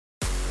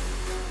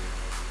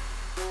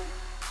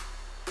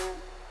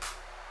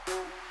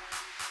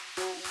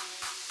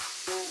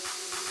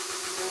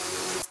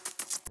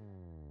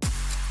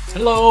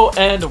Hello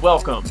and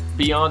welcome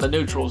Beyond the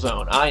Neutral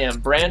Zone. I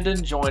am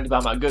Brandon, joined by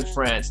my good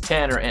friends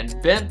Tanner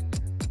and Ben.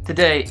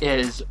 Today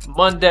is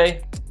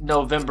Monday,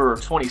 November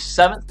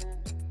 27th.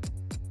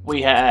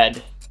 We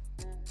had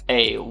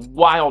a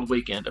wild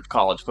weekend of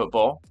college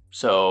football,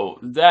 so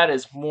that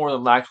is more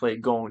than likely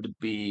going to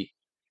be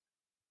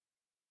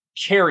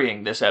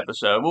carrying this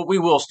episode. Well, we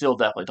will still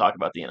definitely talk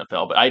about the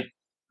NFL, but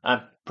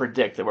I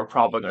predict that we're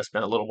probably going to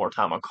spend a little more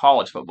time on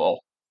college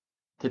football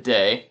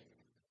today.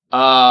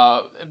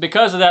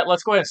 Because of that,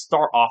 let's go ahead and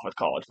start off with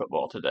college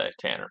football today,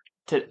 Tanner.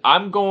 We're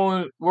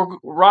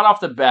right off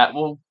the bat.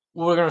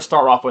 We're going to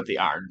start off with the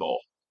Iron Bowl.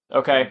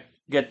 Okay,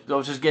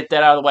 let's just get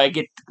that out of the way.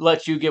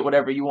 Let you get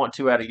whatever you want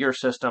to out of your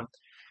system.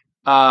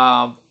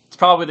 It's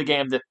probably the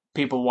game that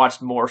people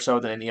watched more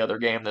so than any other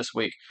game this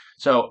week.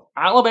 So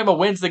Alabama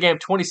wins the game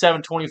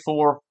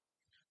 27-24.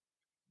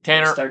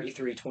 Tanner, It's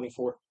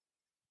 33-24.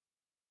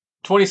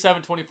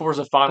 27-24 is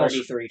the final.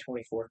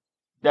 33-24.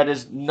 That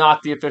is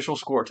not the official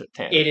score to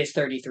Tanner. It is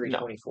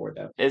 33-24,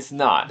 though. It's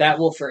not. That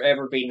will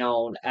forever be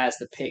known as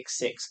the pick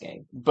six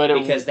game.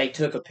 Because they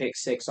took a pick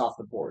six off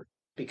the board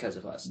because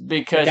of us.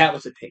 Because that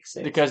was a pick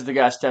six. Because the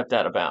guy stepped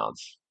out of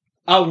bounds.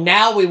 Oh,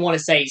 now we want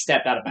to say he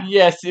stepped out of bounds.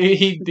 Yes,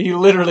 he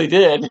literally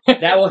did.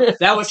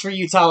 That was for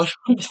you, Tyler.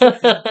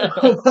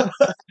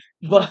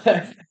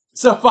 But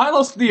so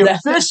the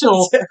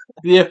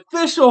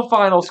official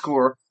final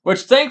score,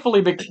 which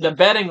thankfully the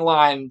betting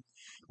line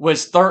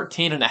was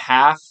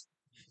 13.5.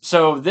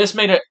 So this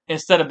made it,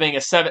 instead of being a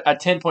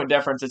 10-point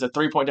difference, it's a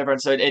 3-point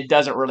difference. So it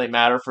doesn't really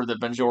matter for the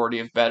majority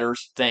of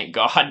bettors, thank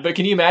God. But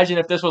can you imagine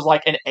if this was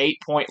like an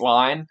 8-point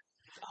line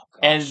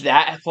and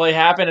that play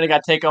happened and it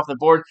got taken off the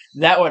board?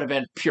 That would have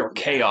been pure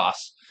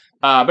chaos.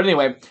 But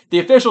anyway, the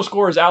official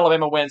score is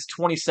Alabama wins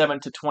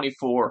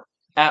 27-24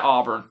 at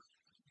Auburn.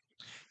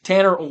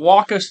 Tanner,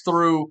 walk us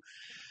through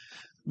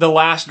the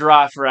last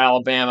drive for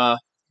Alabama,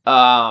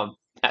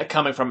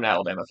 coming from an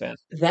Alabama fan.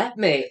 that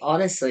may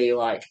honestly,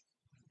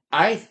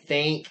 I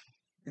think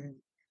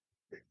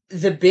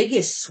the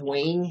biggest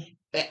swing,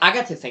 I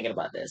got to thinking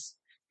about this.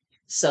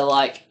 So,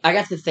 I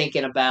got to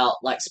thinking about,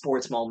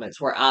 sports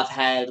moments where I've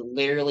had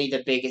literally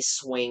the biggest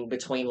swing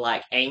between,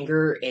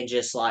 anger and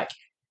just,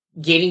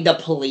 getting the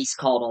police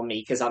called on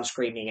me because I'm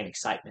screaming in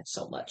excitement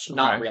so much. Okay.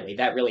 Not really.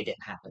 That really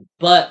didn't happen.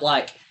 But,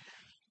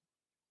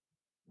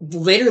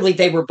 literally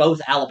they were both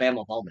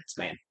Alabama moments,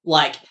 man.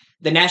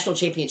 The national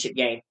championship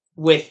game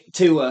with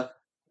Tua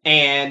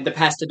and the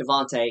pass to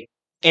Devontae,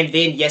 and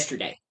then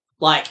yesterday.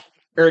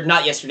 Or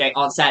not yesterday,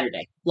 on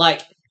Saturday.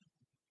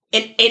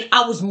 And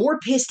I was more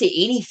pissed to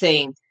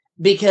anything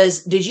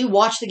because, did you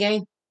watch the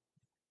game?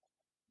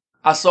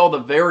 I saw the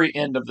very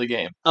end of the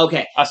game.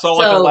 Okay. I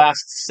saw the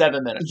last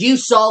 7 minutes. You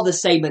saw the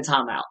Saban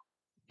timeout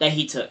that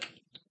he took.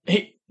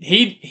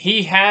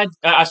 He had.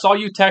 I saw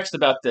you text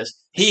about this.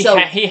 He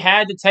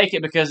had to take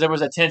it because there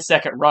was a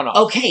 10-second runoff.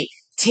 Okay,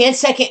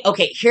 10-second.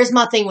 Okay, here's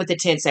my thing with the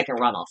 10-second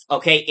runoff.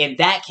 Okay, in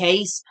that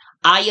case,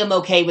 I am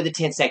okay with the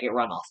 10-second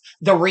runoff.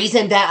 The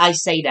reason that I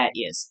say that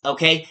is,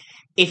 okay,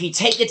 if you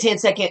take the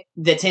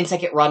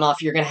 10-second runoff,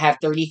 you're going to have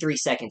 33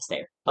 seconds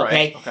there.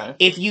 Okay? Right, okay.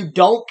 If you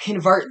don't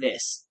convert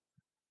this,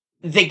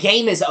 the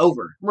game is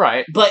over.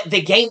 Right. But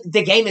the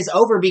game is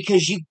over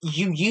because you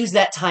use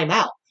that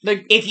timeout.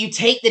 If you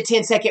take the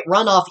 10-second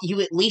runoff,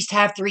 you at least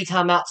have 3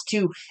 timeouts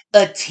to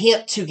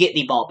attempt to get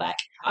the ball back.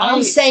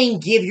 I'm saying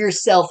give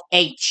yourself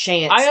a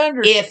chance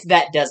if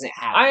that doesn't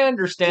happen. I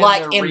understand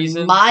the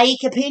reason. In my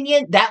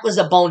opinion, that was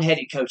a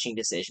boneheaded coaching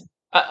decision.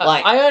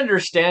 I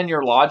understand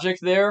your logic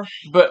there,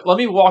 but let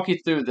me walk you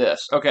through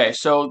this. Okay,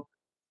 so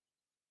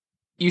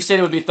you said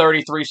it would be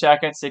 33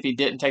 seconds if he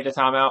didn't take the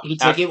timeout? He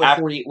took it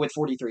with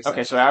 43 seconds.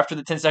 Okay, so after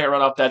the 10-second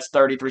runoff, that's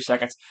 33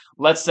 seconds.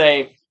 Let's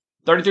say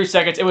 33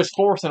 seconds. It was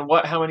fourth and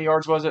what? How many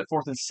yards was it?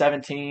 4th and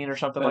 17 or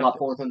something like that?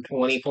 4th and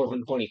 20, 4th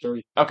and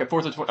 23. Okay,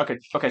 4th and 20.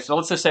 Okay, so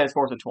let's just say it's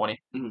 4th and 20.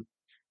 Mm-hmm.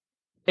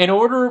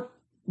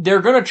 They're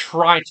going to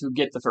try to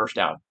get the first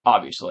down,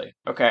 obviously.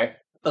 Okay?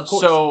 Of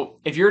course. So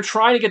if you're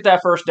trying to get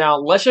that first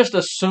down, let's just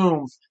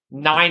assume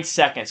 9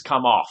 seconds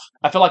come off.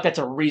 I feel like that's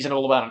a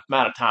reasonable amount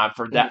of time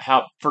for that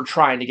for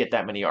trying to get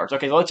that many yards.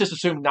 Okay, so let's just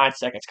assume 9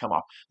 seconds come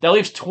off. That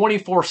leaves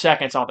 24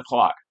 seconds on the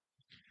clock.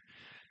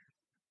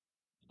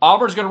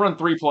 Auburn's going to run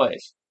 3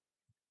 plays.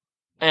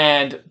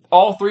 And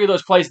all 3 of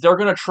those plays, they're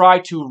going to try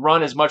to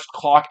run as much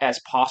clock as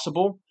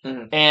possible.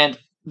 Mm-hmm. And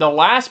the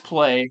last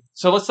play,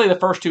 so let's say the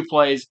first 2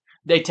 plays,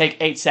 they take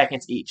 8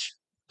 seconds each.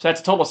 So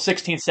that's a total of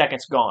 16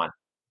 seconds gone.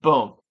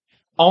 Boom.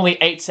 Only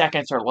 8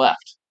 seconds are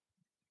left.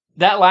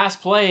 That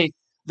last play,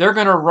 they're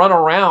going to run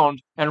around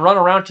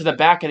to the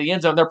back of the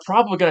end zone. They're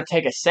probably going to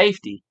take a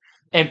safety,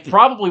 and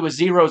probably with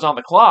zeros on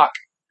the clock.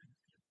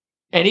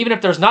 And even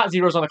if there's not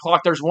zeros on the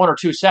clock, there's 1 or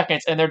 2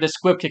 seconds, and they're just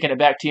squib kicking it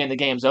back to you, and the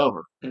game's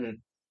over. Mm-hmm.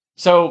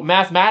 So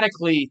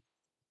mathematically,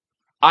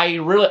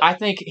 I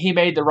think he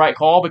made the right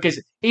call,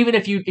 because even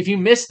if you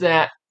miss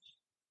that,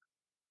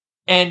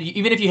 and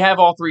even if you have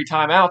all 3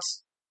 timeouts,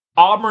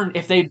 Auburn,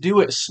 if they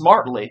do it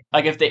smartly,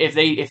 like if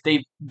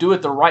they do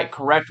it the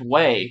correct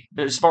way,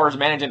 as far as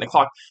managing the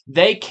clock,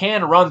 they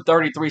can run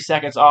 33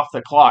 seconds off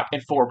the clock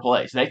in 4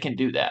 plays. They can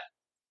do that.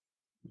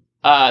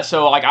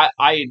 So like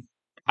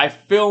I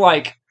feel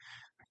like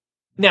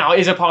now,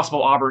 is it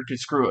possible Auburn could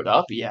screw it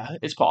up? Yeah,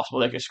 it's possible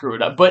they could screw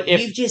it up. But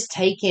if you've just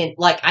taken,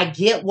 like, I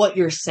get what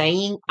you're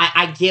saying.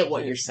 I get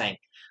what you're saying.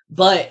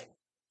 But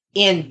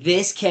in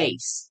this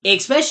case,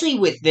 especially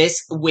with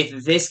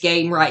this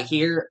game right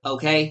here,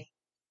 okay,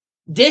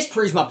 this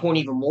proves my point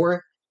even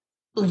more.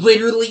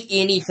 Literally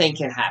anything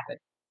can happen.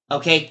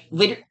 Okay?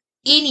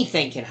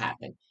 Anything can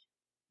happen.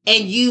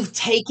 And you've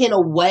taken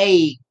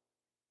away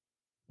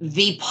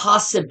the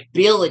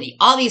possibility.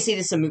 Obviously,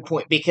 this is a moot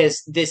point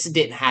because this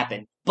didn't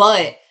happen.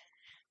 But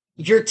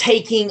you're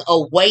taking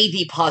away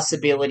the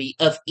possibility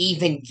of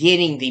even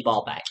getting the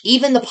ball back.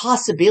 Even the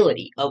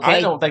possibility, okay? I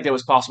don't think it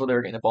was possible they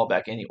were getting the ball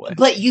back anyway.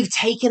 But you've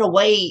taken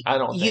away... I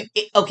don't think...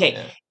 Okay,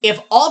 yeah.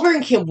 If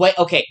Auburn can wait...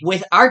 Okay,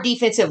 with our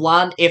defensive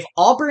line, if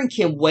Auburn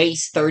can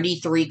waste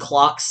 33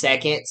 clock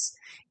seconds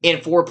in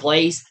 4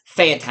 plays,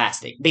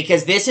 fantastic.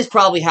 Because this is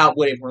probably how it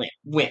would have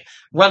went.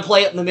 Run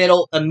play up in the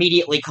middle,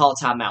 immediately call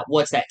timeout.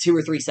 What's that? 2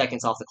 or 3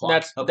 seconds off the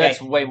clock.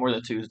 That's way more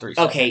than 2 or 3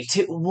 seconds. Okay,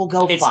 we'll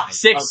go it's 5.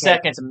 6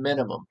 seconds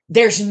minimum.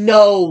 There's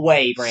no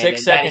way, Brandon.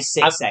 6 seconds.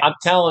 6 seconds. I'm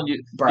telling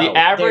you, bro, the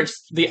average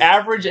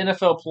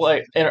NFL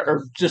play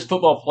or just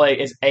football play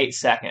is 8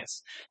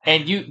 seconds.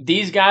 And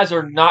these guys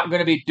are not going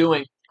to be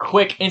doing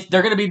quick.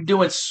 They're going to be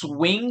doing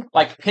swing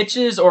like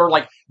pitches or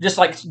like just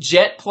like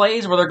jet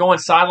plays where they're going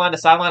sideline to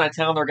sideline and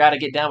telling their guy to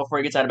get down before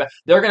he gets out of bed.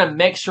 They're going to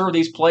make sure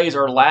these plays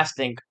are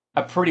lasting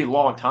a pretty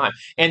long time.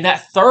 And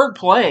that third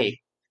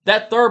play,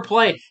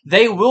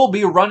 they will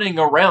be running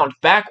around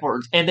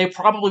backwards, and they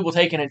probably will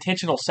take an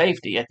intentional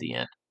safety at the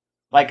end.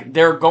 Like,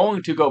 they're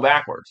going to go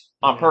backwards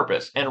on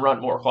purpose and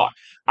run more clock.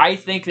 I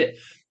think if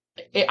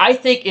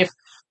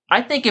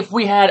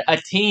we had a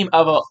team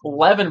of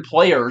 11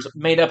 players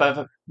made up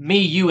of me,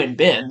 you, and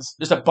Benz,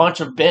 just a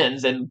bunch of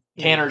Benz and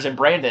Tanners and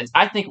Brandons,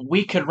 I think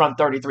we could run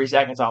 33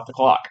 seconds off the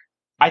clock.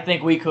 I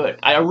think we could.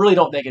 I really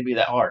don't think it'd be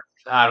that hard.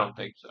 I don't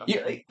think so.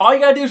 All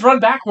you gotta do is run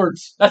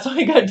backwards. That's all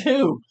you gotta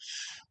do.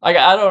 Like,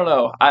 I don't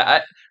know.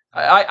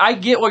 I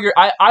get what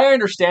I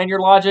understand your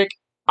logic.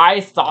 I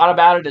thought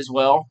about it as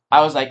well.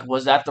 I was like,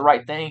 was that the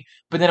right thing?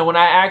 But then when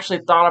I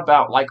actually thought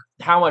about like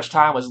how much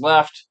time was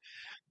left,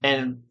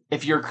 and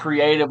if you're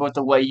creative with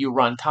the way you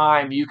run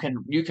time, you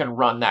can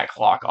run that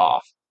clock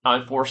off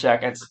on 4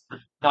 seconds.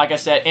 Like I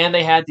said, and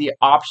they had the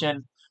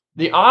option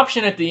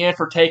at the end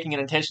for taking an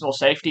intentional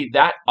safety.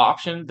 That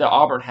option that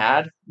Auburn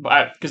had,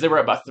 because they were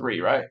up by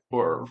 3, right?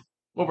 Or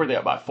what were they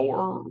up by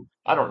 4?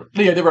 I don't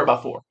know. Yeah, they were up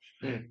by 4.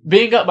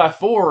 Being up by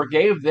 4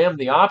 gave them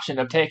the option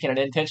of taking an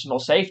intentional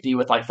safety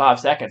with like 5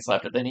 seconds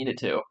left if they needed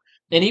to.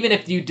 And even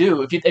if you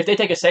do, if they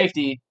take a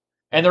safety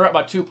and they're up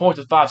by 2 points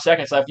with 5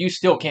 seconds left, you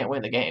still can't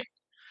win the game.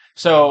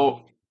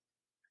 So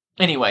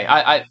anyway,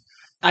 I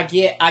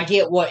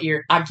get what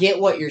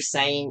you're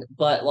saying,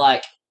 but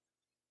like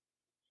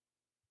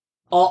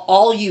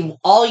all you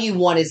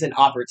want is an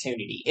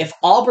opportunity. If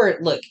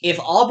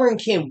Auburn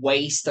can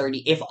waste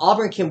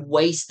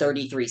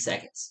 33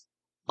 seconds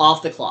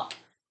off the clock,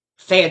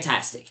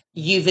 fantastic.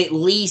 You've at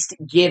least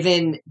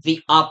given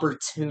the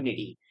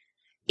opportunity.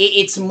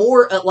 It's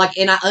more like,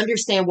 and I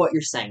understand what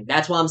you're saying.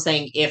 That's why I'm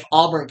saying if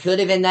Auburn could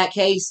have in that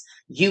case,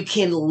 you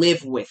can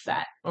live with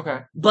that. Okay.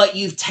 But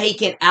you've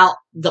taken out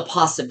the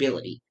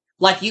possibility.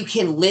 Like, you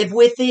can live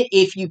with it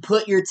if you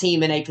put your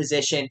team in a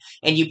position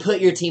and you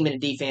put your team in a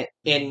defense,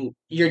 and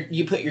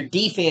you put your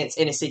defense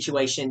in a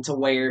situation to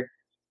where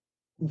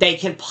they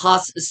can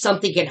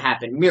something can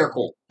happen.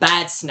 Miracle,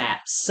 bad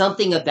snap,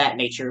 something of that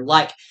nature.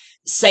 Like,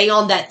 say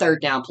on that third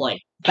down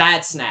play,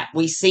 bad snap.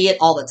 We see it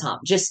all the time.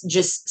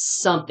 Just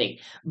something.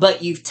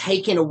 But you've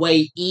taken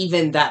away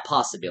even that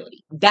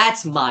possibility.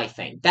 That's my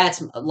thing.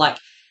 That's like,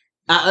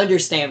 I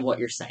understand what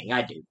you're saying.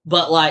 I do.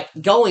 But like,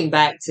 going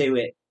back to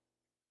it,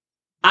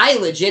 I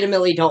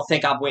legitimately don't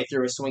think I've went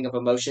through a swing of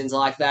emotions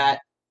like that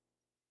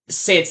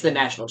since the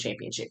national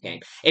championship game.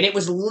 And it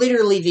was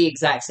literally the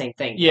exact same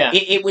thing. Yeah.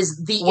 It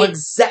was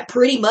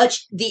pretty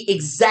much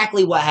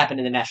exactly what happened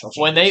in the national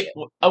championship.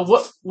 When they,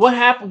 what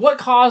happened, what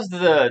caused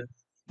them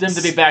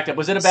to be backed up?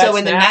 Was it a bad snap? So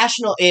in the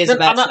national is a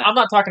bad snap. I'm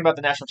not talking about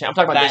the national championship.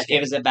 I'm talking about this game.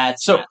 It was a bad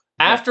snap. So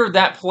after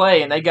that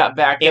play and they got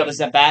backed up. It was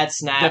a bad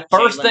snap.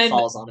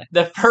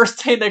 The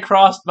first thing that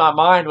crossed my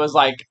mind was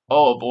like,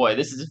 oh boy,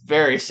 this is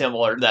very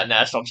similar to that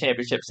national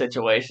championship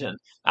situation.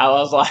 I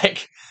was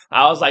like,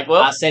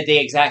 well, I said the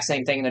exact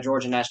same thing in the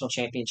Georgia national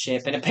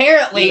championship, and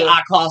apparently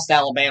I cost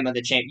Alabama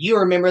the champ. You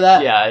remember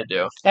that? Yeah, I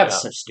do. That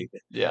was so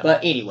stupid. Yeah.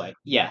 But anyway,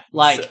 yeah,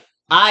 like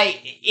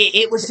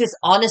it was just,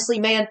 honestly,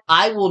 man,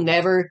 I will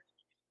never.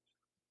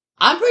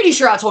 I'm pretty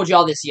sure I told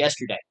y'all this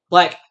yesterday.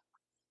 Like,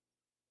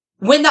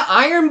 when the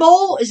Iron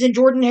Bowl is in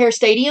Jordan-Hare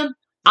Stadium,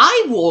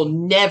 I will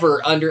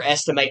never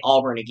underestimate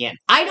Auburn again.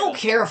 I don't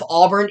care if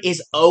Auburn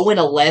is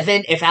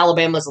 0-11, if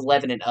Alabama's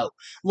 11-0.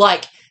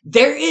 Like,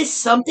 there is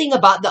something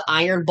about the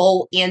Iron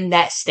Bowl in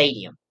that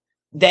stadium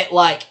that,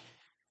 like,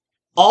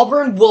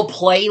 Auburn will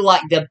play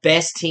like the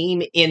best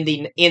team in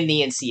the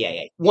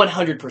NCAA,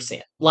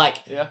 100%.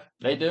 Like Yeah,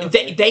 they do.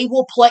 they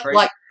will play Crazy.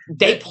 like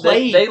they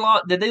play. They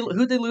lost. Who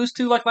did they lose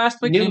to like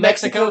last week? New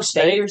Mexico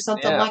State or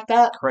something like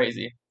that.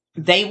 Crazy.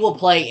 They will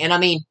play, and I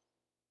mean,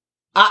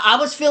 I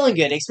was feeling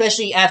good,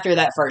 especially after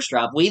that first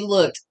drive. We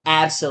looked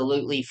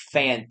absolutely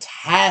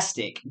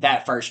fantastic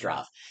that first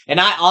drive, and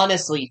I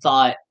honestly,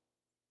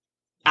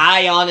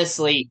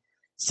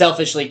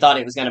 selfishly thought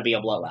it was going to be a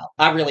blowout.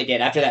 I really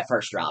did after that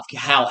first drive.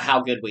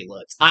 How good we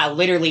looked. I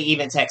literally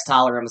even text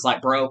Tyler and was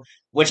like, "Bro,"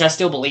 which I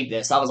still believe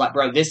this. I was like,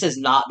 "Bro, this is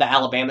not the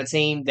Alabama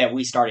team that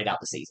we started out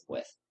the season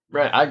with."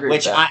 Right, I agree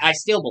with that. I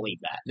still believe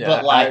that. Yeah,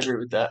 but like, I agree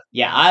with that.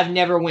 Yeah, I've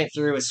never went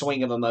through a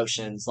swing of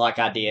emotions like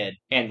I did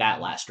in that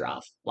last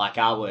drive. Like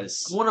I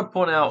was. I want to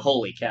point out.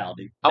 Holy cow,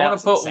 dude! I want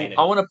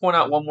to point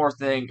out one more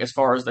thing as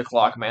far as the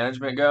clock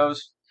management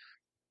goes.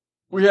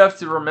 We have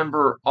to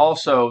remember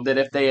also that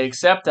if they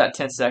accept that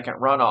 10-second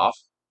runoff,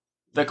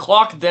 the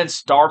clock then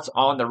starts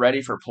on the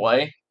ready for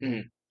play.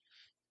 Mm-hmm.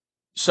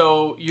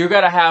 So you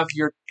got to have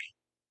your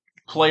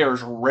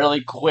players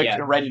really quick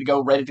and ready to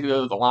go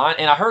to the line.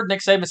 And I heard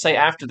Nick Saban say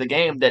after the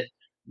game that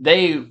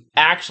they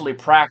actually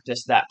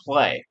practiced that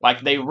play.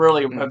 Like they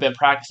really have been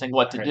practicing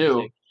what to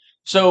do.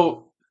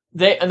 So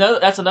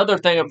that's another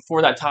thing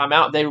before that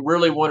timeout. They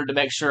really wanted to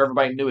make sure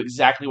everybody knew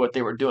exactly what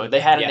they were doing. They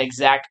had an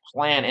exact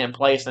plan in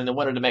place, and they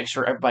wanted to make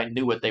sure everybody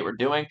knew what they were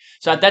doing.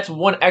 So that's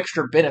one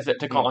extra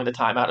benefit to calling the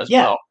timeout as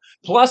well.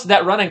 Plus,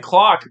 that running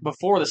clock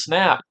before the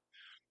snap,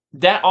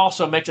 that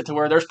also makes it to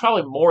where there's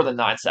probably more than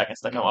 9 seconds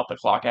to come off the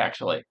clock,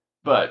 actually.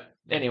 But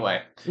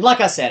anyway,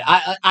 like I said,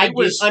 I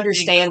do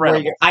understand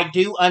incredible. I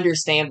do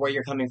understand where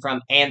you're coming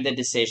from and the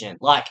decision.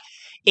 Like,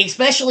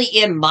 especially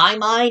in my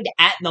mind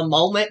at the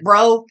moment,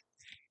 bro.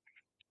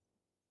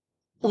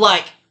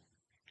 Like,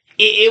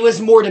 it was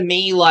more to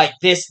me like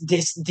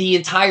the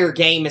entire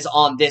game is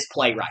on this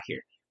play right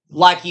here.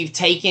 Like you've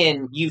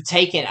taken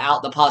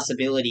out the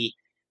possibility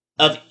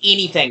of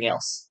anything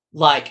else.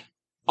 Like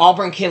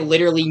Auburn can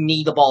literally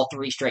knee the ball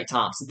 3 straight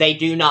times. They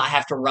do not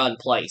have to run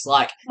plays.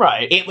 Like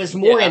it was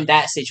more in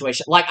that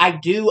situation. Like I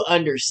do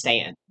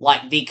understand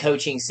like the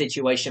coaching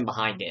situation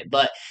behind it,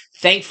 but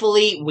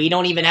thankfully we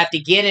don't even have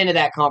to get into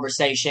that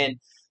conversation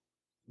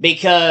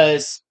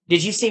because.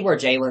 Did you see where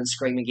Jalen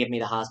screaming, "Give me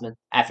the Heisman"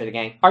 after the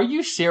game? Are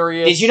you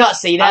serious? Did you not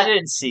see that? I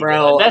didn't see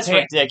bro. That. That's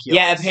ridiculous.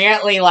 Yeah,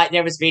 apparently, like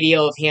there was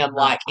video of him,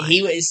 like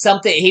he was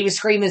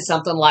screaming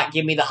something like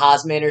 "Give me the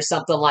Heisman" or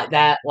something like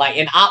that. Like,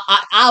 and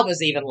I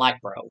was even like,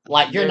 bro,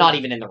 like you're not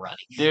even in the running.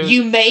 Dude.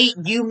 You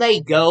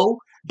may go,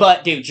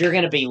 but dude, you're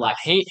gonna be like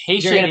he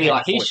shouldn't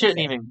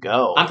even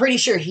go. I'm pretty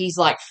sure he's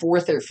like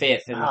 4th or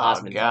 5th in the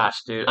Heisman.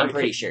 Gosh, dude, I'm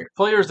pretty sure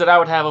players that I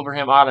would have over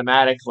him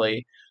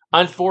automatically.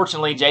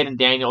 Unfortunately, Jaden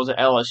Daniels at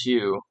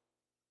LSU.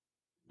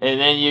 And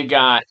then you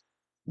got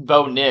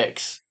Bo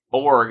Nix,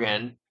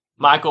 Oregon,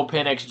 Michael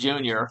Penix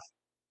Jr.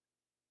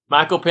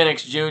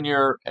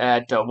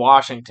 At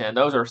Washington.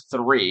 Those are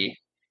 3.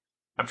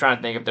 I'm trying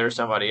to think if there's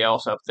somebody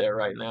else up there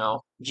right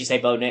now. Did you say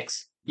Bo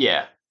Nix?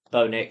 Yeah.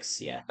 Bo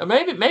Nix, yeah.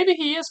 Maybe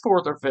he is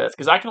 4th or 5th,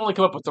 because I can only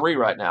come up with 3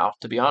 right now,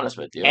 to be honest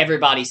with you.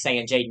 Everybody's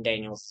saying Jaden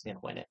Daniels is going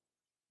to win it.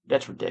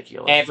 That's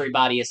ridiculous.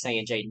 Everybody is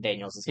saying Jaden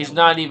Daniels is going to win it. He's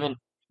not even...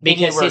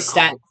 Because his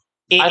stat...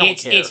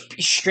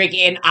 It's strict,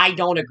 and I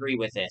don't agree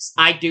with this.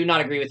 I do not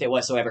agree with it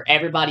whatsoever.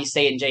 Everybody's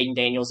saying Jaden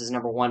Daniels is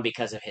number 1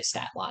 because of his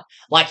stat line.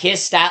 Like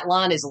his stat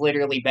line is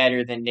literally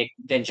better than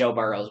Joe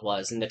Burrow's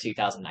was in the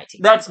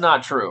 2019. That's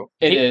not true.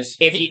 It is.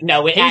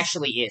 It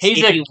actually is.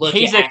 He's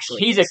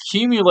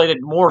accumulated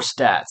more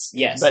stats.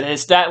 Yes, but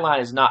his stat line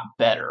is not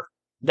better.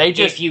 They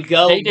just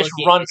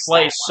run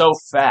plays so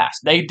fast.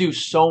 They do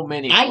so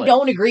many plays. I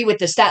don't agree with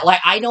the stat. Like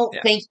I don't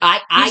think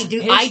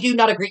I do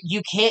not agree.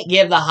 You can't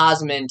give the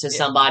Heisman to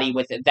somebody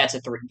with it. That's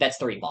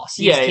 3 loss.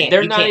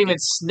 They're not even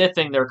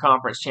sniffing their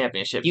conference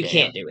championship. You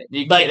can't do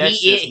it. But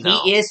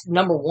he is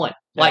number 1.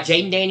 Like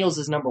Jaden Daniels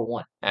is number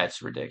 1.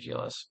 That's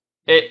ridiculous.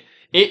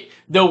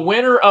 The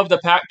winner of the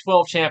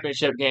Pac-12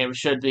 championship game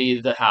should be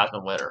the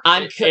Heisman winner.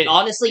 I'm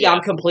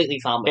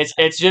completely fine with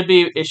it.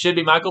 It should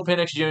be Michael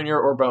Penix Jr.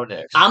 or Bo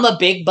Nix. I'm a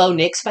big Bo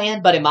Nix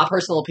fan, but in my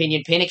personal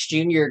opinion, Penix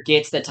Jr.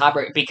 gets the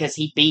tiebreaker because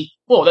he beat.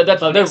 Well, they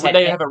have a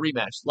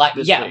rematch.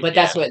 But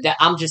that's what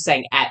I'm just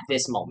saying at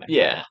this moment.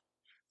 Yeah.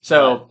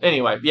 So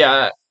anyway,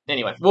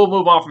 we'll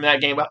move on from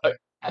that game.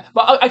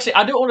 But actually,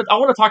 I want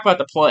to talk about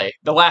the play.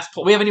 The last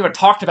play. We haven't even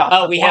talked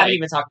about. We haven't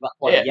even talked about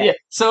play. Yeah.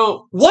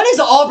 So what is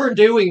Auburn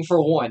doing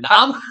for one?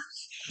 I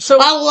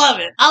love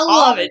it. I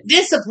love it.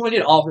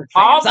 Disappointed Auburn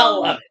fans. I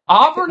love it.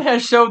 Auburn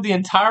has showed the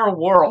entire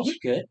world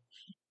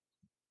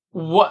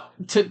what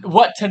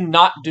to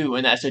not do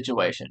in that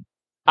situation.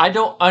 I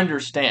don't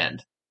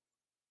understand.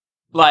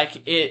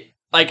 This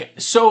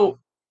 4th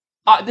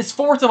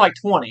and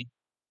 20.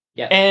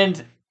 Yeah.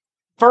 And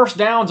first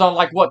down's on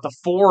the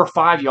 4 or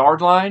 5 yard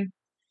line.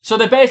 So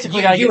they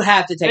basically got to go to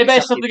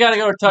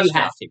touchdown. You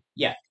have to.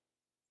 Yeah.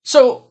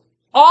 So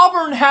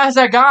Auburn has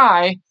a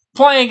guy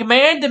playing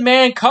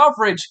man-to-man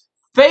coverage,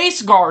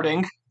 face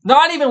guarding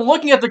not even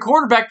looking at the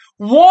quarterback,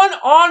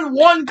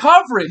 one-on-one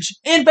coverage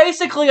in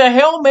basically a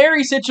Hail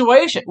Mary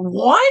situation.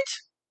 What?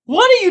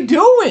 What are you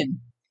doing?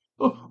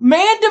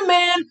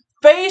 Man-to-man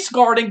face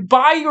guarding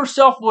by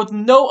yourself with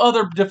no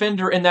other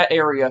defender in that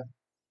area.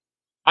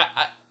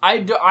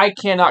 I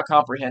cannot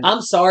comprehend.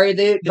 I'm sorry,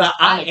 dude, but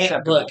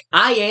unacceptable.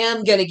 I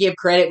am going to give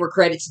credit where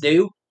credit's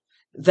due.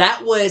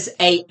 That was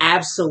a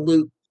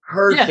absolute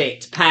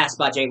perfect pass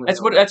by Jalen.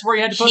 That's where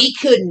he had to put it. He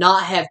could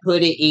not have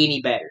put it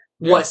any better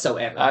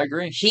whatsoever. I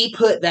agree. He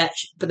put that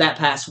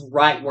pass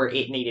right where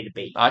it needed to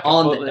be. I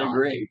completely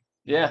agree.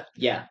 Yeah.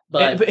 Yeah.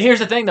 But here's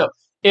the thing, though.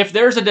 If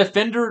there's a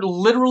defender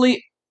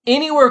literally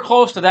anywhere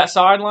close to that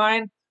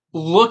sideline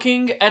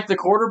looking at the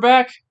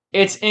quarterback,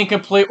 it's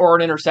incomplete or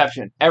an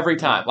interception every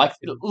time. Like,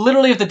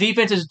 literally, if the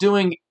defense is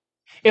doing...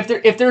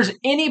 If there's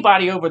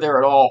anybody over there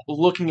at all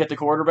looking at the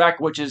quarterback,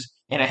 which is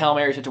in a Hail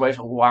Mary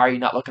situation, why are you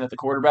not looking at the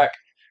quarterback?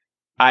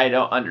 I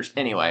don't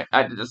understand. Anyway,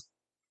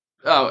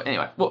 Well,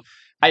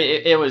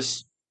 it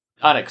was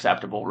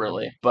unacceptable,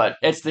 really. But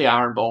it's the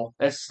Iron Bowl.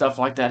 It's stuff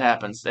like that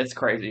happens. It's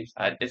crazy.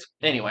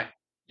 Anyway.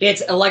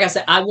 It's like I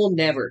said. I will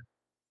never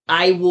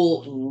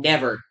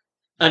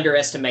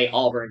underestimate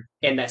Auburn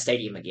in that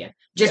stadium again.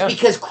 Just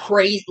because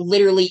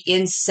literally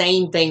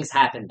insane things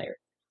happen there.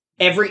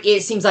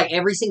 It seems like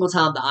every single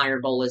time the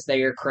Iron Bowl is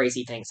there,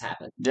 crazy things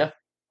happen. Yeah.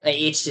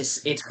 It's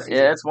crazy.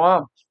 Yeah, it's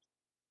wild.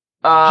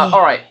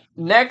 All right.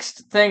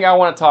 Next thing I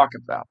want to talk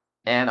about.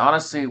 And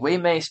honestly, we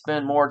may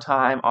spend more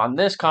time on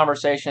this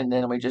conversation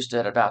than we just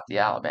did about the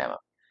Alabama.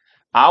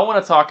 I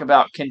want to talk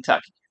about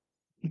Kentucky.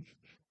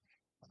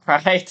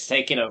 Right?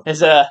 Take it over.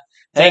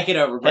 Take it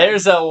over, bro.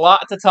 There's a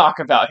lot to talk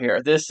about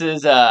here. This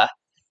is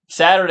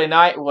Saturday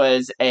night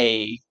was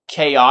a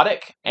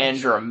chaotic and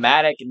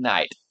dramatic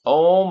night.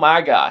 Oh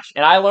my gosh!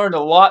 And I learned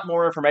a lot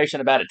more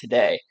information about it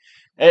today.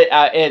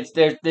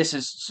 This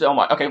is so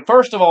much. Okay,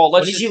 first of all,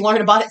 what did you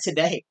learn about it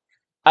today?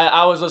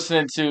 I was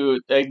listening to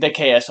the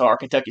KSR,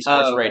 Kentucky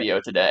Sports Radio,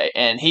 today,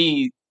 and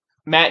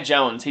Matt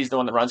Jones, he's the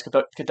one that runs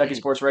Kentucky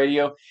Sports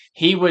Radio.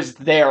 He was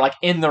there, like,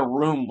 in the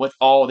room with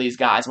all these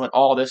guys when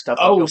all this stuff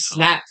was going on.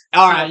 Snap.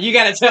 All right, you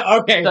got to tell.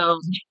 Okay. So,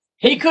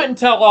 he couldn't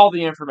tell all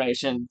the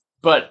information,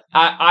 but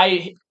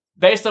I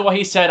based on what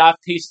he said, I've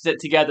pieced it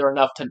together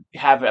enough to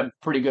have a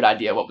pretty good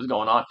idea what was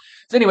going on.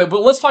 So anyway,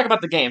 but let's talk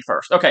about the game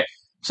first. Okay,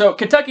 so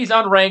Kentucky's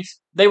unranked.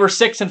 They were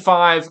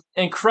 6-5,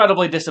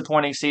 incredibly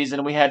disappointing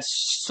season. We had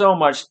so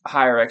much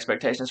higher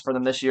expectations for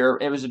them this year.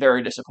 It was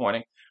very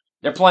disappointing.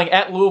 They're playing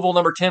at Louisville,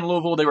 number 10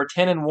 Louisville. They were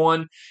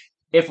 10-1.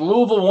 If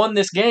Louisville won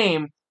this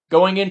game,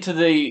 going into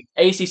the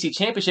ACC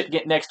championship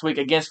next week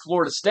against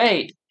Florida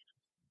State,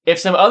 if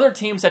some other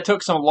teams had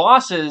took some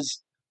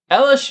losses,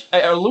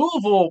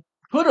 Louisville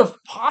could have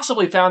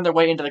possibly found their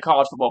way into the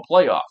college football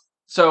playoff.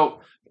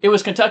 So it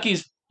was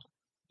Kentucky's,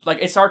 like,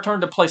 it's our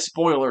turn to play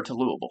spoiler to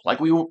Louisville.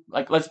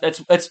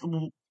 It's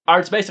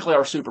basically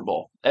our Super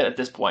Bowl at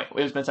this point.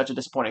 It's been such a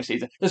disappointing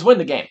season. Just win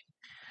the game.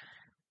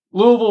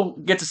 Louisville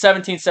gets a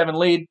 17-7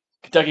 lead.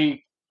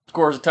 Kentucky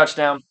scores a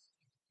touchdown.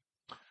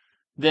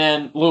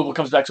 Then Louisville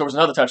comes back, scores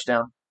another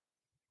touchdown.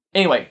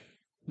 Anyway,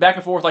 back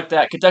and forth like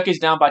that. Kentucky's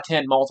down by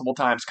 10 multiple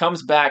times.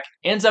 Comes back,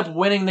 ends up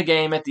winning the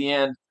game at the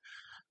end.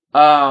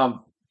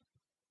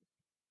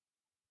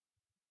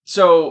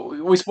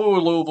 So we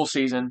spoiled Louisville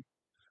season.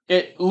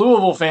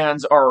 Louisville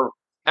fans are,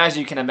 as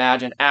you can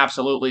imagine,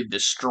 absolutely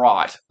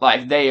distraught.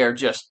 Like, they're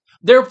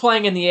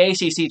playing in the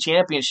ACC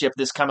championship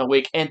this coming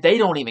week, and they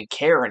don't even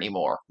care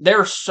anymore.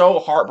 They're so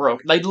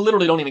heartbroken. They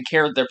literally don't even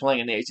care that they're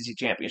playing in the ACC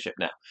championship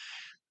now.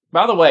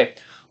 By the way,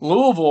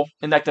 Louisville,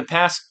 in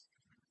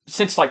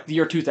since the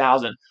year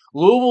 2000,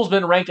 Louisville's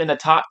been ranked in the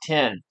top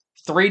 10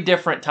 3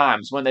 different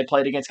times when they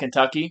played against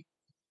Kentucky.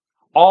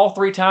 All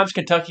 3 times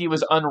Kentucky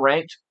was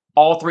unranked.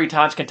 All 3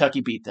 times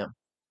Kentucky beat them.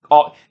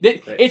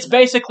 It's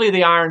basically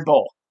the Iron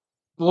Bowl.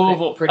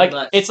 Louisville, pretty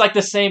much. It's like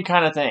the same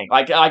kind of thing.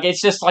 Like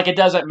it's just like it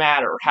doesn't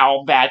matter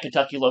how bad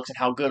Kentucky looks and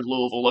how good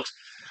Louisville looks.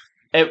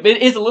 It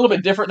is a little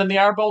bit different than the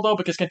Iron Bowl, though,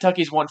 because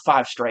Kentucky's won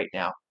 5 straight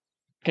now.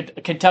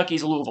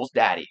 Kentucky's Louisville's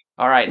daddy.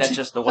 All right, that's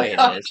just the way it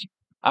is.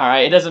 All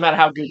right, it doesn't matter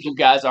how good you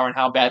guys are and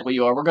how bad we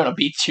are. We're going to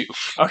beat you.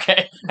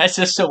 Okay, that's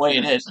just the way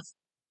it is.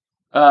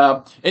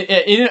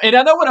 And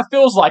I know what it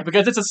feels like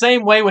because it's the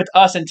same way with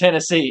us in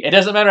Tennessee. It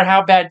doesn't matter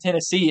how bad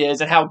Tennessee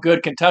is and how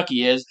good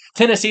Kentucky is.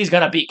 Tennessee's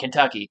going to beat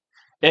Kentucky.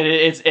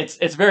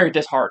 It's very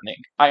disheartening.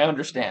 I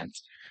understand.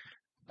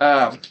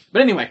 But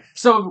anyway,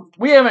 so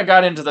we haven't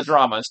got into the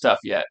drama and stuff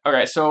yet. All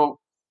right, so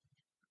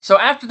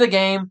after the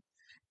game,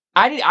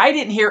 I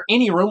didn't hear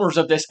any rumors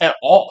of this at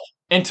all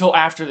until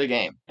after the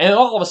game. And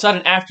all of a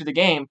sudden, after the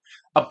game,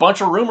 a bunch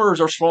of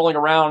rumors are swirling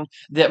around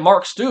that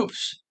Mark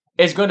Stoops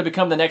is going to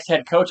become the next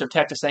head coach of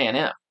Texas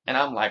A&M. And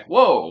I'm like,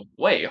 whoa,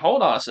 wait,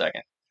 hold on a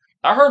second.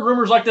 I heard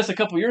rumors like this a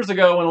couple years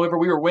ago whenever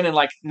we were winning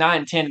like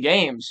 9-10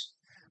 games.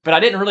 But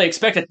I didn't really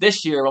expect it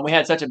this year when we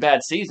had such a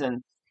bad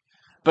season.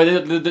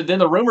 But then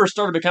the rumors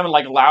started becoming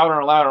like louder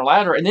and louder and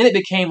louder. And then it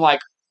became like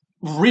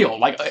real.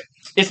 Like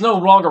it's no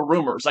longer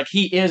rumors. Like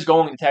he is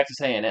going to Texas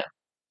A&M.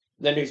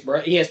 The news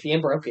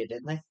ESPN broke it,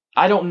 didn't they?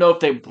 I don't know if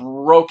they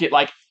broke it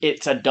like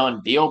it's a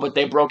done deal, but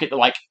they broke it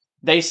like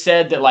they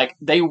said that like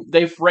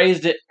they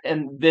phrased it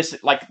in this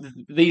like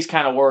these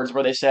kind of words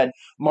where they said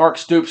Mark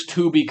Stoops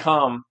to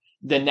become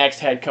the next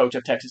head coach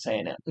of Texas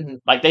A&M. Mm-hmm.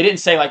 Like they didn't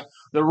say like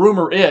the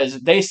rumor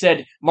is, they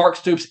said Mark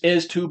Stoops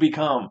is to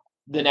become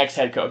the next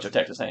head coach of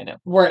Texas A&M.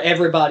 Where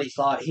everybody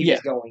thought he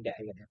was going to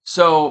A&M.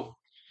 So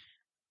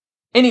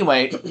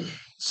anyway,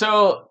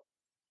 so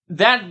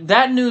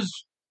that news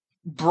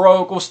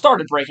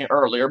started breaking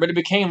earlier, but it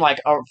became like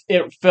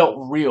it felt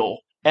real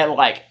at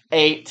like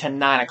 8 to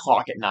 9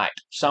 o'clock at night,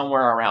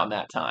 somewhere around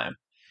that time.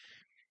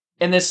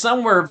 And then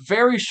somewhere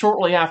very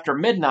shortly after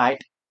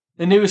midnight,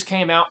 the news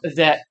came out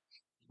that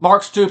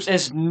Mark Stoops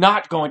is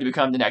not going to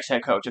become the next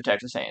head coach of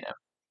Texas A&M.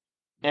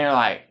 And you're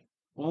like,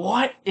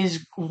 what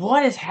is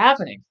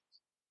happening?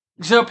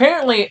 So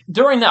apparently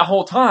during that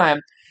whole time,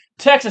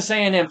 Texas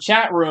A&M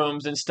chat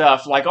rooms and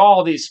stuff, like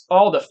all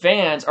the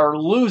fans are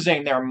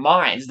losing their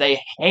minds. They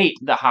hate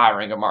the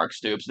hiring of Mark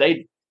Stoops.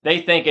 They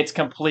think it's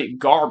complete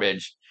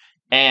garbage,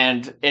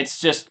 and it's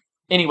just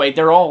anyway.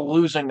 They're all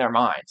losing their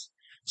minds.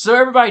 So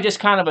everybody just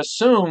kind of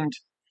assumed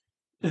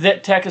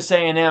that Texas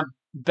A&M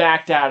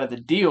backed out of the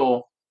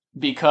deal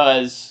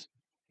because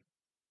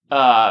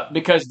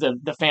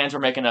the fans were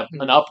making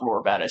an uproar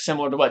about it,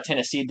 similar to what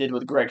Tennessee did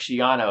with Greg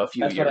Schiano a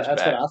few years back.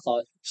 That's what I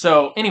thought.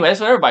 So anyway, that's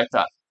what everybody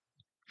thought.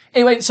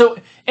 Anyway, so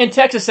in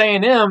Texas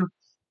A&M,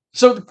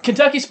 so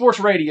Kentucky Sports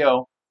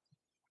Radio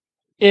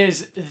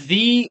is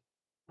the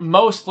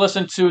most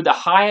listened to, the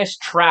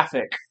highest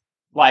traffic,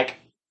 like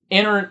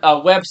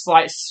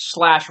website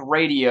 /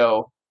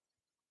 radio,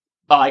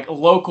 like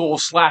local /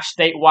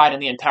 statewide in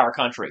the entire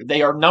country.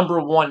 They are number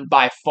one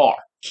by far.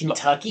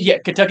 Kentucky? Yeah,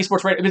 Kentucky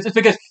Sports Radio. It's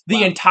because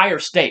the entire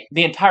state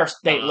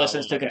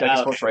listens to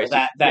Kentucky Sports Radio.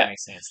 That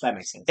makes sense. That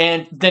makes sense.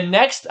 And the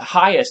next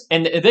highest,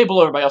 and they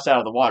blow everybody else out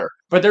of the water,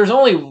 but there's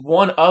only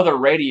one other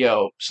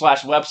radio /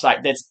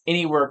 website that's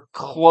anywhere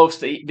close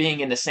to being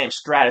in the same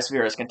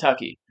stratosphere as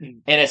Kentucky.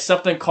 And it's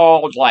something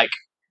called like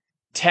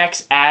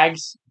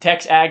TexAgs.com.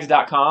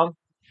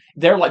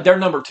 They're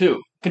number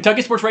 2.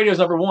 Kentucky Sports Radio is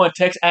number 1.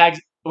 TexAgs,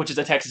 which is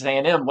a Texas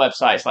A&M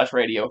website /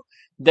 radio,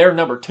 they're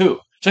number 2.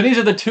 So these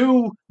are the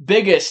 2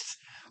 biggest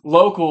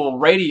local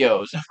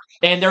radios,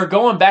 and they're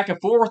going back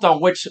and forth on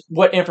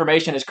what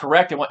information is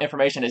correct and what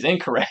information is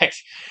incorrect.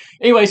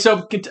 Anyway,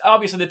 so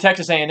obviously the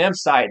Texas A&M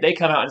site, they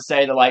come out and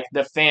say that like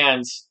the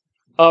fans'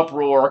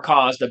 uproar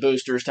caused the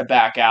boosters to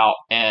back out,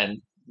 and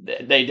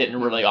they didn't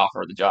really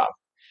offer the job.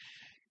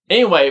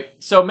 Anyway,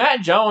 so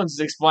Matt Jones is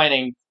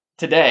explaining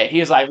today.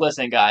 He's like,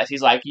 listen, guys,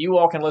 he's like, you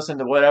all can listen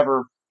to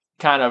whatever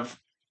kind of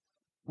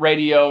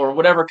radio or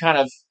whatever kind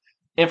of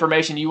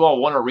information you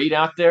all want to read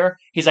out there.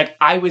 He's like,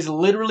 I was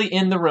literally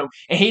in the room,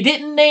 and he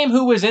didn't name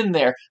who was in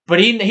there,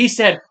 but he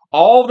said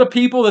all the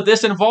people that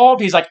this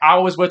involved, he's like, I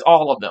was with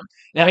all of them.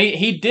 Now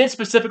he did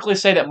specifically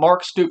say that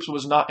Mark Stoops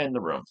was not in the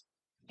room.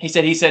 He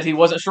said he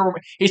wasn't sure.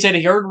 He said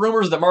he heard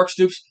rumors that Mark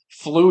Stoops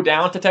flew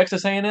down to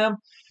Texas A&M,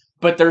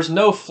 but there's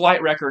no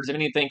flight records of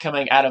anything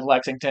coming out of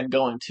Lexington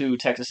going to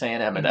Texas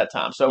A&M at that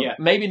time. So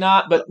maybe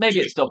not, but maybe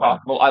it's still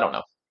possible. I don't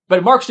know.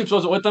 But Mark Stoops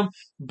wasn't with them,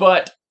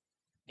 but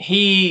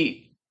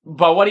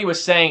what he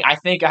was saying, I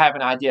think I have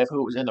an idea of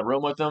who was in the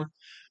room with them.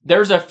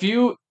 There's a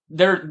few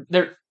there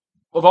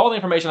of all the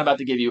information I'm about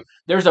to give you.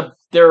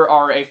 There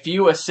are a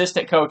few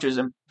assistant coaches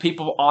and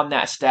people on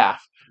that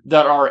staff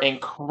that are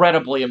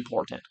incredibly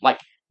important, like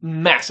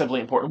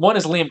massively important. One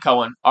is Liam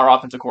Cohen, our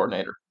offensive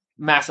coordinator,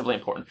 massively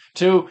important.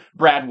 2,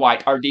 Brad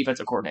White, our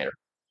defensive coordinator,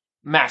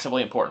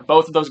 massively important.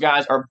 Both of those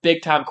guys are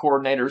big time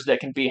coordinators that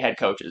can be head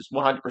coaches,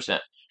 100%.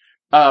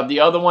 The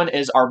other one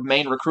is our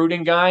main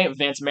recruiting guy,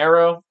 Vince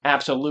Marrow,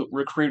 absolute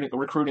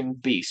recruiting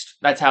beast.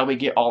 That's how we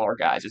get all our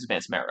guys, is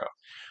Vince Marrow.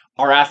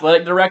 Our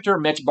athletic director,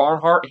 Mitch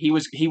Barnhart, he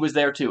was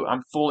there too.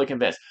 I'm fully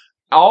convinced.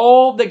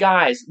 All the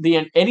guys,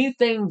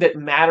 anything that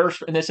matters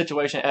in this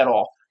situation at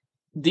all,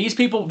 these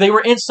people, they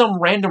were in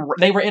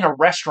a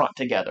restaurant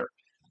together.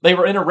 They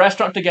were in a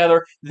restaurant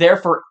together, there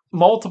for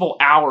multiple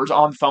hours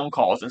on phone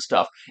calls and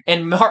stuff.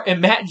 And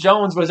Matt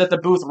Jones was at the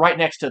booth right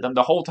next to them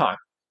the whole time.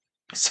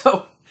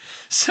 So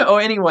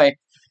anyway,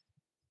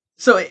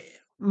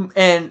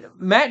 and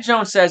Matt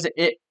Jones says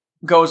it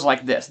goes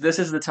like this. This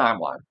is the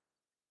timeline.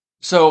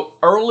 So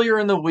earlier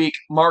in the week,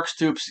 Mark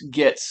Stoops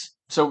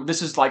so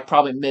this is like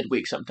probably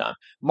midweek sometime.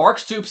 Mark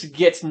Stoops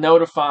gets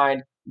notified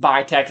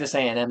by Texas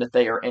A&M that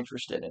they are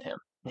interested in him.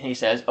 And he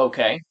says,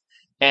 okay.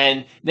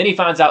 And then he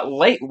finds out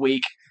late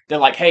week, they're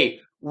like, hey,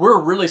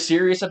 we're really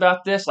serious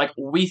about this. Like,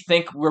 we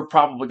think we're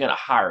probably going to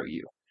hire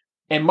you.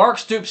 And Mark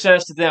Stoops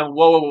says to them,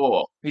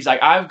 whoa. He's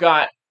like, I've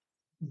got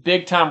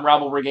big-time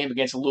rivalry game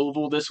against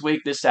Louisville this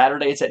week, this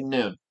Saturday. It's at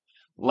noon.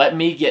 Let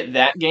me get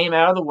that game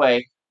out of the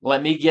way.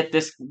 Let me get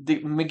this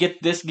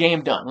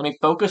game done. Let me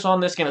focus on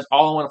this game. That's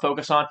all I want to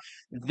focus on.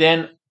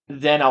 Then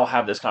I'll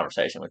have this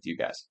conversation with you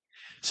guys.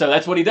 So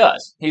that's what he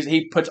does.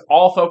 He puts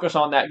all focus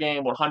on that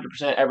game,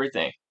 100%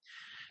 everything.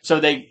 So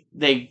they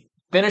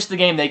finish the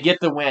game, they get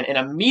the win, and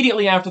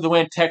immediately after the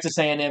win, Texas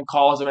A&M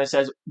calls him and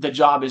says, the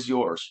job is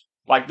yours.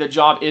 Like, the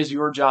job is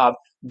your job.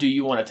 Do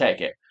you want to take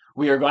it?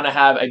 We are going to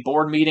have a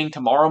board meeting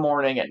tomorrow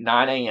morning at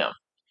 9 a.m.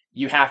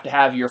 You have to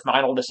have your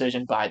final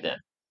decision by then.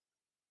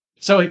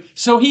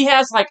 So he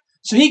has like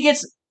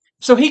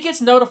so he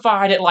gets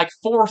notified at like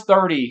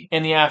 4:30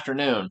 in the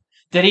afternoon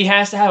that he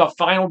has to have a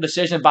final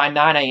decision by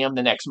 9 a.m.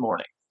 the next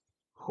morning.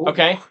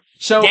 Okay,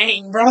 so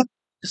Dang, bro.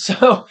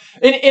 so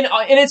and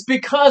it's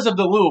because of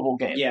the Louisville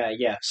game.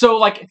 Yeah. So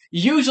like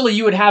usually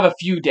you would have a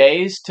few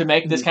days to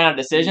make this kind of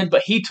decision,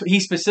 but he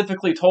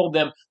specifically told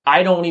them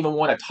I don't even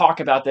want to talk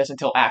about this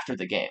until after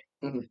the game.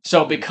 Mm-hmm.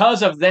 So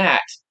because of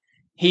that,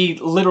 he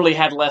literally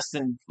had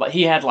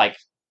he had like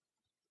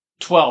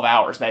 12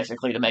 hours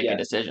basically to make a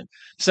decision.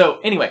 So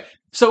anyway,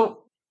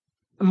 so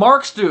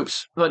Mark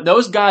Stoops,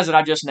 those guys that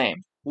I just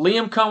named,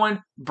 Liam Cohen,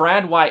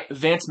 Brad White,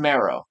 Vince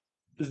Marrow,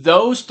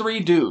 those three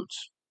dudes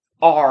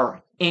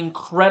are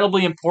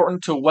incredibly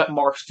important to what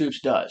Mark Stoops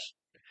does.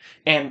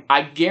 And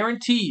I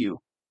guarantee you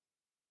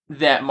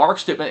that Mark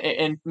Stoops,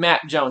 and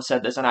Matt Jones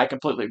said this, and I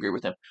completely agree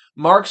with him.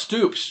 Mark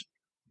Stoops,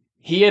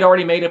 he had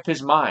already made up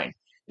his mind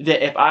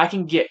that if I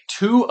can get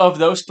two of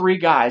those three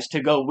guys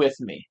to go with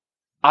me,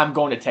 I'm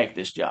going to take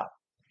this job.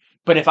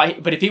 But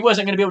if he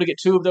wasn't going to be able to get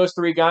two of those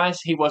three guys,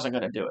 he wasn't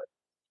going to do it.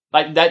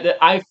 Like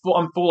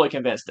I'm fully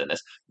convinced in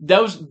this.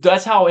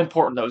 That's how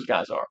important those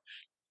guys are.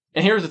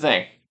 And here's the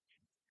thing: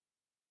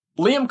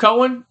 Liam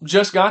Cohen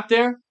just got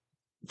there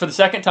for the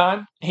second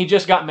time. He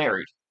just got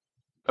married.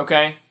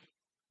 Okay,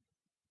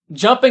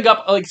 jumping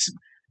up like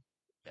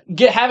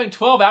having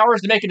 12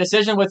 hours to make a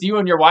decision with you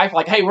and your wife.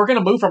 Like, hey, we're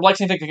going to move from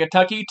Lexington,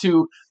 Kentucky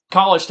to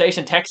College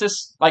Station,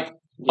 Texas. Like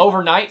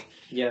overnight.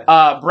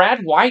 Yeah. Brad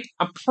White,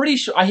 I'm pretty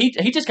sure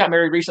he just got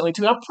married recently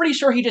too. I'm pretty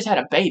sure he just had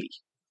a baby.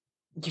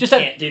 You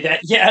can't do that.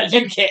 Yeah,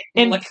 you can't.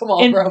 And, come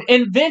on, bro.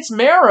 And Vince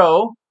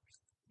Marrow,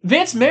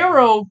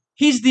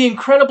 he's the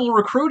incredible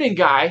recruiting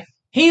guy.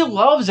 He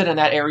loves it in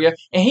that area,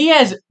 and he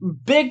has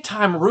big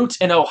time roots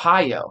in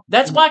Ohio.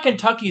 That's why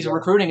Kentucky's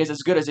recruiting is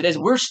as good as it is.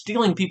 We're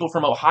stealing people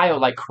from Ohio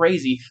like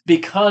crazy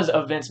because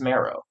of Vince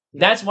Marrow.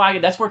 That's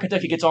where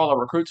Kentucky gets all the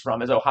recruits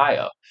from is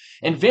Ohio.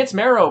 And Vince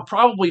Marrow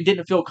probably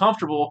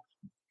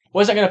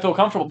wasn't going to feel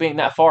comfortable being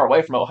that far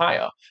away from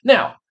Ohio.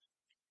 Now,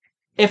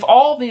 if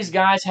all these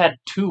guys had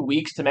 2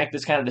 weeks to make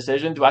this kind of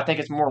decision, do I think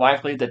it's more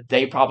likely that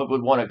they probably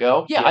would want to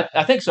go? Yeah.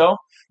 I think so.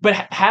 But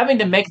having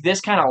to make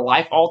this kind of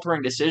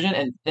life-altering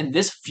decision in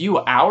this few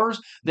hours,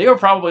 they were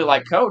probably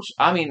like, Coach,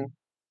 I mean,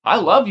 I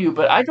love you,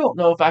 but I don't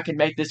know if I can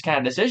make this kind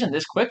of decision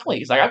this quickly.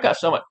 He's like, I've got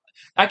so much.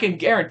 I can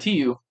guarantee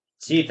you.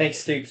 So you think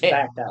Stoops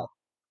backed out?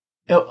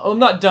 I'm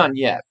not done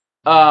yet.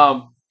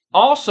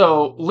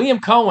 Also,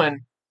 Liam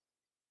Cohen,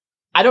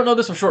 I don't know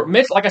this for sure.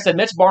 Mitch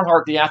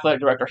Barnhart, the athletic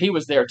director, he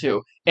was there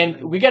too.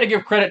 And we got to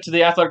give credit to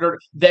the athletic director.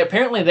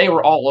 Apparently they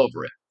were all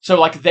over it. So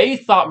like they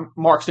thought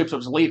Mark Stoops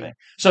was leaving.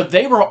 So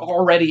they were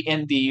already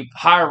in the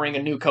hiring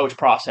a new coach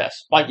process.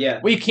 Like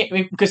we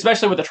can't,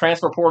 especially with the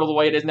transfer portal the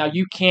way it is now,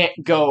 you can't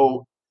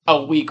go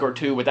a week or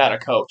two without a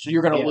coach. So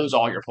you're going to lose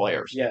all your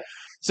players. Yeah.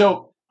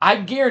 So I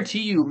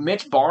guarantee you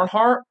Mitch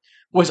Barnhart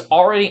was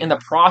already in the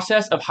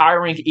process of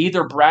hiring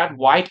either Brad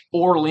White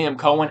or Liam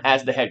Cohen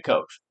as the head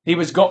coach. He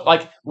was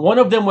one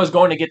of them was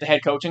going to get the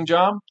head coaching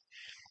job.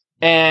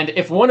 And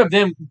if one of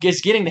them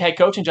is getting the head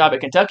coaching job at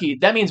Kentucky,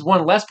 that means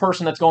one less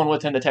person that's going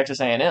with him to Texas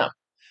A&M.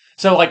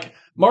 So like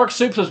Mark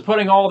Stoops was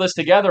putting all this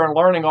together and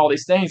learning all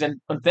these things and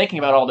thinking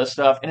about all this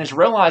stuff and is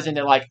realizing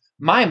that like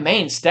my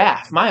main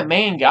staff, my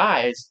main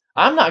guys,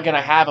 I'm not going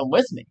to have them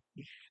with me.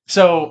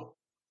 So,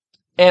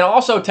 and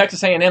also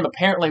Texas A&M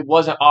apparently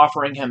wasn't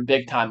offering him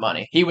big time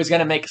money. He was going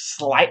to make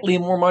slightly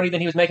more money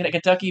than he was making at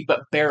Kentucky, but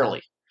barely.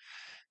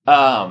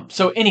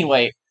 So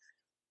anyway,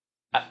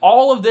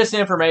 all of this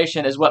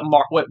information is what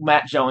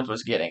Matt Jones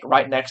was getting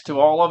right next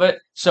to all of it.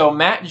 So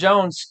Matt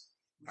Jones,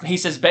 he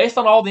says, based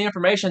on all the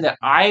information that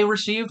I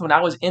received when I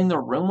was in the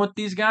room with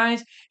these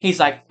guys, he's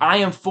like, I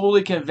am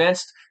fully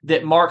convinced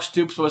that Mark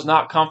Stoops was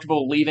not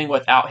comfortable leaving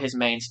without his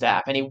main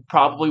staff, and he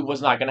probably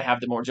was not going to have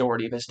the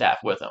majority of his staff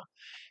with him.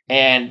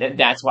 And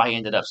that's why he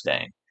ended up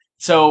staying.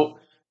 So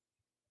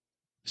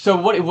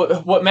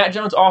what Matt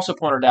Jones also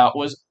pointed out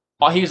was,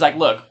 he was like,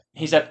 look,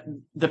 he said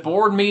the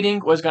board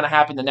meeting was going to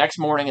happen the next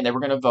morning and they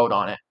were going to vote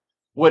on it.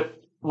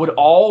 Would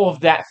all of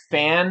that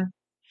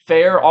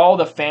fanfare, all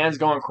the fans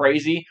going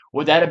crazy,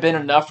 would that have been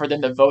enough for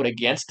them to vote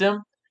against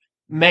him?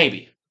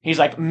 Maybe. He's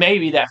like,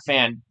 maybe that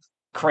fan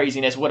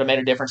craziness would have made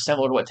a difference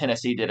similar to what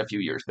Tennessee did a few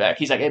years back.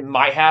 He's like, it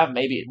might have,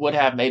 maybe it would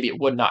have, maybe it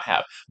would not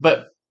have.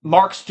 But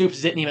Mark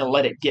Stoops didn't even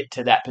let it get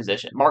to that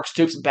position. Mark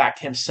Stoops backed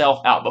himself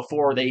out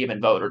before they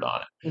even voted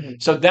on it. Mm-hmm.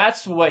 So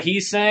that's what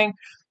he's saying.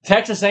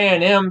 Texas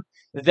A&M,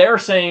 they're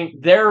saying,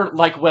 their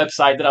like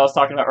website that I was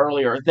talking about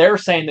earlier, they're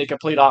saying the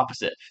complete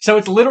opposite. So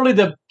it's literally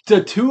the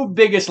two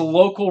biggest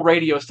local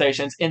radio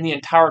stations in the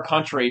entire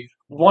country.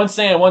 One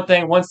saying one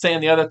thing, one saying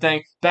the other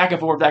thing, back and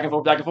forth, back and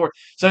forth, back and forth.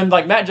 So then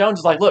like Matt Jones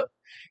is like, look,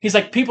 he's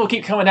like, people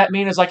keep coming at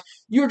me and it's like,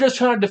 you're just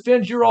trying to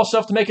defend your all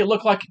self to make it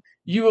look like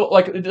you,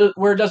 like,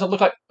 where it doesn't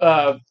look like,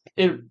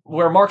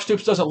 where Mark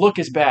Stoops doesn't look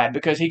as bad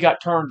because he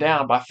got turned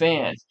down by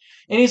fans.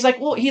 And he's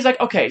like,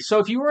 okay, so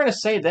if you were going to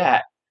say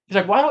that, He's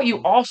like, why don't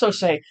you also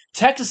say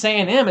Texas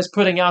A&M is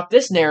putting out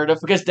this narrative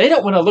because they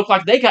don't want to look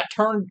like they got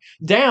turned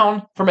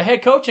down from a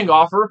head coaching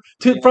offer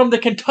from the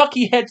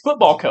Kentucky head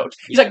football coach.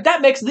 He's like,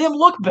 that makes them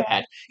look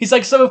bad. He's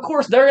like, so of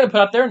course they're going to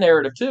put out their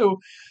narrative too.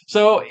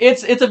 So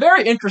it's a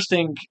very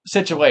interesting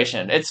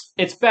situation.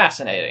 It's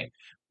fascinating.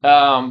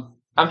 I'm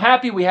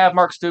happy we have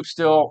Mark Stoops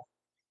still.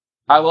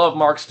 I love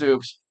Mark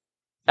Stoops.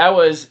 That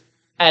was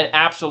an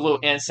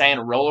absolute insane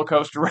roller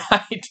coaster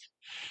ride.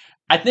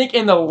 I think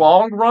in the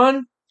long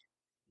run,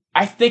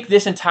 I think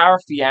this entire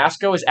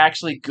fiasco is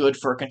actually good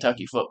for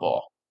Kentucky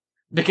football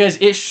because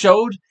it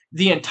showed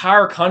the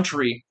entire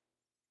country.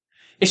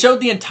 It showed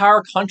the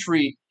entire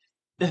country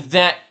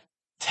that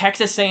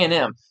Texas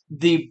A&M,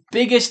 the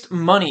biggest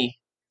money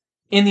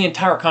in the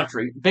entire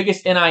country,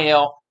 biggest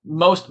NIL,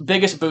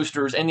 biggest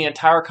boosters in the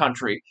entire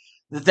country,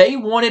 they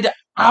wanted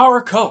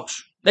our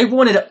coach. They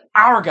wanted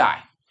our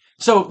guy.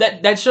 So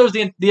that shows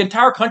the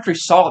entire country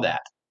saw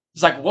that.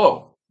 It's like,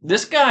 whoa,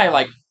 this guy,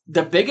 like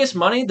the biggest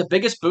money, the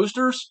biggest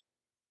boosters,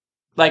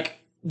 like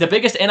the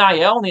biggest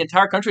NIL in the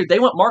entire country, they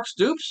want Mark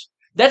Stoops.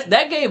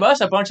 That gave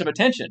us a bunch of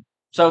attention.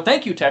 So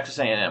thank you, Texas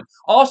A&M.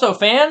 Also,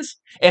 fans,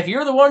 if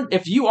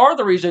you are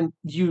the reason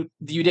you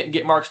didn't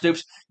get Mark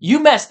Stoops, you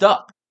messed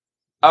up.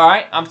 All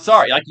right, I'm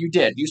sorry. Like you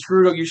did, you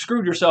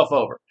screwed yourself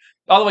over.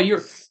 By the way,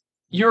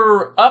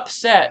 you're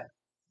upset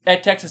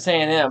at Texas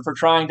A&M for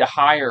trying to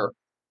hire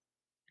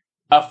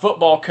a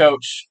football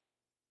coach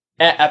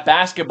at a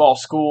basketball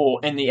school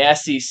in the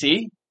SEC,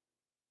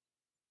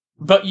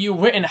 but you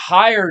went and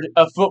hired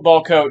a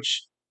football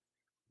coach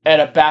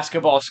at a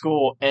basketball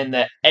school in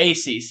the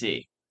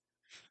ACC.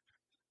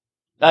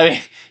 I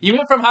mean, you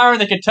went from hiring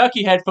the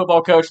Kentucky head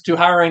football coach to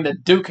hiring the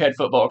Duke head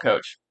football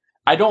coach.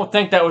 I don't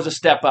think that was a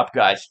step up,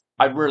 guys.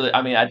 I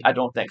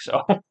don't think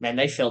so. Man,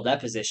 they filled that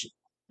position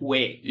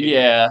quick.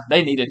 Yeah,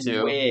 they needed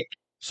to. Quick.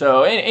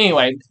 So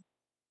anyway,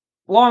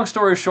 long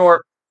story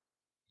short,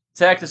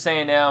 Texas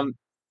A&M.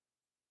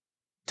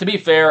 To be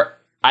fair,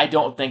 I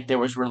don't think there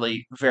was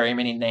really very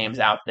many names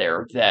out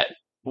there that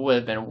would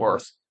have been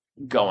worth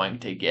going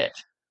to get.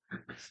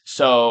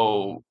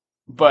 So,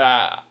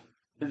 but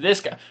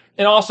this guy,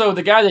 and also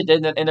the guy that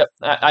didn't end up,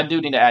 I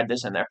do need to add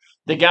this in there.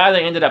 The guy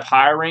they ended up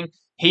hiring,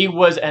 he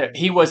was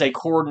a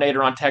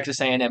coordinator on Texas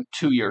A&M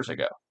 2 years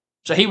ago.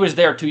 So he was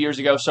there 2 years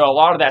ago. So a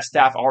lot of that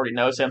staff already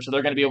knows him. So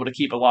they're going to be able to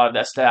keep a lot of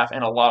that staff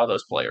and a lot of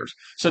those players.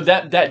 So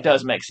that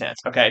does make sense.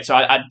 Okay, so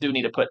I do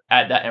need to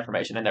add that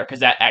information in there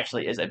because that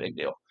actually is a big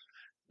deal.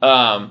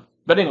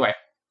 But anyway,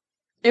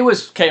 it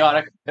was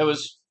chaotic. It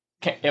was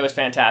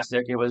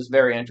fantastic. It was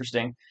very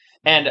interesting.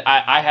 And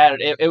I had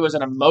it was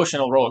an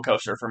emotional roller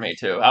coaster for me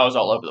too. I was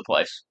all over the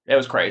place. It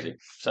was crazy.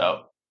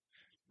 So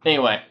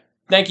anyway,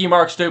 thank you,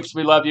 Mark Stoops.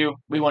 We love you.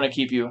 We want to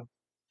keep you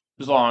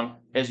as long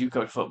as you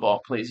coach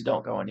football. Please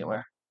don't go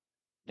anywhere.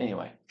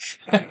 Anyway,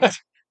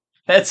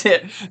 that's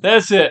it.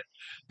 That's it.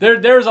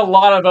 There's a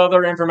lot of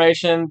other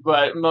information,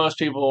 but most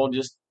people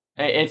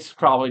it's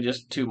probably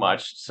just too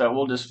much. So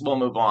we'll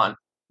move on.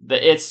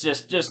 It's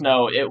just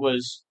know it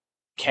was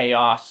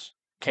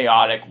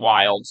chaotic,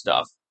 wild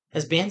stuff.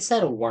 Has Ben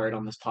said a word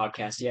on this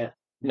podcast yet?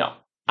 No.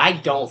 I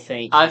don't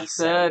think I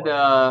said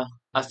I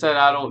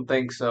don't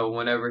think so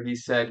whenever he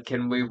said,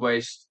 can we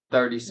waste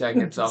 30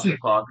 seconds off the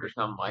clock or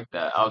something like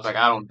that. I was like,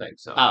 I don't think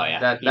so. Oh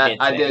yeah.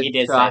 He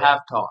did so I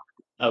have talked.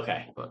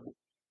 Okay. But.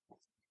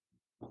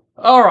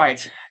 All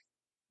right.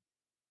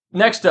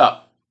 Next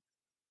up,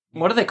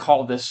 what do they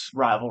call this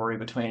rivalry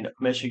between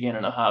Michigan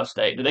and Ohio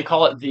State? Do they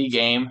call it the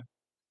game?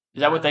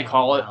 Is that what they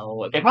call it?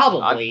 No,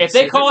 probably. If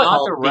they call it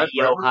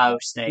the Ohio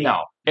State.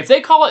 No. If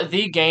they call it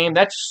the game,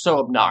 that's so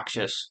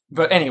obnoxious.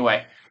 But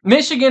anyway,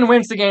 Michigan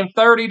wins the game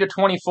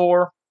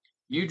 30-24.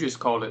 You just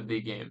called it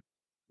the game.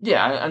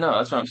 Yeah, I know.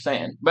 That's what I'm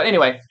saying. But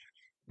anyway,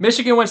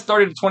 Michigan wins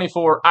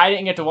 30-24. I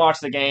didn't get to watch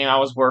the game. I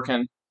was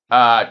working.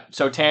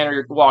 So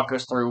Tanner, walk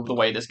us through the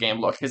way this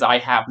game looked because I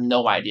have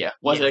no idea.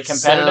 Was it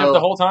competitive the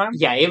whole time?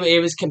 Yeah,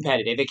 it was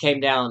competitive. It came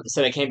down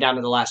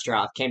to the last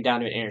drive. Came down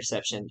to an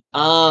interception.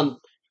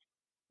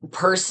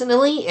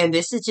 Personally, and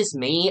this is just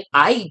me,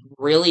 I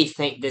really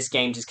think this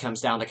game just comes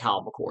down to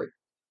Kyle McCord,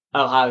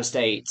 Ohio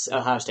State's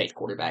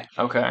quarterback.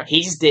 Okay.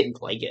 He just didn't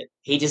play good.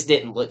 He just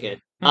didn't look good.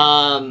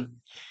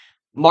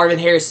 Marvin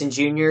Harrison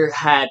Jr.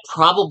 had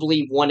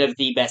probably one of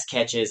the best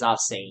catches I've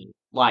seen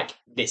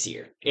this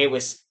year. It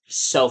was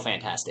so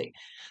fantastic.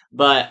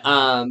 But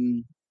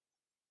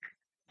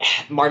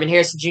Marvin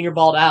Harrison Jr.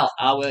 balled out.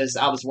 I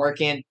was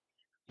working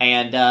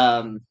and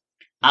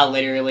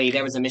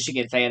there was a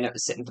Michigan fan that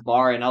was sitting at the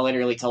bar, and I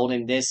literally told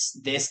him this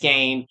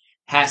game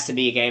has to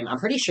be a game. I'm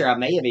pretty sure I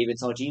may have even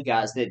told you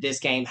guys that this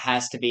game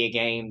has to be a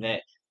game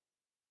that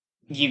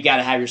you've got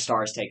to have your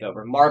stars take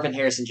over. Marvin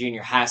Harrison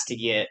Jr. has to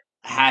get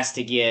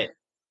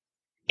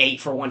 8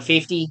 for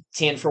 150,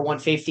 10 for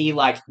 150.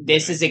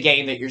 This is a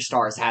game that your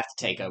stars have to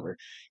take over.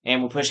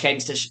 And when push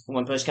comes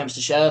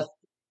to shove,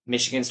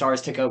 Michigan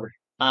stars took over.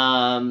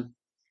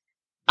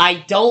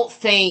 I don't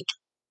think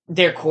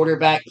their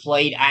quarterback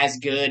played as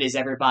good as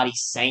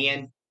everybody's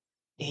saying.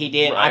 He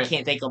did. I Right.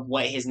 can't think of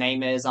what his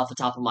name is off the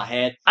top of my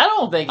head. I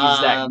don't think he's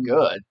that Um,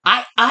 good.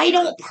 I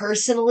don't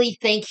personally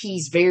think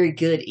he's very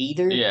good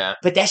either. Yeah.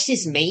 But that's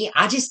just me.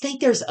 I just think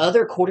there's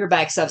other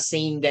quarterbacks I've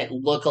seen that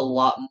look a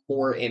lot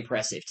more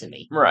impressive to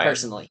me, Right.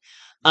 personally.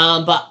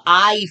 But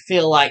I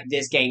feel like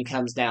this game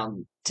comes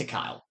down to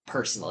Kyle,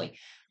 personally.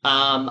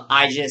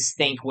 I just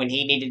think when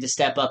he needed to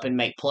step up and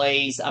make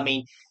plays, I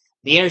mean,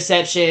 the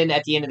interception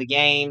at the end of the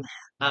game,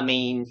 I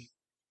mean,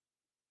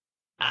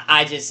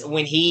 I just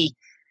when he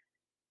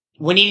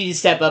needed to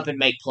step up and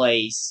make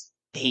plays,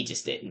 he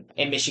just didn't,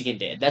 and Michigan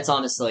did. That's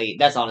honestly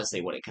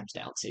what it comes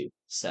down to.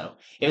 So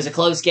it was a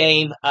close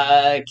game.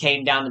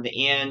 Came down to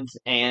the end,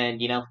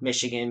 and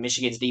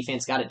Michigan's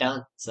defense got it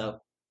done. So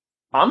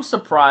I'm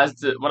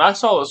surprised that when I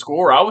saw the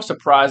score, I was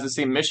surprised to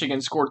see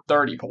Michigan scored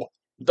 30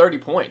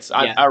 points.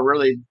 Yeah. I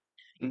really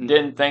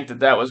didn't think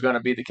that was going to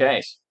be the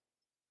case.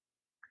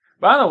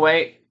 By the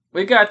way,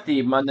 we got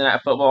the Monday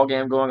Night Football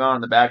game going on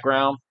in the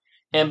background,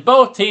 and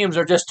both teams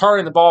are just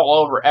turning the ball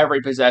over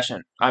every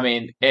possession. I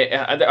mean,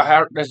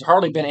 there's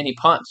hardly been any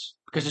punts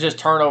because it's just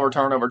turnover.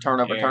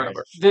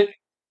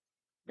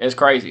 It's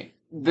crazy.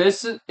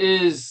 This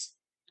is.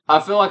 I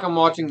feel like I'm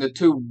watching the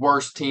two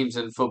worst teams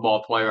in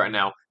football play right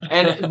now,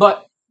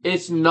 but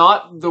it's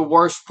not the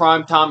worst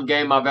primetime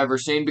game I've ever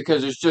seen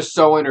because it's just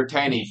so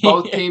entertaining.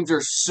 Both teams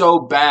are so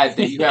bad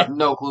that you have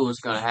no clue what's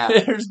going to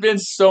happen. There's been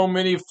so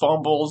many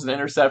fumbles and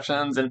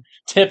interceptions and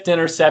tipped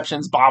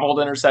interceptions, bobbled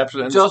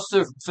interceptions.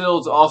 Justin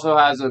Fields also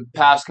has a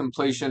pass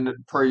completion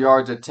per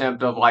yards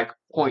attempt of like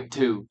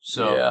 0.2.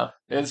 So yeah,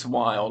 it's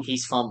wild.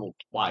 he's fumbled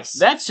twice.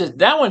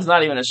 That one's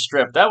not even a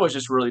strip. That was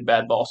just really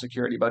bad ball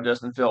security by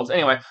Justin Fields.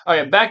 Anyway,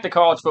 okay, back to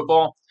college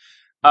football.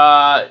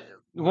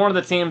 One of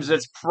the teams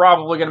that's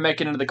probably going to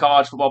make it into the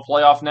college football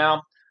playoff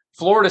now,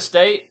 Florida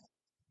State,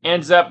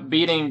 ends up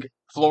beating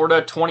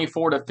Florida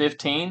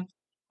 24-15.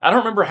 I don't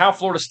remember how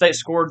Florida State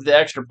scored the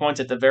extra points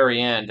at the very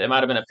end. It might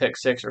have been a pick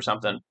six or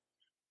something.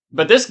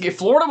 But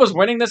Florida was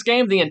winning this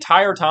game the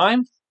entire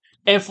time,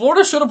 and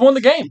Florida should have won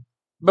the game.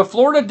 But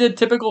Florida did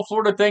typical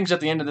Florida things at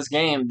the end of this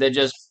game. They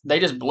just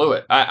blew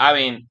it. I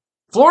mean,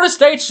 Florida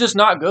State's just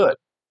not good.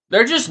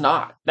 They're just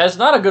not. That's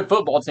not a good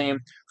football team.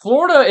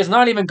 Florida is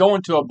not even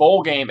going to a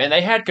bowl game, and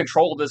they had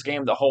control of this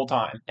game the whole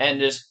time and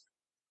just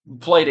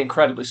played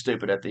incredibly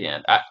stupid at the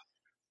end.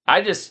 I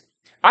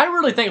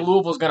really think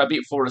Louisville's going to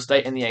beat Florida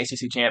State in the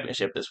ACC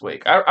championship this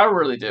week. I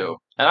really do,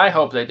 and I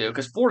hope they do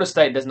because Florida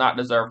State does not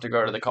deserve to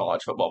go to the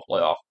college football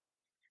playoff.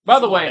 By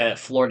the way,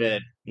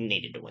 Florida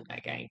needed to win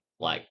that game.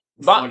 Like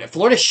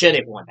Florida should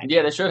have won that game.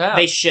 Yeah, they should have.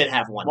 They should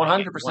have won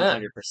 100%.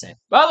 100%.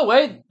 By the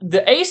way,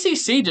 the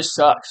ACC just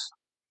sucks.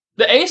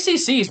 The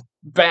ACC is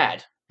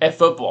bad at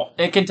football.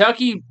 And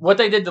Kentucky, what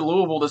they did to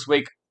Louisville this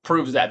week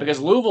proves that because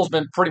Louisville's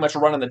been pretty much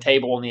running the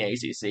table in the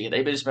ACC.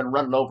 They've just been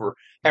running over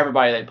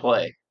everybody they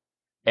play.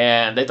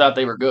 And they thought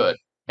they were good.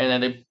 And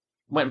then they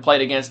went and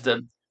played against a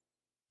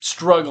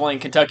struggling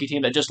Kentucky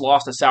team that just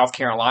lost to South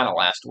Carolina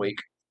last week.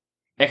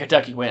 And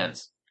Kentucky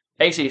wins.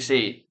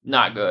 ACC,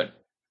 not good.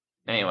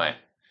 Anyway,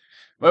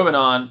 moving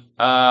on.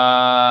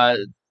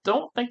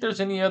 Don't think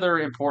there's any other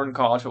important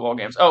college football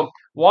games. Oh,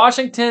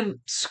 Washington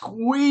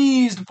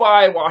squeezed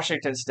by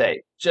Washington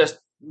State. Just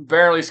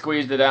barely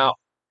squeezed it out.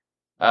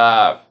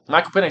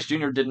 Michael Penix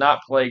Jr. did not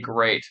play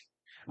great.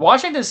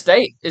 Washington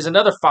State is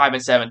another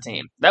 5-7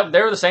 team.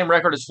 They're the same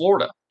record as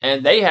Florida,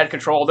 and they had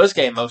control of this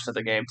game most of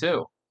the game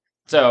too.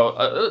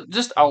 So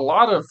just a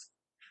lot of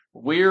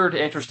weird,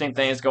 interesting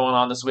things going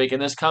on this week.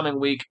 And this coming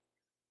week,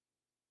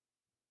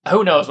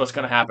 who knows what's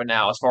going to happen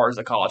now as far as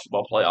the college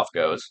football playoff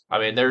goes. I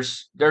mean,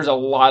 there's a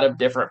lot of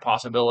different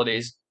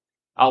possibilities,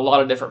 a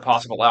lot of different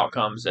possible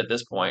outcomes at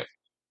this point.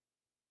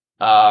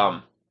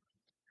 What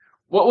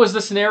was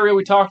the scenario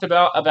we talked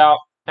about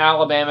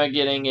Alabama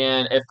getting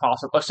in if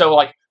possible? So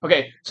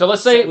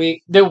let's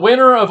say the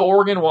winner of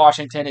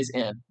Oregon-Washington is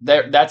in.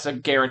 That's a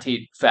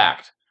guaranteed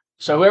fact.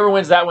 So whoever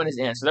wins that one is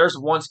in. So there's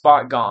one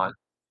spot gone.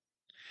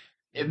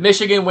 If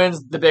Michigan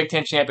wins the Big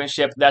Ten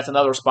championship, that's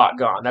another spot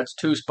gone. That's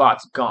two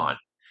spots gone.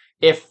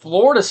 If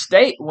Florida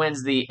State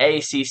wins the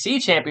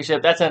ACC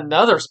championship, that's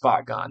another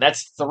spot gone.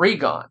 That's three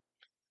gone.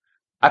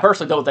 I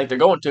personally don't think they're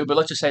going to, but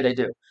let's just say they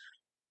do.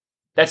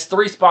 That's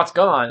three spots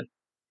gone.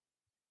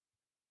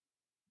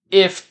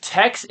 If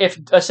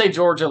let's say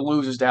Georgia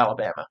loses to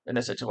Alabama in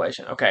this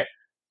situation, okay,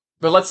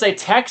 but let's say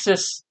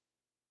Texas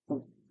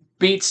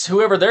beats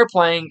whoever they're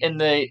playing in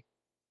the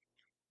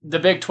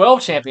Big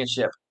 12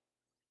 championship.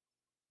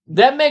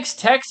 That makes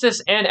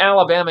Texas and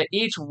Alabama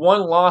each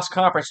one-loss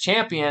conference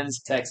champions,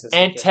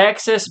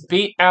 Texas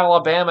beat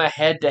Alabama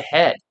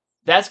head-to-head.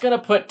 That's going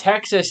to put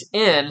Texas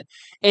in,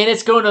 and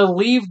it's going to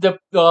leave the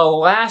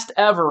last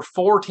ever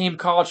four-team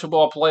college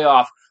football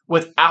playoff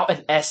without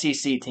an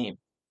SEC team.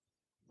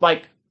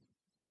 Like,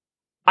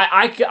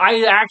 I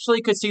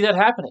actually could see that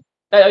happening.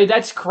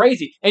 That's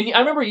crazy. And I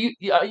remember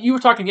you were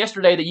talking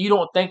yesterday that you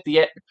don't think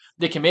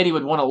the committee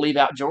would want to leave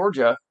out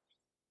Georgia.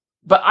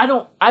 But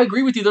I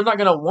agree with you, they're not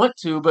going to want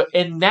to, but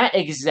in that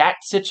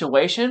exact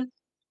situation,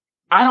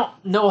 I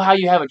don't know how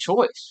you have a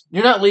choice.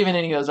 You're not leaving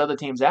any of those other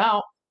teams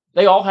out.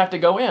 They all have to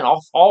go in.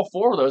 All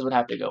four of those would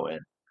have to go in.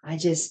 I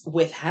just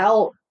with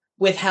how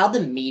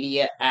the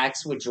media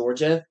acts with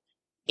Georgia,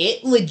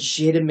 it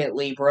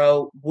legitimately,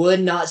 bro,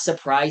 would not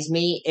surprise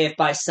me if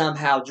by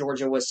somehow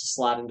Georgia was to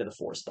slide into the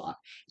 4th spot.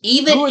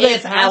 Even Who are they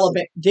if passing?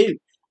 Alabama, dude,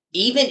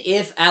 even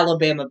if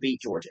Alabama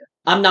beat Georgia,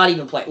 I'm not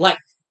even playing. Like,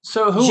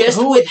 So who just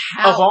who with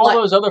how of all like,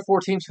 those other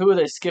 4 teams, who are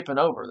they skipping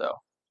over though?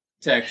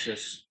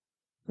 Texas.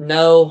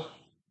 no,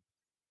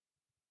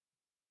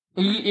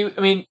 I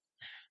mean,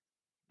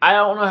 I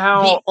don't know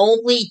how. the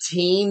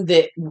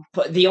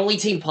only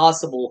team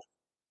possible,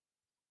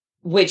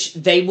 which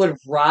they would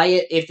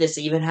riot if this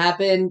even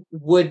happened,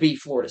 would be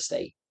Florida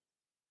State.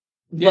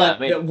 Yeah,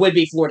 But would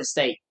be Florida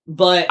State.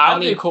 But I I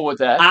would mean, be cool with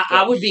that.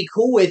 I would be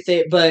cool with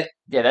it, but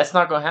Yeah, that's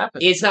not going to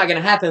happen. it's not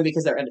going to happen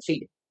because they're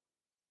undefeated.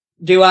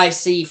 Do I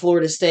see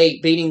Florida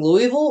State beating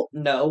Louisville?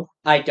 No,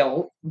 I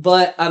don't.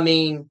 But I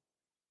mean,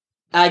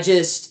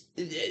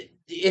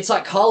 it's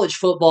like college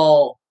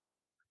football.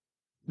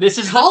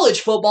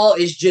 College football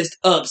is just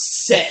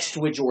obsessed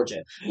with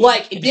Georgia.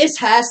 Like, this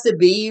has to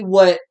be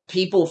what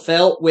people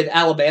felt with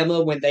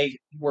Alabama when they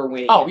were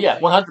winning. Oh, yeah,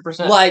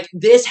 100%. Like,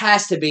 this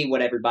has to be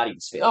what everybody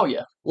was feeling. Oh,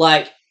 yeah.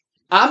 Like,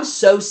 I'm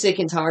so sick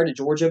and tired of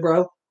Georgia,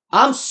 bro.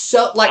 I'm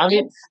so, like,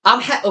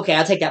 okay,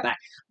 I'll take that back.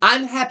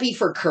 I'm happy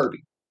for Kirby.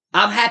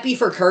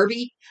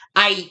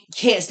 I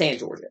can't stand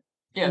Georgia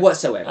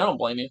whatsoever. I don't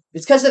blame you.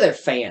 It's because of their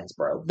fans,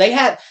 bro. They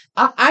have,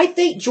 I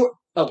think Georgia.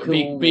 Oh,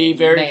 cool. Be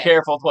very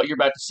careful with what you're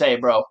about to say,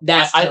 bro.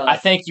 That's tough. I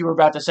think you were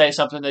about to say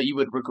something that you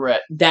would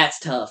regret. That's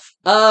tough.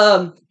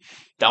 Don't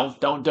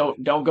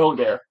go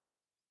there.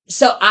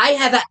 So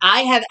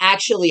I have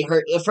actually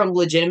heard from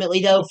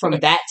legitimately though from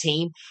that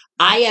team.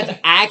 I have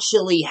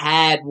actually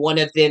had one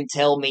of them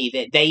tell me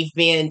that they've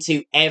been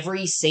to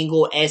every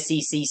single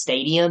SEC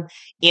stadium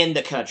in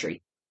the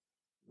country.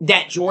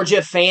 That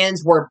Georgia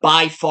fans were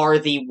by far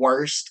the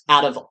worst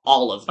out of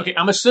all of them. Okay,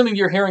 I'm assuming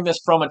you're hearing this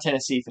from a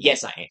Tennessee fan.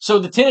 Yes, I am. So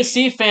the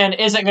Tennessee fan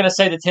isn't going to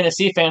say the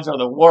Tennessee fans are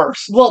the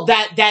worst. Well,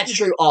 that's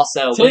true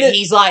also. But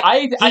he's like,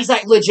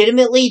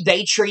 legitimately,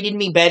 they treated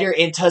me better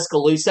in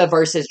Tuscaloosa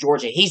versus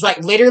Georgia. He's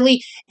like,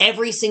 literally,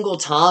 every single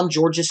time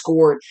Georgia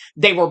scored,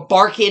 they were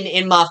barking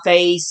in my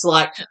face,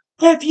 like,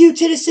 F you,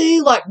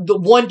 Tennessee. Like, the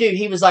one dude,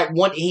 he's got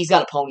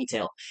a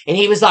ponytail. And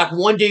he was like,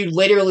 one dude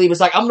literally was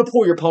like, I'm going to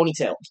pull your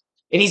ponytail.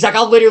 And he's like,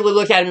 I'll literally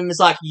look at him and it's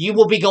like, you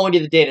will be going to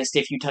the dentist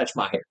if you touch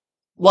my hair.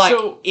 Like,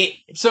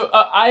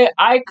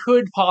 I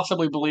could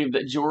possibly believe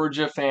that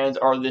Georgia fans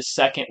are the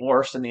second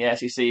worst in the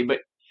SEC, but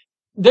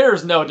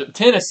there's no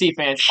Tennessee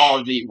fans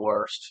are the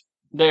worst.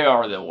 They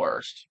are the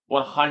worst.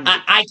 100.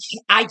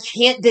 I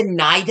can't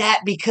deny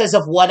that because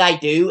of what I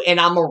do, and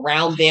I'm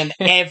around them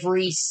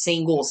every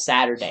single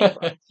Saturday.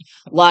 Bro.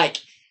 Like,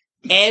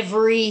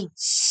 every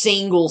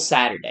single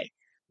Saturday.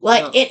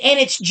 Like, and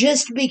it's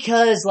just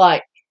because,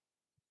 like,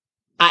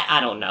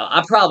 I don't know.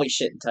 I probably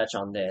shouldn't touch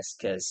on this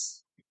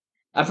because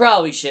I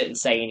probably shouldn't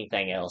say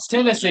anything else.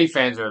 Tennessee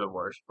fans are the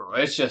worst, bro.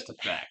 It's just a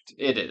fact.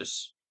 It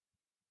is.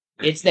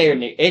 It's their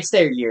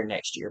year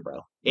next year,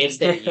 bro. It's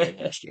their year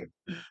next year.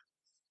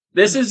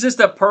 This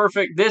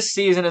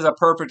season is a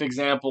perfect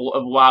example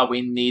of why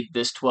we need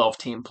this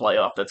 12-team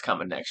playoff that's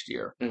coming next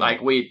year. Mm-hmm.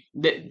 Like,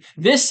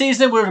 this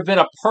season would have been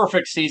a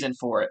perfect season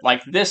for it.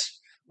 Like,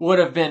 this would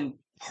have been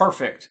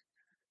perfect.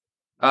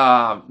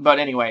 But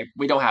anyway,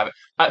 we don't have it.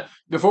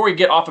 Before we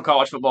get off of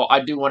college football,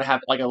 I do want to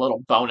have like a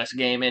little bonus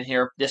game in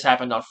here. This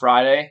happened on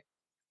Friday.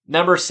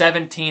 Number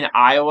 17,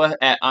 Iowa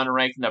at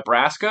unranked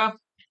Nebraska.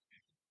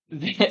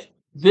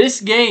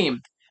 This game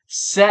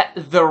set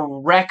the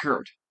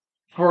record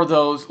for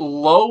those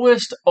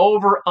lowest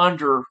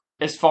over-under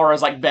as far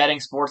as like betting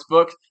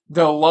sportsbook.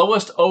 The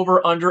lowest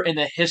over-under in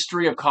the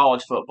history of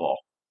college football.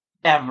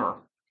 Ever.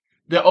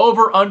 The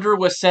over-under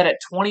was set at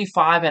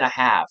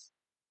 25.5.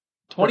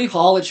 For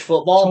college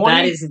football,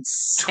 that is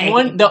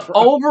insane. The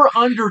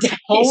over-under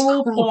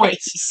total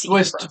points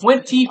was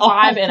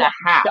 25.5.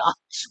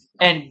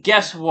 And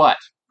guess what?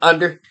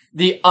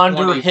 The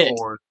under hit.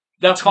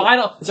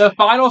 The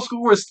final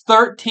score was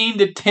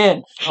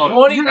 13-10.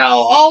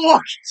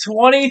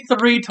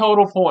 23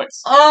 total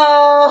points.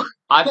 Oh,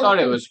 I thought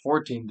it was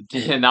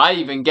 14-10. I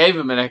even gave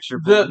him an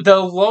extra point. The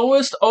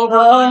lowest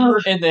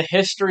over-under in the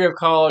history of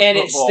college and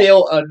football. It's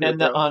still under.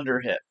 And the under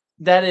hit.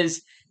 That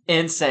is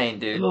insane,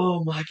 dude.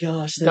 Oh my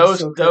gosh,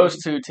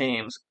 those two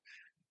teams.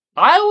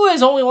 Iowa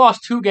has only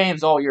lost 2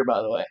 games all year,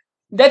 by the way.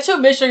 That's who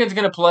Michigan's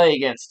going to play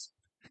against.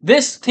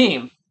 This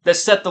team that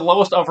set the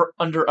lowest over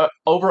under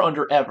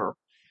ever.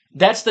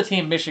 That's the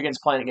team Michigan's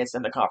playing against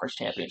in the conference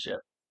championship.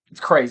 It's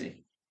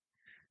crazy.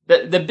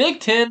 The Big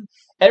Ten,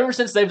 ever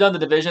since they've done the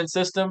division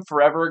system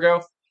forever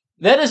ago,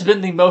 that has been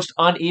the most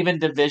uneven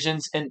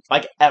divisions in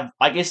ever.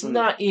 Like it's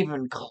not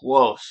even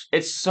close.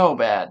 It's so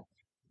bad.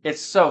 It's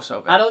so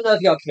bad. I don't know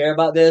if y'all care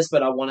about this,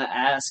 but I want to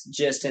ask,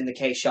 just in the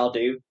case y'all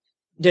do,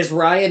 does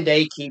Ryan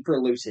Day keep or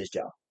lose his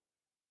job?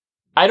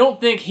 I don't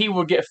think he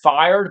would get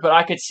fired, but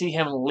I could see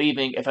him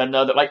leaving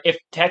if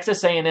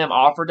Texas A&M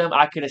offered him,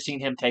 I could have seen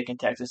him taking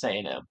Texas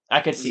A&M.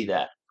 I could see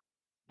that.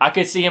 I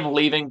could see him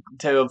leaving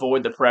to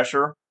avoid the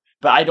pressure.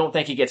 but I don't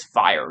think he gets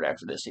fired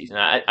after this season.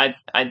 I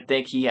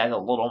think he has a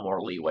little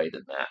more leeway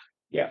than that.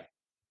 Yeah.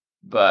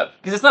 But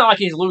because it's not like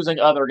he's losing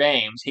other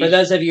games. For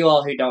those of you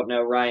all who don't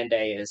know, Ryan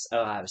Day is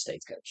Ohio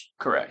State's coach.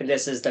 Correct. And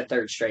this is the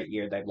third straight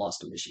year they've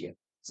lost to Michigan.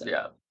 So.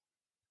 Yeah.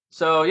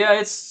 So yeah,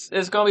 it's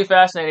going to be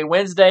fascinating.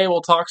 Wednesday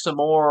we'll talk some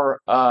more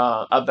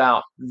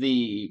about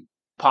the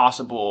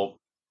possible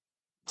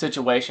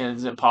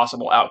situations and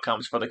possible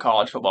outcomes for the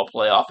college football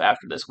playoff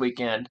after this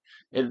weekend.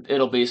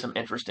 It'll be some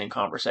interesting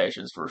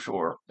conversations for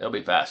sure. It'll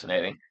be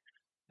fascinating.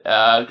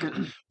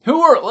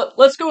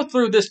 Let's go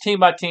through this team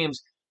by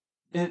teams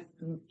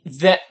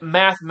that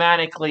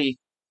mathematically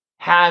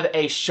have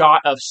a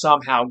shot of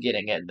somehow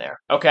getting in there.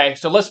 Okay,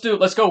 so let's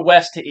go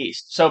west to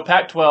east. So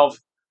Pac-12,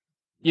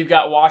 you've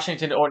got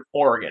Washington or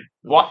Oregon.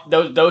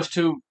 Those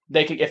two,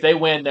 if they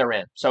win, they're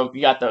in. So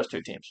you got those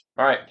two teams.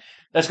 All right,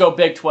 let's go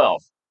Big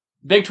 12.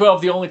 Big 12,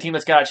 the only team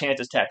that's got a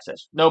chance is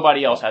Texas.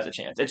 Nobody else has a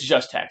chance. It's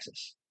just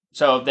Texas.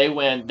 So if they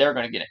win, they're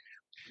going to get in.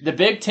 The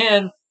Big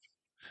 10,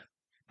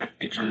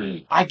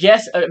 I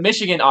guess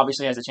Michigan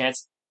obviously has a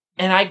chance.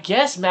 And I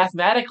guess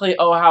mathematically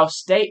Ohio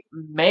State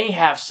may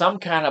have some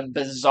kind of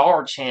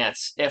bizarre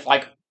chance if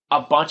like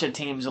a bunch of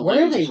teams lose.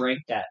 Where are they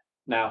ranked at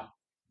now?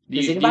 Do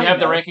you have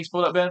the rankings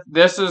pulled up, Ben?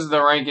 This is the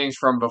rankings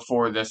from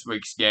before this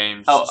week's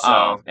games. Yeah,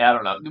 I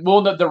don't know.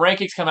 Well, the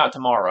rankings come out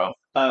tomorrow.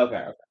 Oh,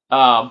 okay.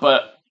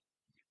 But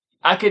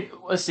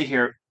let's see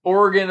here.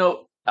 Oregon,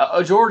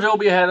 Georgia will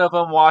be ahead of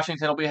them.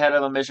 Washington will be ahead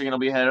of them. Michigan will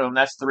be ahead of them.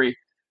 That's 3.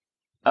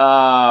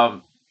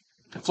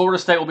 Florida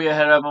State will be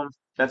ahead of them.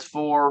 That's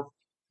 4.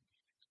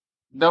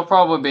 They'll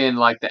probably be in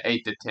like the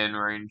 8 to 10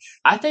 range.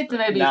 I think they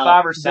may be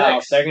 5 or 6.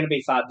 No, they're going to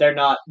be 5. They're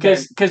not.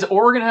 Because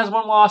Oregon has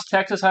 1 loss,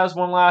 Texas has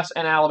 1 loss,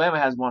 and Alabama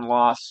has 1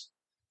 loss.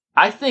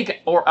 I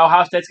think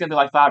Ohio State's going to be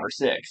like 5 or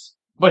 6.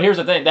 But here's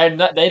the thing.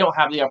 They don't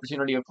have the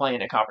opportunity of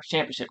playing a conference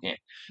championship game.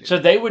 So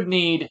they would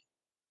need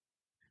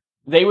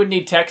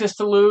Texas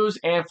to lose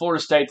and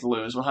Florida State to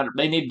lose. 100.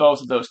 They need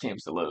both of those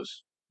teams to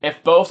lose.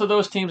 If both of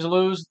those teams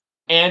lose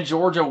and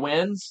Georgia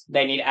wins,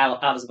 they need. I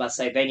was about to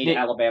say they need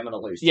Alabama to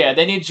lose. Yeah,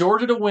 they need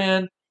Georgia to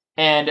win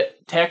and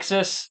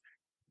Texas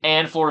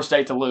and Florida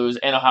State to lose,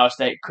 and Ohio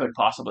State could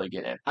possibly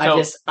get in.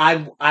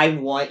 I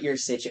want your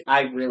situation.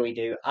 I really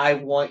do. I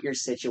want your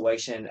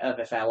situation of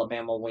if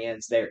Alabama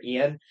wins, they're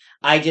in.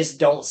 I just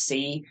don't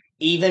see,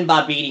 even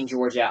by beating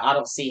Georgia, I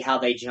don't see how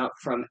they jump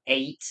from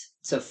 8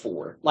 to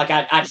 4. Like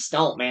I just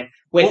don't, man.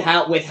 With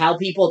how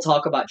people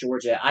talk about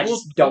Georgia, I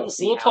just don't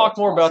see. We'll talk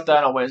more about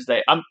that on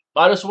Wednesday.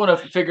 I just want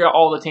to figure out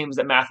all the teams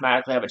that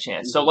mathematically have a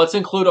chance. So let's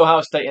include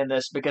Ohio State in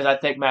this because I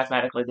think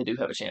mathematically they do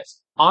have a chance.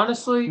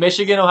 Honestly,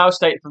 Michigan, Ohio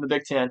State from the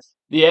Big Ten.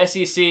 The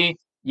SEC,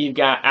 you've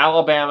got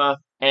Alabama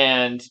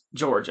and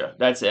Georgia.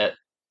 That's it.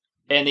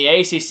 And the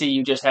ACC,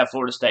 you just have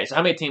Florida State. So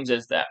how many teams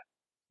is that?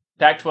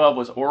 Pac-12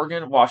 was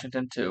Oregon,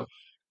 Washington 2,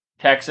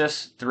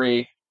 Texas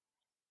 3,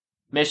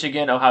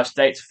 Michigan, Ohio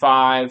State's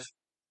 5.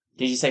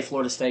 Did you say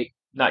Florida State?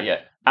 Not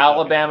yet.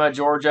 Alabama,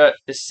 Georgia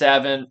is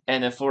 7,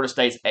 and then Florida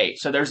State's 8.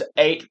 So there's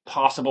 8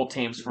 possible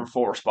teams from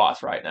 4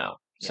 spots right now.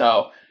 Yeah.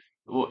 So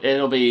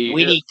it'll be.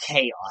 We need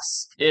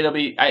chaos. It'll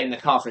be in the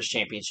conference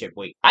championship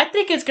week. I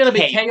think it's going to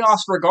be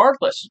chaos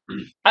regardless.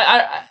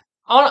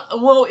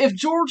 Well, if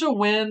Georgia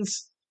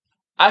wins,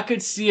 I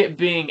could see it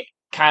being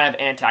kind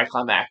of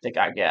anticlimactic,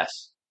 I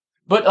guess.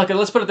 But okay,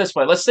 let's put it this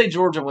way. Let's say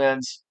Georgia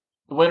wins.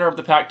 The winner of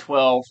the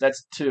Pac-12,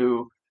 that's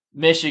 2.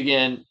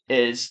 Michigan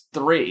is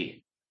 3.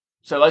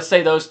 So let's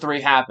say those 3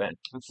 happen.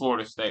 And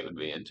Florida State would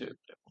be in 2.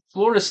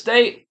 Florida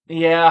State,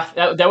 yeah,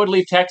 that would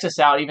leave Texas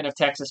out even if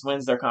Texas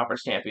wins their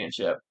conference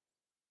championship,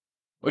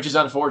 which is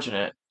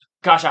unfortunate.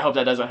 Gosh, I hope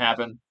that doesn't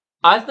happen.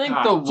 I think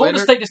Florida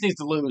State just needs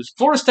to lose.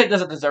 Florida State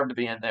doesn't deserve to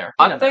be in there.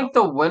 I think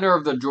the winner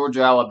of the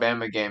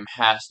Georgia-Alabama game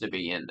has to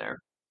be in there.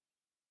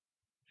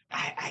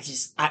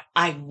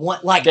 I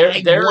want like there's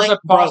a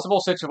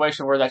possible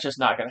situation where that's just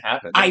not going to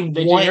happen.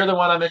 Did you hear the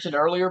one I mentioned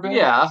earlier, Ben?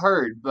 Yeah, I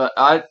heard, but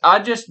I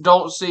just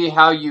don't see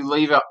how you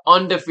leave an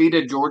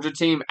undefeated Georgia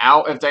team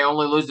out if they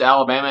only lose to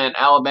Alabama, and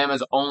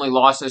Alabama's only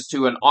losses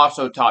to an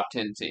also top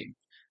 10 team.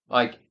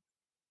 Like,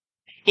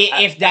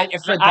 I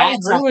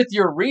agree with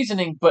your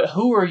reasoning, but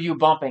who are you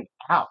bumping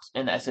out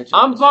in that situation?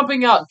 I'm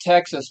bumping out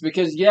Texas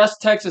because yes,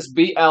 Texas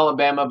beat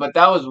Alabama, but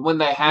that was when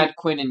they had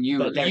Quinn and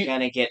Ewers. But they're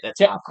gonna get the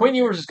top. Quinn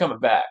Ewers is coming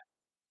back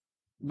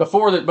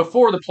before the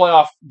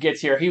playoff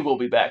gets here. He will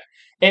be back,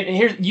 and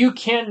here's you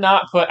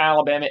cannot put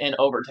Alabama in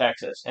over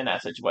Texas in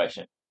that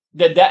situation.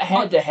 That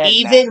head to head,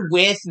 even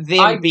with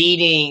them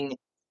beating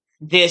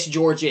this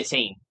Georgia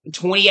team.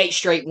 28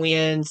 straight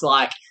wins.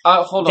 Like,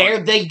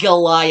 they're the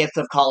Goliath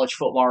of college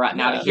football right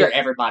now to hear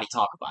everybody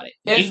talk about it.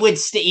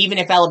 Even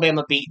if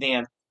Alabama beat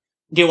them,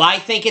 do I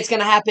think it's going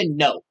to happen?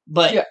 No.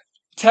 But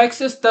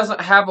Texas doesn't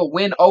have a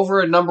win over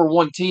a number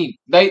 1 team.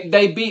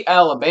 They beat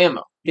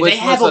Alabama. Do they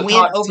have a win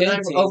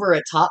over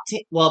a top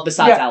 10? Well,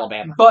 besides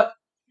Alabama. But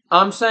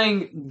I'm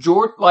saying,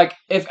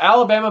 if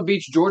Alabama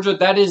beats Georgia,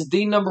 that is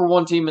the number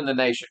 1 team in the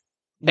nation.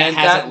 that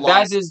hasn't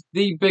lost. That is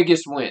the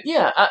biggest win.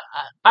 Yeah,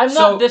 I'm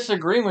not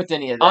disagreeing with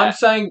any of that. I'm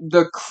saying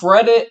the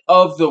credit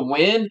of the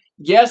win,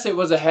 yes, it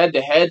was a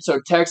head-to-head, so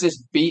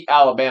Texas beat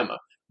Alabama.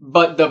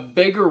 But the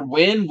bigger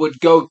win would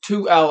go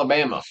to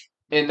Alabama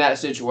in that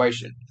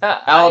situation.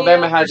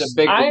 Alabama has a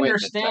bigger win. I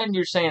understand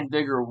you're saying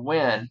bigger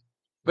win,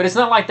 but it's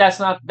not like that's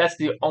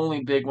the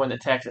only big win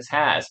that Texas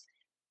has.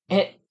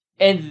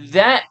 And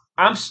that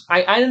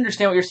I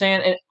understand what you're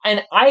saying,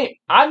 and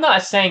I'm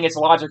not saying it's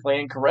logically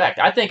incorrect.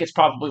 I think it's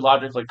probably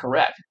logically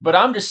correct. But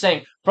I'm just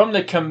saying from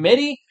the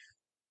committee,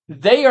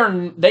 they are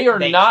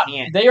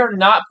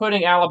not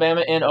putting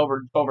Alabama in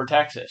over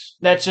Texas.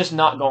 That's just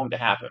not going to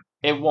happen.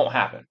 It won't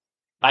happen.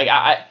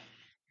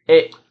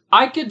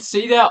 I could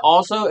see that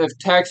also if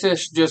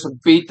Texas just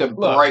beat the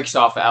brakes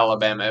off of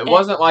Alabama. It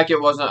wasn't like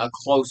it wasn't a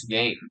close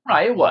game.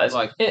 Right, it was.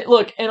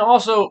 And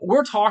also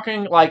we're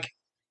talking like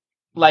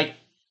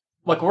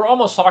we're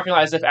almost talking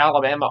as if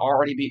Alabama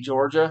already beat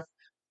Georgia.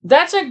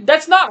 That's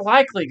not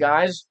likely,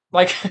 guys.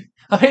 Like,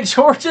 I mean,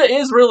 Georgia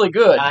is really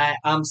good.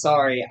 I'm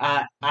sorry.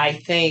 I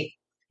think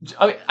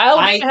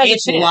Alabama has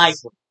it's a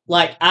chance.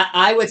 Like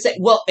I would say.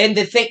 Well, and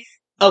the thing.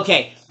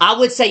 Okay, I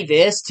would say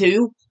this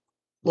too.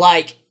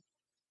 Like,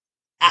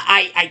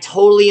 I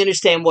totally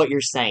understand what you're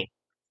saying.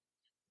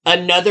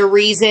 Another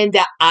reason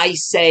that I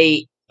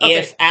say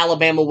if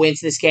Alabama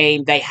wins this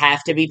game, they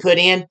have to be put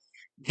in.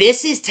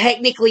 This is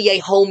technically a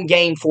home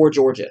game for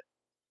Georgia.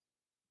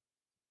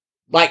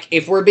 Like,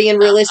 if we're being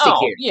realistic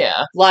here.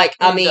 Yeah. Like,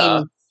 I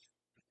mean,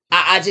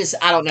 I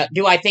don't know.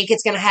 Do I think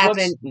it's going to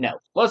happen? No.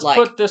 Let's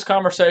put this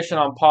conversation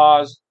on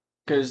pause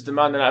because the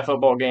Monday Night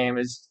Football game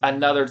is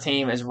another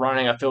team is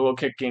running a field goal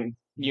kicking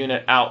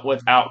unit out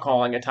without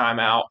calling a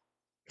timeout.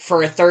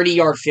 For a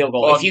 30-yard field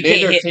goal. Well, if you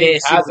can't hit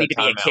this, you need to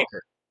be a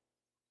kicker.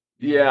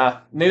 Yeah,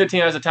 neither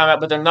team has a timeout,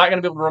 but they're not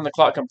going to be able to run the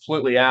clock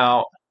completely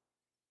out.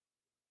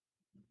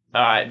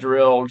 All right,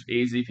 drilled,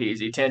 easy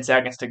peasy. 10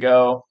 seconds to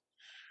go.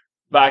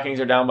 Vikings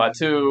are down by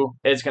 2.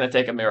 It's going to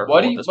take a miracle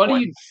at this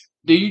point.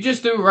 Do you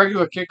just do a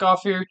regular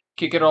kickoff here?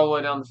 Kick it all the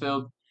way down the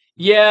field?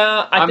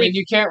 Yeah, I mean,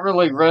 you can't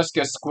really risk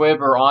a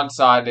squib or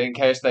onside in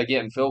case they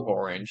get in field goal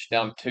range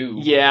down 2.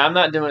 Yeah, I'm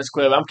not doing a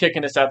squib. I'm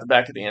kicking this out the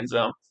back of the end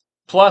zone.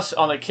 Plus,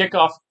 on the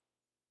kickoff,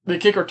 the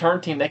kick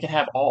return team, they can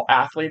have all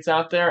athletes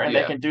out there, and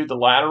they can do the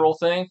lateral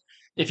thing.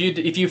 If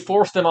you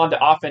force them onto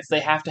offense,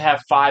 they have to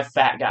have 5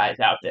 fat guys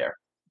out there.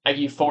 Like,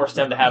 you force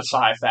them to have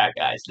 5 fat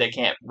guys. They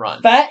can't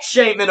run. Fat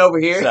shaming over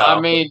here. So, I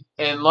mean,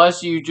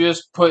 unless you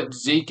just put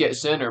Zeke at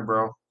center,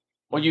 bro.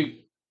 Well,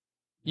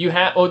 you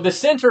have the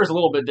center is a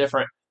little bit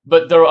different,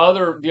 but the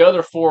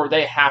other 4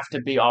 they have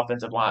to be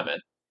offensive linemen.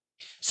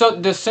 So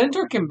the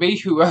center can be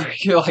whoever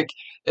you like.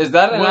 Is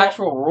that an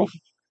actual rule?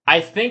 I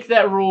think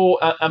that rule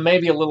may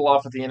be a little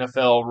off with the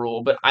NFL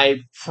rule, but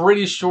I'm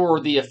pretty sure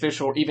the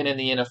official, even in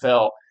the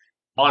NFL,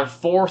 on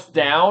 4th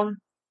down,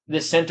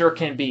 the center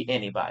can be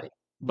anybody.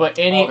 But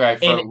any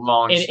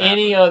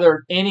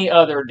other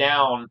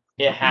down,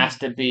 it has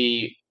to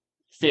be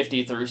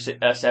 50 through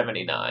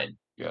 79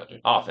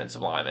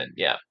 offensive linemen.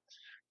 Yeah.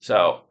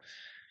 So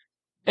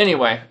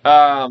anyway,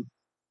 I'm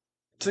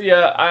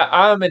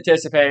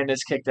anticipating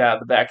this kicked out of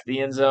the back of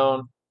the end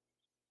zone.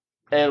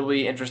 It'll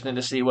be interesting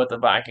to see what the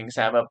Vikings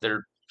have up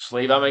their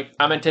sleeve.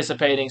 I'm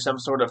anticipating some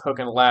sort of hook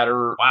and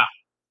ladder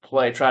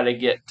play, try to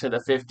get to the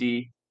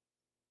 50.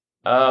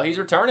 He's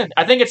returning.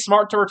 I think it's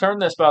smart to return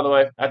this, by the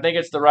way. I think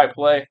it's the right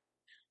play.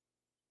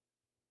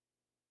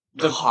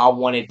 I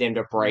wanted them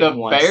to break the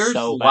one Bears'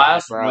 so bad,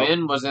 last bro.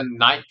 win was in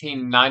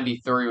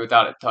 1993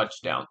 without a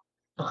touchdown.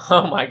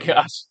 Oh, my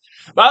gosh.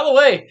 By the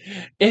way,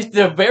 if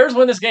the Bears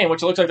win this game,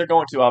 which it looks like they're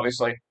going to,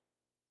 obviously,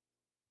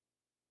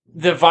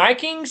 the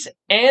Vikings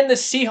and the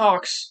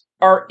Seahawks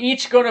are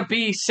each going to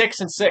be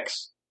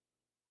 6-6.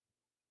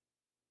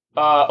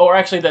 Or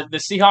actually, the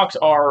Seahawks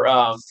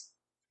are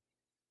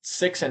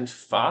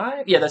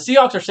 6-5. Yeah, the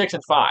Seahawks are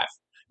 6-5.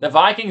 The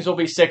Vikings will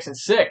be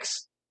 6-6.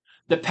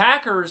 The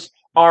Packers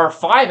are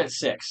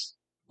 5-6.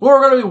 We're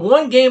going to be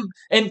one game,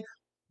 and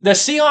the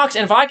Seahawks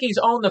and Vikings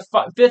own the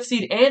 5th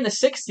seed and the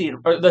 6th seed,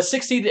 or the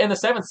 6th seed and the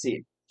 7th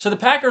seed. So the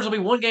Packers will be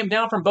one game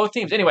down from both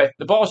teams. Anyway,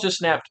 the ball's just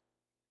snapped.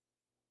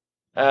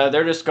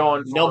 They're just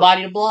going for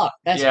nobody to block.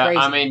 That's crazy.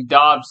 I mean,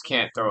 Dobbs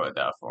can't throw it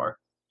that far.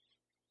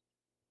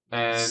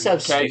 And so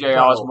KJ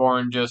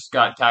Osborne just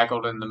got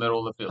tackled in the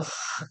middle of the field.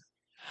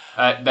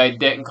 They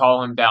didn't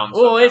call him down.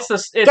 Well,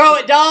 throw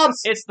it,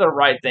 Dobbs. It's the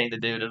right thing to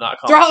do to not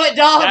call. Throw it,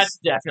 Dobbs. That's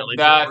definitely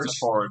a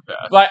forward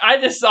pass. But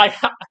I just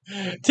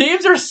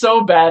teams are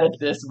so bad at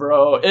this,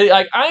 bro.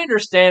 I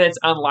understand it's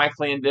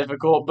unlikely and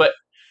difficult, but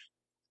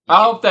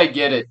I hope they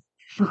get it.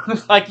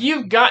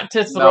 You've got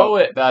to throw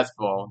it. That's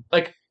bold.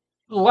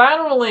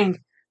 Lateraling.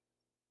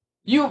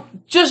 You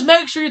just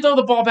make sure you throw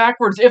the ball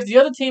backwards. If the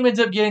other team ends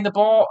up getting the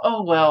ball,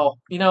 oh well,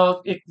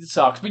 it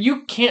sucks. But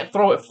you can't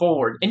throw it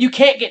forward, and you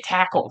can't get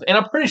tackled. And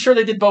I'm pretty sure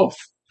they did both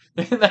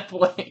in that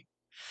play.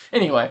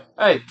 Anyway,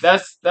 hey,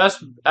 that's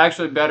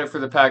actually better for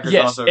the Packers.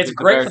 Yes, also, it's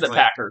great for the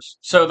Packers.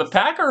 So the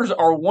Packers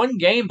are one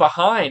game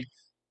behind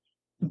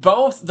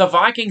both the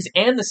Vikings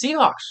and the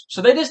Seahawks.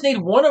 So they just need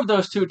one of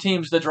those two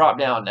teams to drop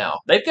down now.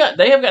 They've got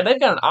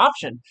an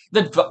option.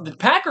 The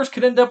Packers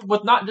could end up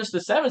with not just the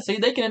 7th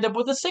seed, they can end up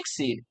with the 6th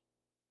seed.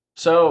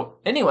 So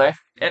anyway,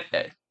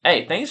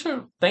 hey, things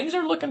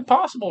are looking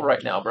possible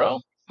right now, bro.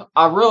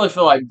 I really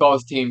feel like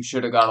both teams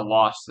should have got a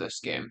loss this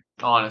game.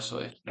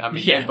 Honestly, I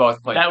mean, they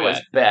both played that bad.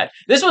 was bad.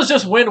 This was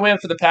just win-win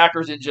for the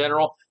Packers in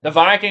general. The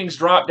Vikings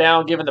dropped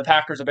down, giving the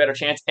Packers a better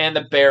chance, and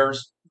the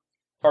Bears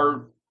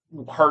are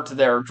hurt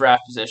their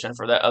draft position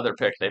for that other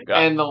pick they've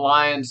got. And the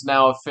Lions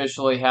now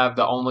officially have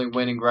the only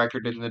winning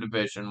record in the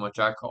division, which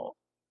I call.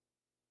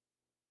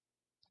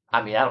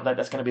 I mean, I don't think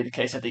that's going to be the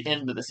case at the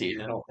end of the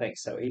season. I don't think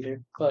so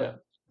either. Yeah.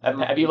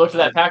 Have you looked at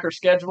that Packers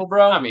schedule,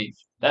 bro? I mean,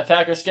 that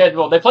Packers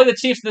schedule. They play the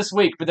Chiefs this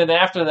week, but then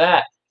after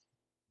that,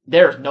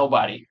 there's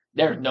nobody.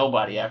 There's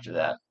nobody after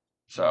that.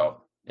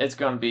 So it's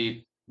going to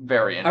be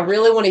very interesting. I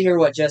really want to hear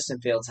what Justin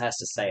Fields has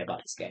to say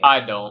about this game. I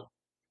don't.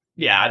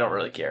 Yeah, I don't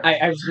really care.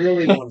 I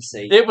really want to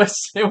see. It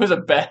was a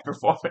bad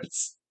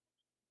performance.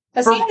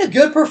 Has he had a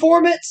good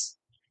performance?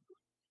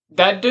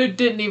 That dude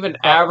didn't even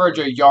average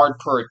a yard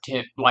per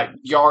attempt, like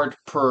yard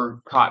per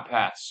hot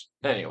pass.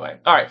 Anyway,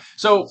 all right.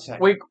 So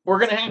we're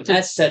gonna have to.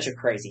 That's such a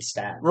crazy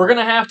stat. We're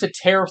gonna have to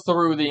tear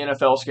through the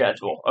NFL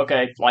schedule.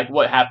 Okay, like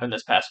what happened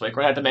this past week.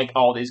 We're gonna have to make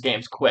all these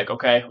games quick.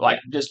 Okay, like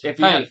just if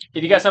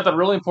you got something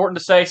really important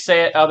to say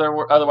it.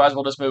 Otherwise,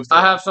 we'll just move through.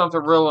 I have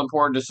something real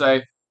important to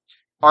say.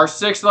 Our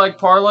 6-leg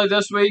parlay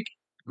this week.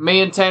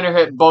 Me and Tanner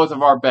hit both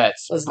of our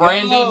bets. Let's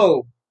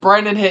go.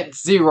 Brandon hit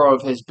 0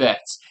 of his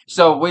bets.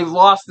 So we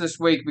lost this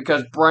week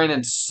because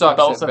Brandon sucks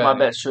Both at of my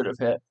betting. bets should have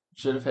hit.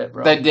 Should have hit,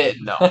 bro. They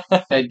didn't, though.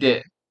 They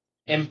did.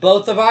 And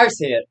both of ours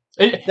hit.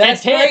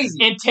 That's crazy.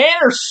 And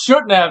Tanner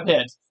shouldn't have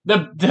hit.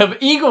 The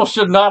Eagles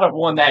should not have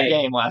won that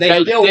game last They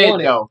night. still won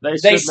it. Though.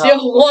 They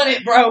still won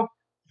it, bro.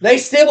 They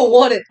still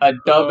won it. A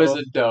dub is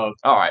a dub.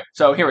 All right,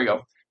 so here we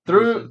go.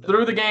 Through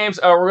the games,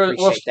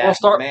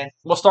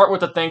 we'll start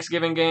with the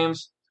Thanksgiving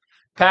games.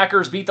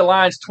 Packers beat the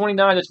Lions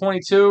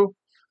 29-22.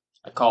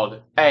 I called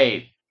it.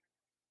 Hey,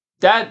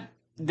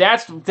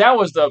 that's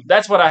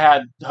what I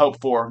had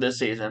hope for this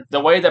season. The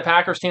way the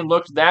Packers team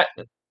looked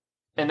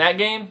in that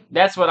game,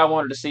 that's what I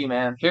wanted to see,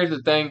 man. Here's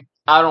the thing.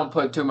 I don't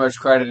put too much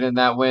credit in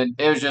that win.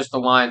 It was just the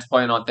Lions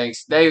playing on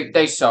Thanksgiving.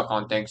 They suck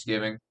on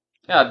Thanksgiving.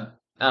 Yeah,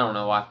 I don't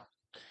know why.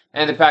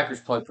 And the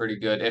Packers play pretty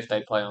good if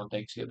they play on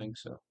Thanksgiving.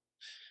 So,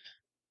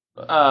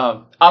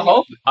 I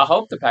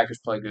hope the Packers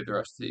play good the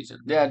rest of the season.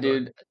 Yeah,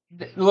 dude.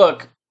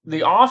 Look,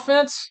 the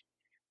offense,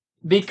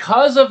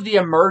 because of the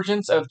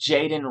emergence of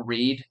Jaden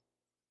Reed,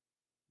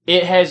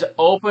 it has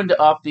opened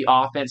up the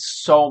offense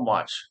so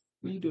much.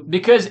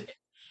 Because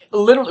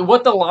literally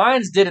what the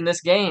Lions did in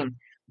this game,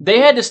 they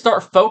had to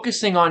start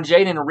focusing on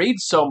Jaden Reed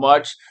so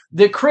much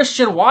that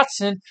Christian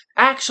Watson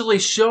actually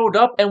showed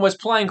up and was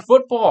playing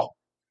football.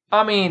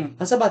 I mean,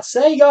 I was about to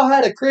say, y'all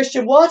had a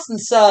Christian Watson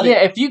side.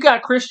 Yeah, if you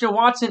got Christian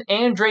Watson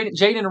and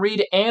Jaden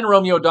Reed and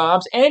Romeo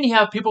Dobbs, and you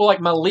have people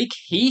like Malik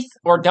Heath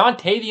or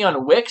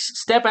Dontavion Wicks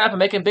stepping up and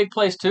making big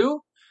plays too,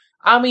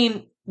 I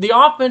mean, the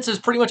offense is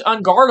pretty much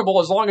unguardable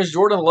as long as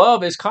Jordan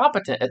Love is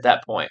competent at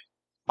that point.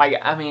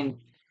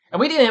 And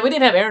we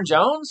didn't have Aaron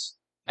Jones.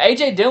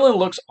 A.J. Dillon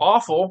looks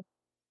awful,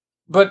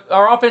 but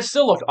our offense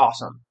still looked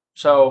awesome.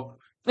 So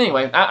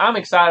anyway, I'm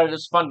excited.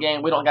 It's a fun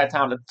game. We don't got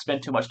time to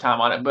spend too much time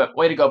on it, but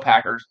way to go,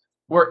 Packers.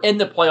 We're in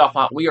the playoff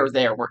hunt. We are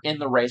there. We're in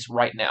the race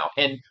right now.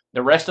 And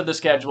the rest of the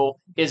schedule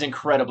is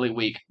incredibly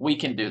weak. We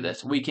can do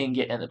this. We can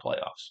get in the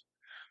playoffs.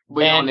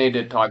 We don't need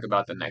to talk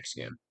about the next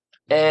game.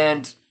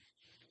 And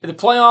the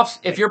playoffs,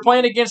 if you're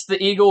playing against the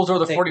Eagles or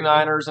the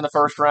 49ers in the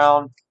first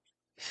round,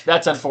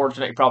 that's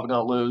unfortunate. You're probably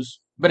going to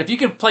lose. But if you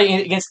can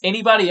play against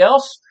anybody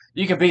else,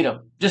 you can beat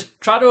them.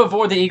 Just try to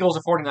avoid the Eagles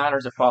or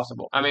 49ers if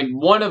possible. I mean,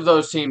 one of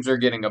those teams are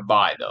getting a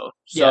bye, though.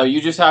 So you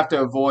just have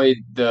to avoid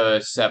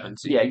the 7th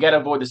seed. Yeah, you got to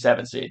avoid the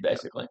 7th seed,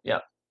 basically. Yeah.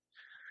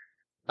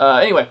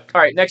 Anyway,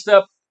 all right, next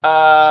up,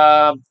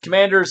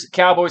 Commanders,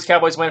 Cowboys.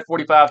 Cowboys win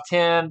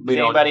 45-10. Does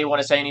anybody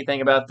want to say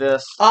anything about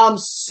this? I'm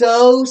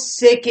so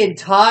sick and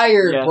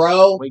tired,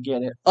 bro. We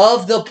get it.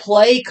 Of the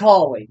play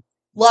calling.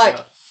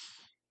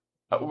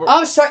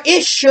 I'm sorry,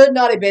 it should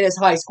not have been as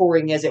high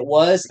scoring as it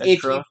was. That's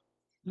true.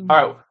 All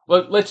right,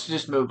 well, let's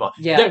just move on.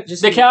 Yeah,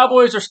 the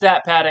Cowboys are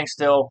stat padding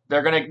still.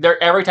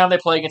 They're every time they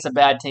play against a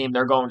bad team,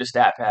 they're going to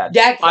stat pad.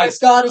 Dak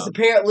Prescott is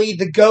apparently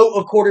the GOAT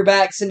of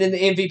quarterbacks and in the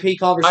MVP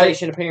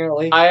conversation.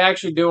 Apparently, I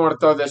actually do want to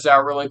throw this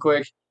out really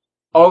quick.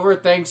 Over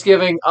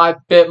Thanksgiving, I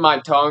bit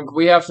my tongue.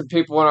 We have some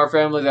people in our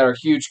family that are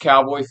huge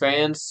Cowboy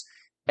fans,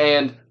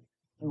 and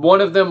one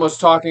of them was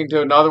talking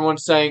to another one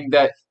saying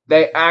that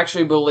they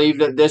actually believe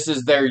that this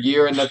is their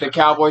year and that the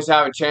Cowboys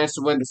have a chance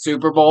to win the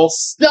Super Bowl.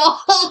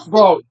 Stop!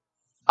 Bro,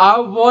 I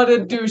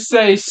wanted to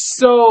say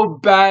so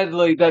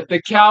badly that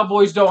the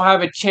Cowboys don't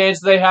have a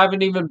chance. They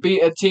haven't even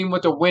beat a team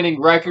with a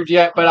winning record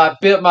yet, but I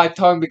bit my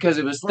tongue because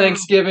it was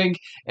Thanksgiving,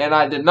 and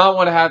I did not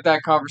want to have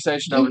that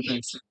conversation over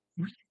Thanksgiving.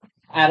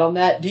 Add on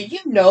that, do you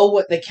know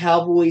what the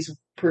Cowboys'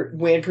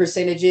 win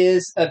percentage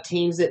is of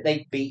teams that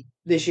they beat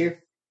this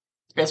year?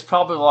 It's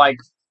probably like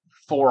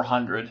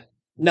 400.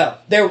 No,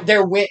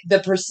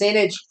 the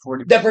percentage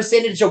 40. the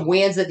percentage of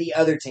wins of the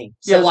other team.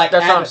 So Yeah, like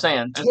that's what I'm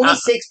saying.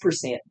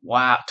 26%.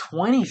 Wow,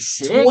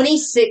 26.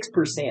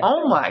 26%.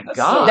 Oh my That's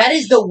god, That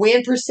is the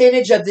win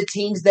percentage of the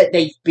teams that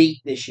they've beat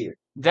this year.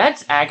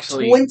 that's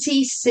actually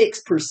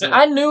 26%.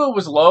 I knew it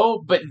was low,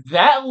 but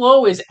that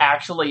low is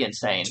actually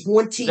insane.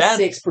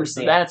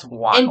 26%. That's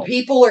wild. And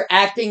people are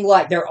acting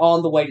like they're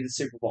on the way to the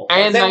Super Bowl.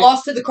 And they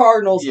lost to the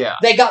Cardinals. Yeah.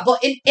 They got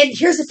and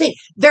here's the thing: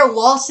 their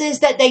losses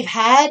that they've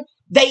had,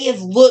 they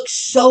have looked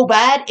so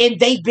bad, and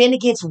they've been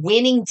against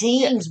winning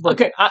teams. But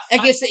Okay,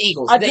 against the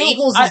Eagles,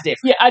 Eagles is different.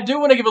 Yeah, I do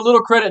want to give a little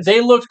credit. They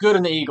looked good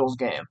in the Eagles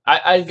game.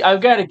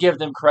 I've got to give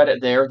them credit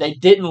there. They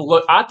didn't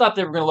look. I thought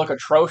they were going to look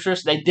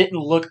atrocious. They didn't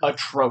look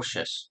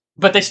atrocious,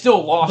 but they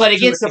still lost. But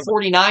against the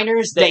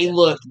 49ers, they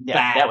looked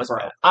bad. That was bro.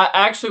 bad. I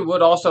actually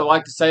would also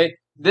like to say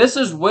this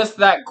is with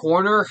that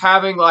corner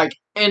having like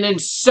an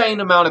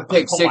insane amount of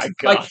pick Oh six.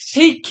 my Like gosh.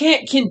 he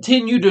can't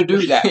continue to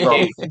do that,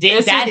 bro.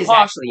 It's That is impossible.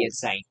 actually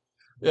insane.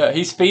 Yeah,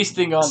 he's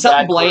feasting on Something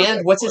bad Bland.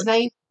 quarterback What's his play.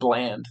 name?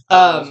 Bland.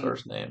 That's his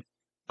first name.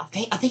 I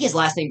think his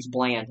last name's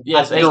Bland.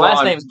 Yes, I his think.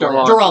 last name's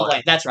Bland. Deron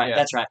Bland. That's right. Yeah.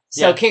 That's right.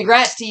 So Yeah.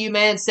 congrats to you,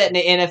 man, setting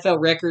the NFL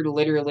record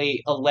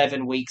literally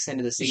 11 weeks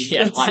into the season.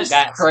 Yeah, like That's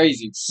that's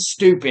crazy.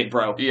 stupid,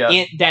 bro.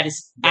 Yeah. That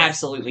is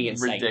absolutely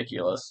insane.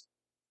 Ridiculous.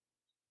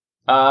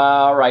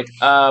 All right.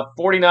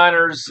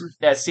 49ers,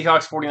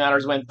 Seahawks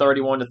 49ers win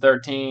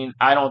 31-13.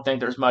 I don't think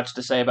there's much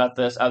to say about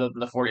this other than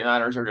the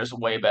 49ers are just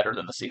way better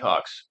than the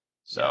Seahawks.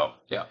 So,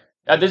 Yeah.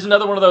 There's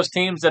another one of those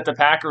teams that the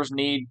Packers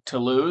need to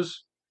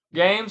lose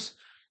games.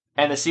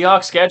 And the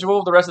Seahawks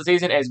schedule the rest of the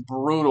season is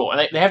brutal.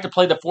 And they have to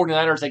play the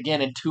 49ers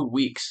again in 2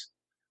 weeks.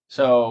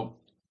 So,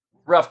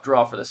 rough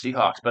draw for the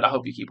Seahawks, but I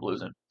hope you keep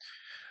losing.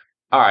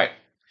 All right.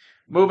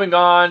 Moving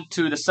on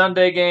to the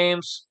Sunday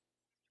games.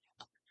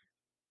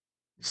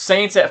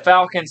 Saints at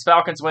Falcons.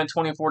 Falcons win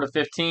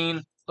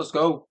 24-15. Let's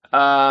go.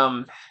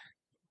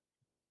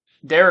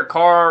 Derek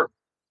Carr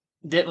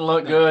didn't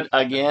look good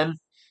again.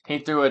 He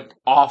threw an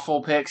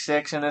awful pick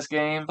six in this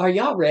game. Are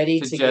y'all ready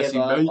To to Jesse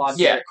give up Bates? on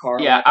Yeah, Derek Carr?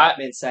 yeah, like I've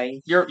been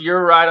saying.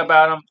 You're right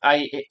about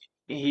him.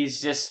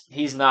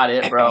 He's not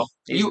it, bro.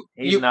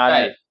 He's not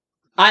hey, it.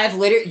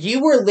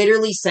 You were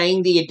literally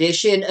saying the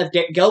addition of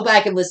go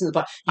back and listen to the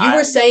podcast. You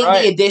were saying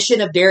right. the addition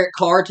of Derek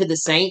Carr to the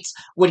Saints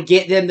would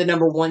get them the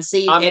number 1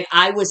 seed, and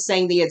I was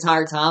saying the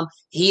entire time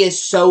he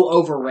is so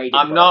overrated.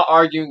 I'm bro. not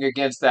arguing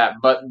against that,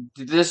 but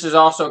this is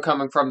also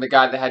coming from the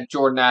guy that had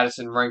Jordan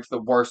Addison ranked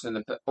the worst in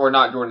the, or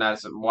not Jordan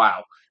Addison.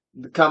 Wow,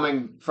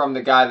 coming from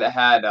the guy that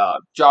had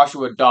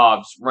Joshua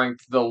Dobbs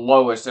ranked the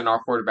lowest in our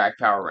quarterback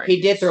power rank.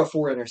 He did throw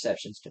 4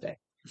 interceptions today.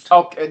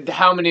 Okay,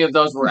 how many of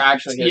those were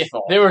actually his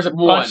fault? There was a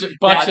bunch of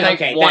I think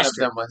okay, one that's of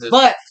them was his.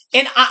 But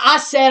and I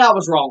said I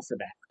was wrong for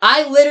that.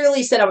 I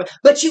literally said I was.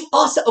 But you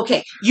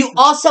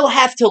also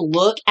have to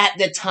look at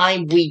the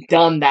time we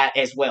done that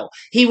as well.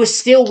 He was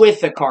still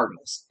with the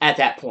Cardinals at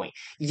that point.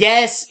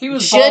 Yes, He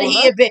was should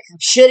balling up.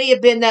 should he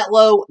have been that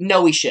low?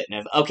 No, he shouldn't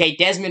have. Okay,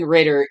 Desmond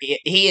Ritter,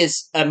 he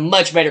is a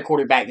much better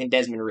quarterback than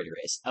Desmond Ritter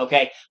is.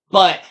 Okay,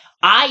 but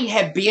I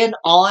have been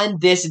on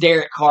this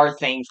Derek Carr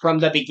thing from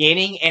the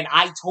beginning, and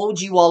I told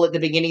you all at the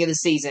beginning of the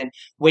season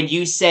when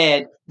you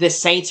said the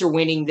Saints are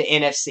winning the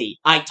NFC.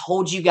 I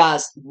told you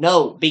guys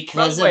no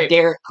because Wait. of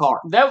Derek Carr.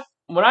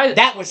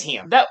 That was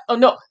him.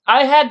 No,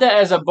 I had that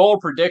as a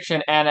bold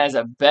prediction and as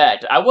a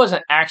bet. I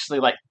wasn't actually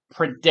like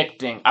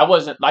predicting. I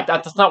wasn't like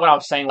that's not what I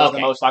was saying was the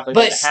most likely.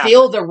 But thing to happen.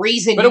 still, the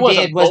reason But it you was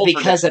a did was bold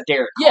because of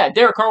Derek Carr. Yeah,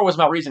 Derek Carr was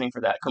my reasoning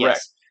for that. Correct.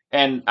 Yes.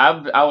 And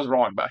I was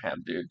wrong about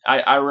him, dude.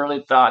 I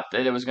really thought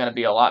that it was going to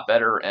be a lot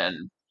better.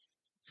 And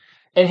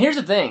here's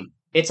the thing.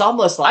 It's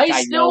almost like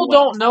I still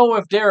don't know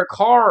if Derek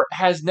Carr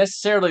has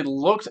necessarily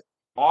looked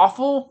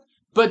awful,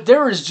 but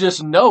there is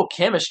just no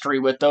chemistry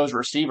with those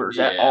receivers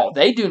at all.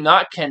 They do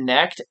not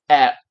connect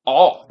at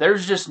all.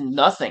 There's just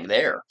nothing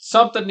there.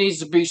 Something needs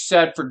to be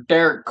said for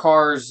Derek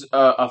Carr's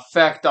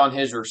effect on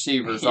his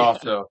receivers.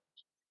 Also,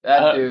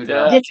 that dude.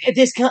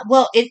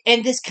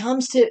 This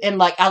comes to and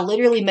like I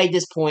literally made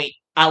this point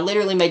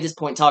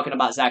talking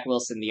about Zach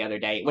Wilson the other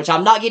day, which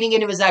I'm not getting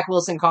into a Zach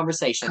Wilson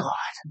conversation. God.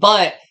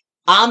 But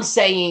I'm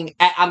saying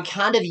I'm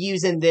kind of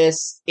using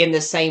this in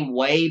the same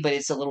way, but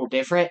it's a little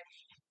different.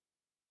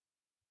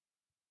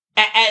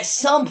 At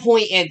some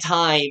point in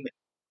time,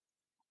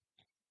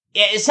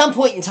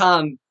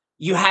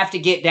 you have to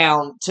get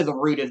down to the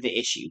root of the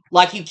issue.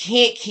 Like, you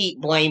can't keep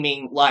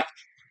blaming, like,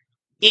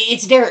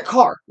 it's Derek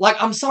Carr.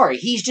 Like, I'm sorry.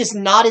 He's just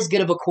not as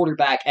good of a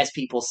quarterback as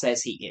people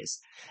says he is.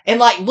 And,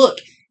 like, look,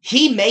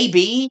 he may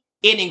be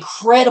an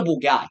incredible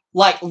guy.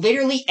 Like,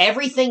 literally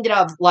everything that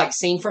I've, like,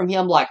 seen from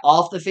him, like,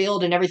 off the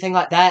field and everything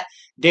like that,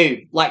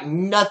 dude, like,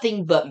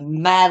 nothing but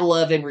mad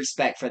love and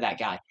respect for that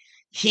guy.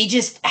 He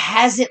just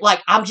hasn't,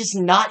 like, I'm just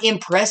not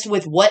impressed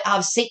with what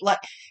I've seen. Like,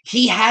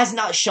 he has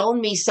not shown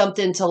me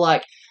something to,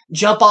 like,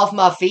 jump off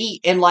my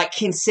feet and, like,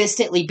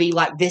 consistently be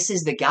like, this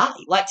is the guy.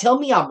 Like, tell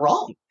me I'm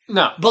wrong.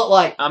 No, But,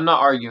 like, I'm not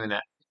arguing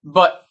that.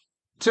 But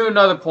to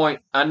another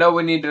point, I know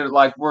we need to,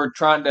 like, we're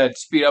trying to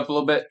speed up a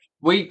little bit.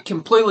 We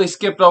completely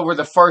skipped over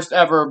the first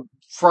ever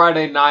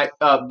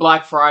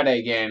Black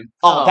Friday game.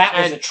 Oh, that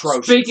was And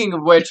atrocious. speaking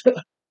of which,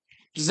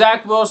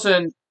 Zach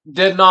Wilson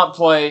did not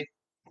play.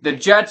 The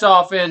Jets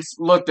offense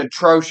looked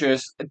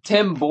atrocious.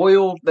 Tim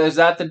Boyle, is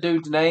that the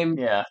dude's name?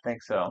 Yeah, I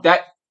think so.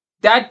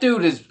 That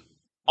dude is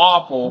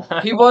awful.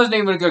 He wasn't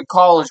even a good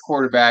college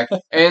quarterback.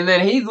 And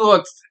then he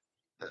looked,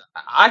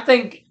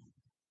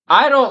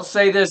 I don't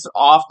say this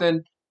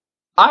often.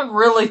 I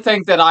really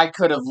think that I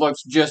could have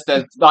looked just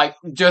as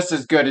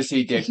good as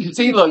he did. 'Cause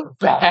he looked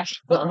bad,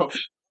 bro.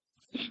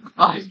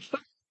 I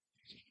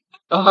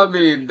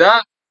mean,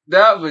 that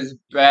was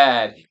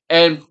bad.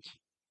 And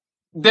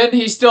then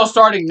he's still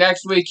starting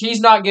next week.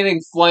 He's not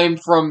getting flamed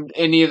from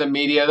any of the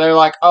media. They're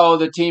like, oh,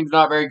 the team's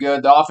not very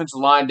good. The offensive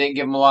line didn't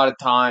give him a lot of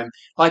time.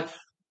 Like,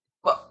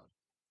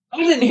 I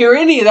didn't hear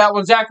any of that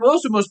when Zach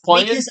Wilson was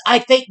playing. Because I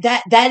think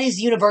that is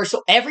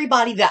universal.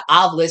 Everybody that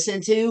I've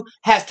listened to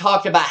has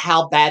talked about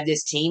how bad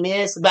this team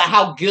is, about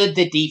how good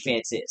the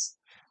defense is.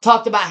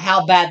 Talked about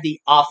how bad the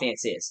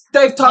offense is.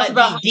 They've talked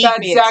about how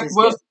bad Zach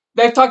Wilson.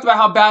 They've talked about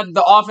how bad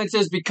the offense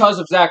is because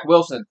of Zach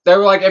Wilson. They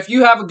were like, if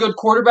you have a good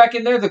quarterback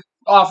in there, the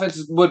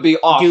offense would be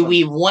awesome. Do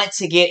we want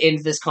to get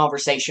into this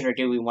conversation or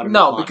do we want to move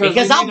on?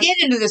 Because I'll get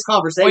into this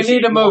conversation. We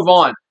need to move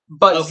on.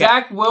 But Okay.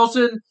 Zach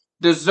Wilson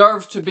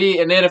deserves to be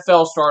an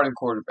NFL starting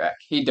quarterback.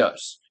 He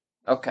does.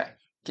 Okay.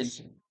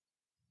 Continue.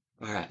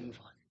 All right, move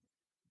on.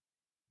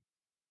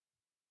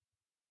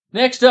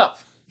 Next up,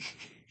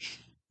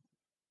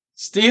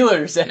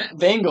 Steelers at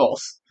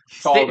Bengals.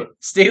 Called it.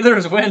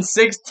 Steelers win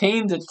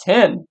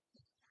 16-10.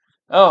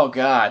 Oh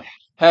God.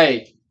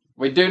 Hey,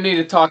 we do need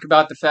to talk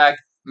about the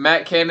fact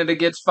Matt Canada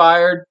gets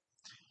fired.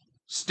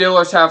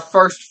 Steelers have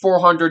first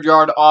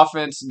 400-yard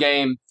offense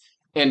game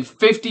in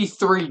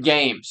 53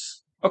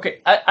 games.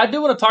 Okay, I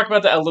do want to talk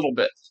about that a little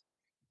bit.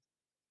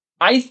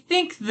 I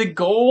think the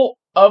goal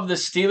of the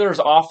Steelers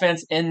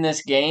offense in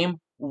this game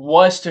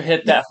was to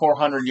hit that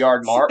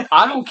 400-yard mark.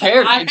 I don't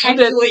care. I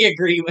actually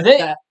agree with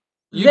that.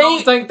 You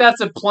don't think that's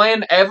a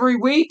plan every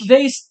week?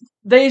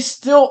 They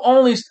still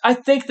only. I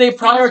think they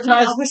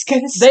prioritized.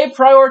 They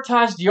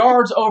prioritized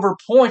yards over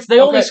points. They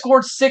only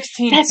scored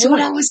 16. That's points.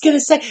 what I was gonna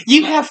say.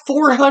 You have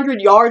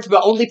 400 yards,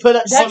 but only put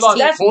up 16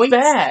 That's points.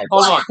 bad.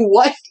 Hold on.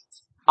 What?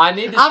 I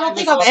don't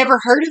think I've ever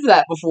heard of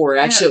that before.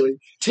 Actually,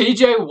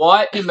 T.J.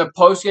 Watt in the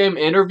post-game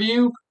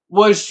interview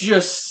was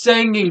just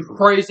singing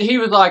praise. He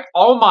was like,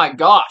 "Oh my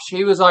gosh!"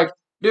 He was like,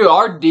 "Dude,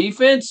 our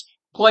defense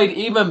played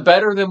even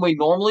better than we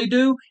normally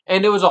do,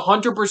 and it was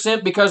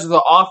 100% because of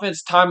the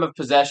offense time of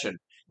possession."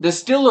 The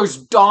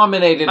Steelers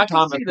dominated I can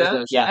time of see that.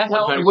 possession,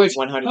 Yeah, which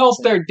 100%.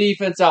 helped their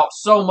defense out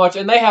so much,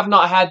 and they have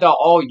not had that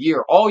all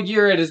year. All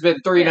year it has been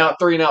three and out,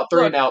 three and out,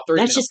 three and out, three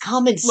and out. That's just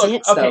common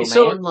sense, okay, though,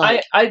 so man.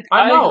 Like, I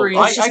know. agree.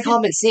 that's just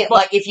common sense. but-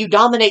 Like, if you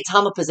dominate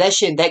time of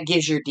possession, that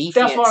gives your defense.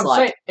 That's what I'm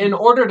saying. In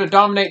order to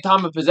dominate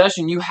time of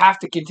possession, you have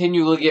to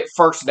continually get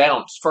first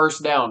downs. Look,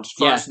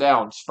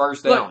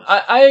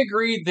 I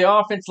agree. The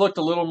offense looked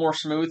a little more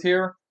smooth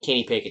here,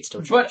 Kenny Pickett's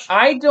still but trash.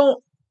 I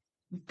don't.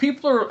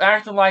 People are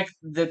acting like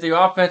that the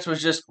offense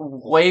was just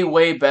way,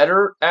 way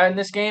better in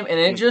this game, and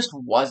it just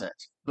wasn't.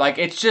 Like,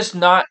 it's just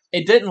not.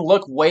 It didn't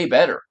look way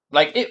better.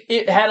 Like,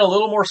 it had a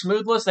little more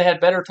smoothness. They had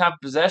better time of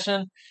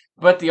possession,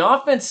 but the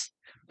offense.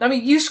 I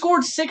mean, you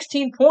scored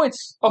 16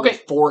 points. Okay,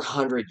 With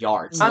 400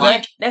 yards.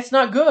 like that's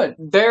not good.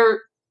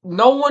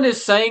 No one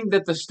is saying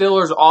that the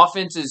Steelers'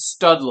 offense is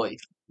studly.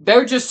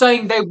 They're just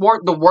saying they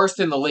weren't the worst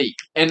in the league.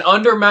 And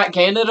under Matt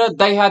Canada,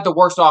 they had the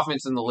worst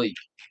offense in the league.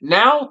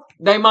 Now,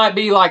 they might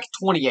be like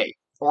 28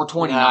 or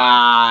 29.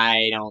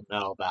 I don't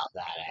know about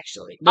that,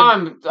 actually. I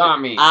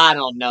mean, I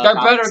don't know. they're if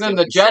I better would than still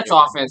the Jets' consider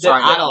them. offense right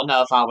now. I don't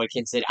know if I would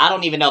consider. I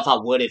don't even know if I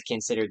would have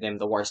considered them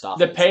the worst offense.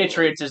 The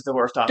Patriots is the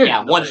worst offense. Dude, Yeah,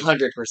 in the league.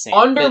 100%.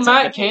 Under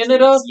Matt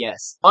Canada?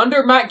 Yes.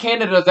 Under Matt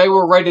Canada, they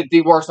were rated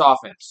the worst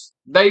offense.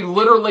 They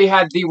literally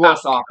had the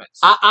worst offense.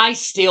 I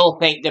still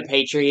think the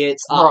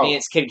Patriots Bro.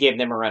 offense could give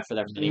them a run for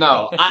their money.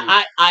 No. bro.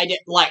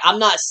 I'm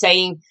not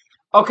saying.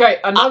 Okay,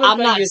 another I'm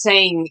thing not is,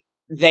 saying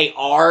they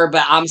are,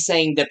 but I'm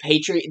saying the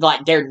Patriots,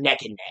 like, they're neck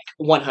and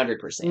neck,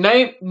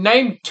 100%.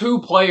 name two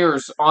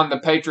players on the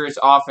Patriots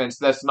offense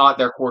that's not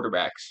their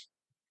quarterbacks.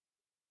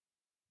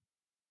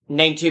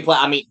 Name two play.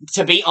 I mean,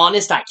 to be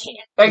honest, I can't.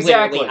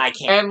 Exactly. Literally, I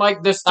can't. And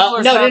like the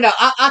Steelers No.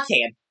 I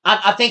can.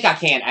 I think I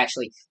can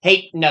actually.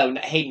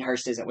 Hayden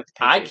Hurst isn't with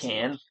the I Patriots.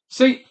 can.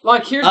 See,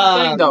 like here's the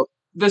thing though.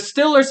 The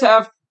Steelers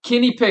have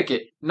Kenny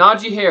Pickett,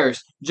 Najee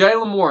Harris,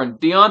 Jalen Warren,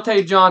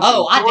 Deontay Johnson.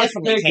 Oh, I George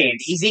definitely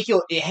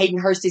Pickens. Hayden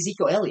Hurst,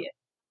 Ezekiel Elliott.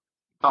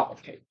 Oh,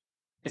 okay.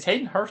 Is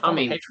Hayden Hurst on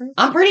the Patriots?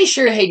 I'm pretty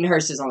sure Hayden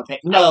Hurst is on the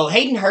Patriots. No,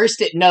 Hayden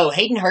Hurst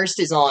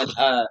is on.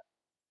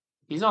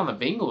 He's on the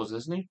Bengals,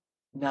 isn't he?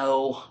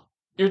 No,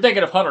 You're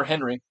thinking of Hunter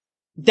Henry,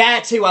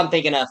 that's who I'm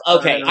thinking of.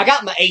 Okay, I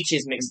got my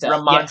H's mixed up.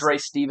 Ramondre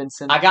Yes.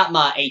 Stevenson. I got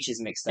my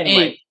H's mixed up.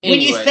 Anyway, when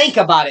you anyways. think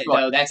about it,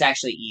 Right. though, that's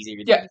actually easier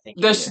than Yeah, you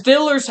think. the it is.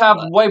 Steelers have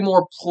But- way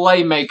more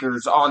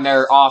playmakers on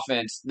their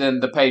offense than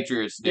the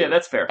Patriots do. Yeah,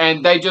 that's fair.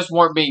 And they just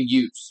weren't being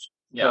used.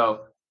 Yeah. So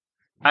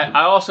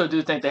I also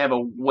do think they have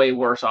a way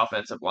worse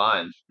offensive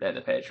line than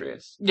the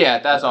Patriots. Yeah,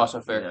 that's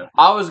also fair. Yeah.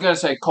 I was gonna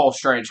say Cole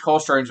Strange. Cole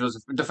Strange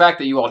was the fact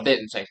that you all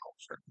didn't say Cole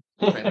Strange.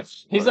 I mean,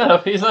 He's not a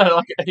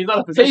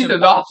position. He's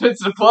an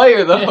offensive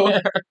player though.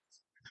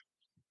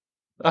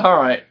 All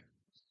right,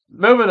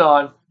 moving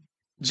on.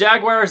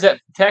 Jaguars at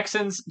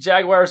Texans.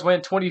 Jaguars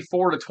win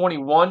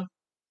 24-21.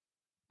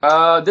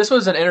 This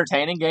was an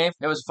entertaining game.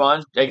 It was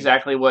fun.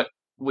 Exactly what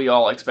we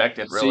all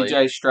expected, really.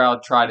 C.J.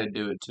 Stroud tried to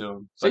do it to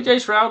him. C.J.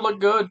 Stroud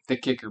looked good. The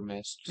kicker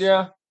missed.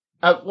 Yeah.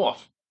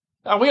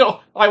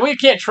 We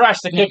can't trash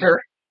the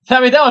kicker. I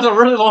mean, that was a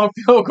really long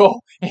field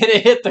goal, and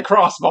it hit the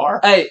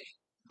crossbar. Hey,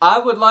 I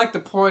would like to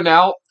point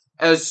out,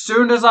 as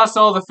soon as I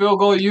saw the field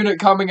goal unit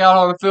coming out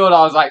on the field,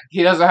 I was like,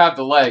 he doesn't have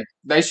the leg.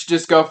 They should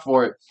just go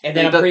for it. And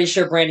then I'm pretty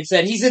sure Brandon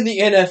said, he's in the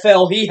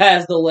NFL. He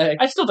has the leg.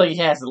 I still think he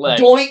has the leg.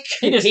 Doink.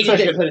 He just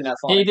didn't put enough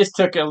on He it. just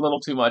took a little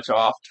too much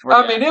off.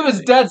 I mean, it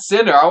was dead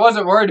center. I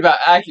wasn't worried about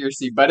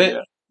accuracy, but it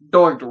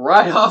doinked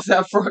right off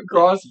that front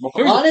crossbar.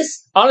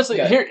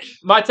 Honestly, here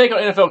my take on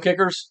NFL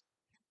kickers.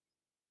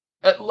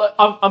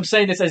 I'm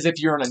saying this as if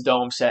you're in a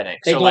dome setting.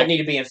 They don't need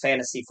to be in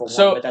fantasy for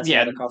one, but that's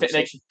another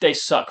conversation. They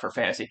suck for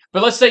fantasy.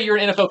 But let's say you're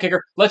an NFL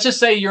kicker. Let's just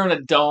say you're in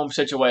a dome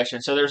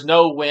situation, so there's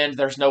no wind,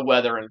 there's no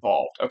weather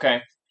involved,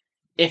 okay?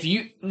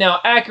 Now,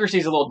 accuracy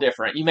is a little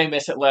different. You may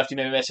miss it left, you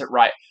may miss it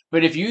right.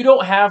 But if you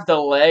don't have the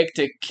leg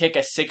to kick a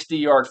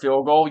 60-yard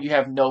field goal, you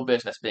have no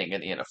business being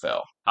in the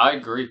NFL. I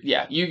agree.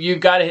 Yeah,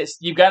 you've got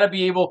to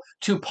be able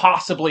to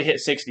possibly hit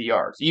 60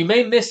 yards. You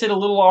may miss it a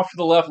little off to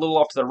the left, a little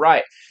off to the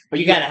right, but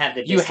you got to have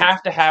the distance. You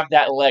have to have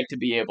that leg to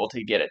be able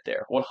to get it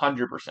there,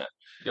 100%.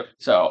 Yep.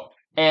 So,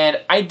 and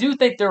I do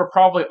think there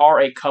probably are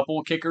a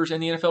couple kickers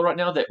in the NFL right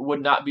now that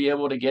would not be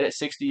able to get it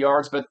 60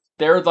 yards, but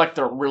they're like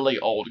the really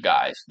old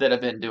guys that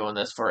have been doing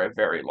this for a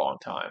very long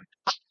time.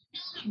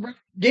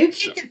 Dude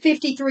kicked a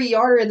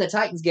 53-yarder in the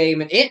Titans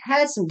game, and it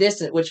had some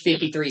distance, which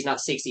 53 is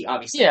not 60,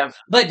 obviously. Yeah.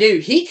 But,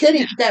 dude, he could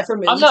hit that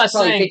from at least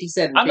probably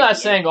 57. I'm not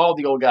saying all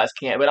the old guys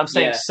can't, but I'm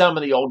saying some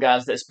of the old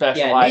guys that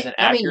specialize in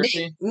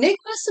accuracy. Nick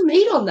put some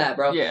heat on that,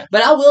 bro. Yeah.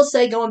 But I will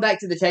say, going back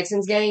to the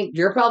Texans game,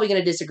 you're probably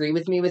going to disagree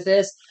with me with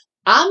this.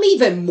 I'm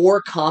even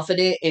more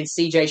confident in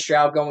C.J.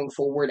 Stroud going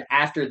forward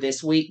after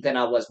this week than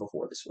I was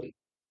before this week.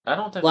 I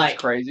don't think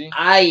that's crazy.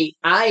 I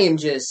am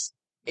just...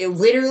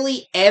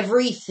 literally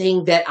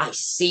everything that I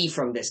see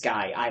from this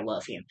guy, I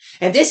love him.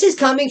 And this is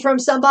coming from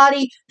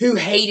somebody who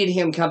hated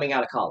him coming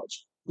out of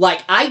college.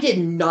 Like, I did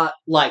not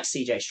like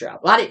C.J. Stroud.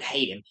 Well, I didn't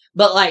hate him.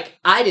 But, like,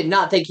 I did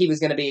not think he was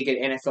going to be a good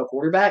NFL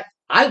quarterback.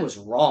 I was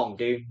wrong,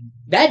 dude.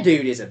 That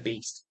dude is a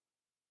beast.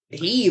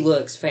 He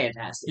looks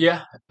fantastic.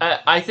 Yeah.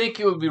 I think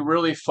it would be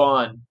really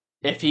fun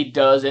if he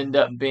does end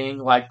up being,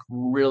 like,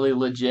 really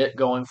legit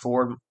going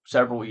forward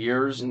several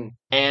years.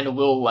 And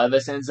Will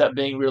Levis ends up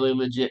being really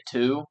legit,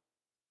 too.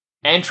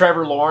 And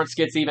Trevor Lawrence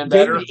gets even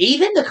better. Dude,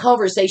 even the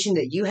conversation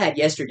that you had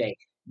yesterday,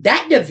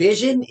 that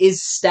division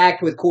is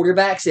stacked with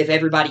quarterbacks if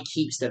everybody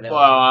keeps them. Well,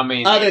 I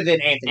mean, other than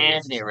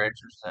Anthony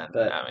Richardson.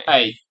 But, I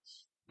mean,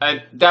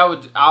 I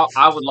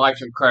would like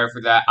some credit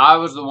for that. I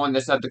was the one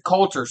that said the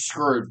Colts are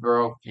screwed,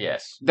 bro.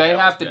 Yes, they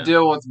have to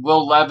deal with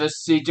Will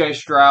Levis, C.J.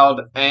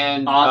 Stroud,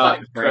 and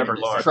Trevor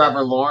Lawrence.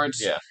 Trevor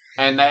Lawrence. Yeah,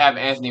 and they have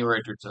Anthony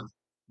Richardson.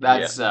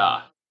 That's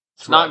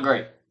it's not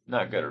great.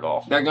 Not good at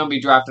all. They're going to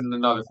be drafting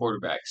another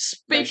quarterback.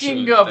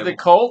 Speaking of the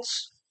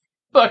Colts,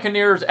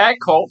 Buccaneers at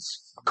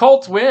Colts.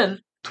 Colts win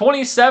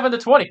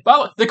 27-20. By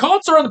the way, the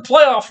Colts are in the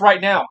playoffs right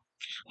now.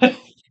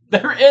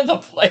 They're in the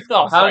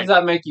playoffs. How does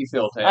that make you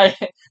feel, Ted?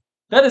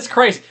 That is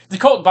crazy. The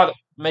Colts, by the way,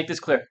 make this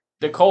clear.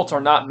 The Colts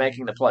are not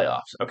making the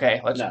playoffs.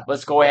 Okay,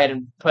 let's go ahead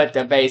and put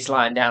the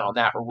baseline down on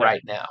that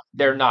right now.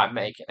 They're not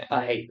making it.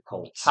 I hate the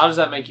Colts. How does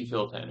that make you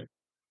feel, Tanner?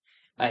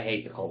 I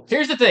hate the Colts.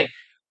 Here's the thing.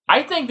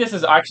 I think this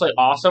is actually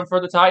awesome for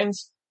the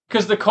Titans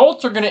because the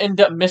Colts are going to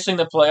end up missing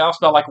the playoffs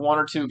by like 1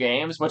 or 2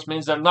 games, which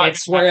means they're not. I'd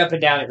swear up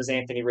and down it was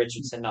Anthony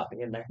Richardson not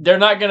being there. They're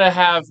not going to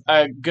have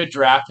a good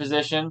draft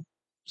position,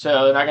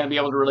 so they're not going to be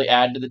able to really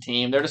add to the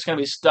team. They're just going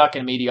to be stuck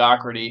in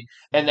mediocrity,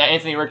 and that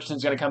Anthony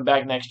Richardson's going to come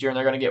back next year, and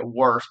they're going to get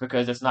worse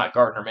because it's not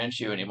Gardner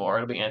Minshew anymore.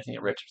 It'll be Anthony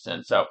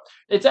Richardson. So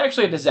it's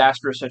actually a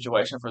disastrous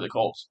situation for the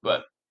Colts,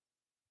 but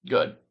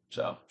good.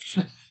 So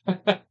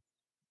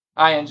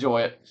I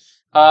enjoy it.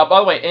 By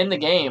the way, in the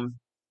game,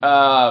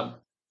 the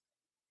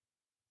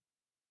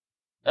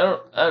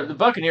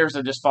Buccaneers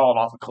have just fallen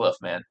off a cliff,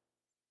 man.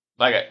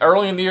 Like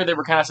early in the year, they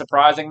were kind of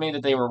surprising me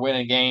that they were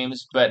winning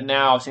games, but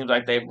now it seems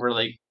like they've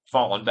really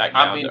fallen back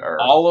down to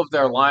earth. All of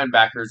their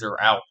linebackers are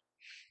out.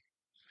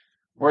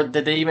 Or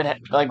did they even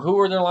who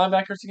were their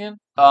linebackers again?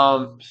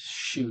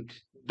 Shoot.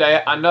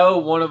 I know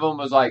one of them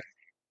was like,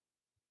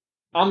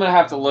 I'm gonna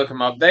have to look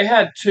them up. They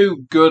had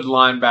 2 good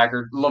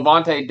linebackers,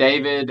 Levante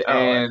David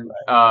and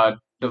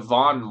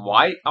Devon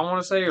White, I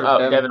want to say, or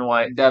Devin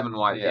White. Devin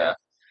White, yeah.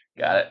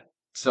 Got it.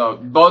 So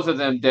both of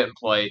them didn't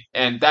play,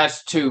 and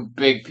that's 2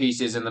 big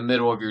pieces in the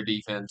middle of your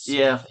defense.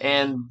 Yeah,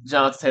 and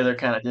Jonathan Taylor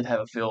kind of did have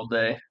a field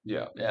day.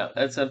 Yeah,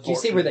 that's unfortunate. Did you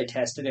see where they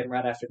tested him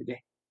right after the game?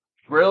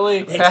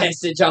 Really? They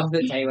tested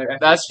Jonathan Taylor.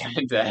 That's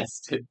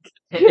fantastic.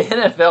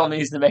 NFL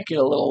needs to make it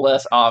a little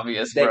less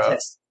obvious, They bro.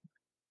 tested.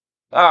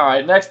 All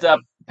right, next up,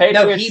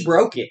 Patriots. No, he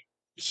broke it.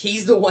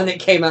 He's the one that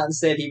came out and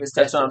said he was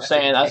tested. That's what I'm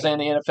saying. I'm saying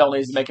the NFL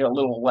needs to make it a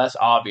little less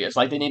obvious.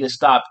 Like, they need to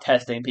stop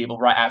testing people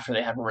right after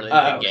they have really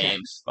good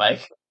games.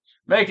 Like,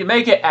 make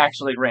it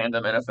actually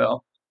random, NFL.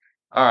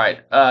 All right,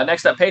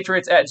 next up,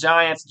 Patriots at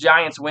Giants.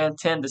 Giants win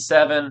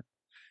 10-7.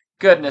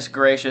 Goodness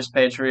gracious,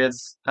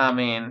 Patriots. I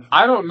mean,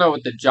 I don't know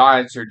what the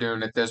Giants are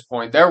doing at this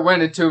point. They're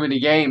winning too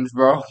many games,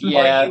 bro.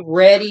 yeah. Are you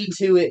ready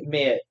to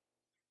admit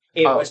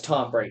it Oh. was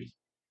Tom Brady?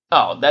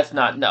 Oh, that's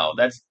not. No,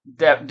 that's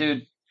that,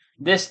 dude.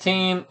 This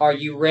team. Are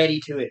you ready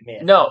to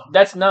admit? No,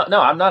 that's not.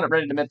 No, I'm not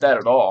ready to admit that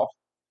at all.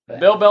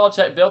 Bill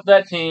Belichick built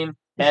that team,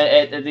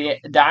 and the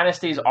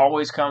dynasties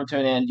always come to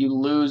an end. You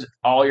lose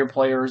all your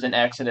players in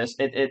Exodus.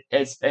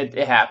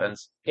 It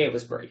happens. It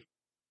was Brady.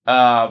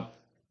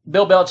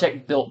 Bill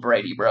Belichick built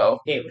Brady, bro.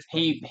 It was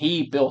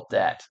He built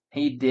that.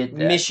 He did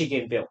that.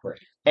 Michigan built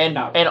Brady. And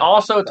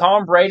also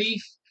Tom Brady.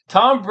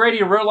 Tom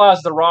Brady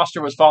realized the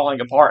roster was falling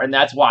apart, and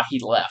that's why he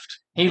left.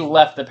 He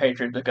left the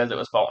Patriots because it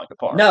was falling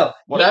apart. No,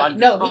 he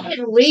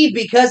didn't leave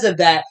because of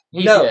that.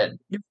 He did.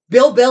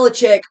 Bill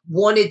Belichick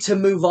wanted to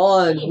move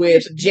on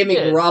with Jimmy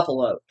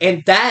Garoppolo,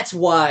 and that's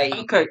why.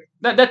 Okay,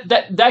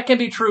 that can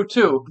be true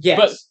too.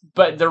 Yes,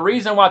 but the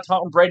reason why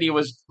Tom Brady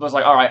was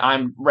like, all right,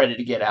 I'm ready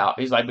to get out.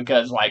 He's like,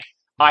 because like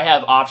I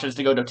have options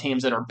to go to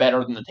teams that are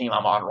better than the team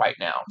I'm on right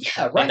now.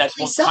 Yeah, right. And that's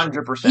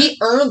 100%. He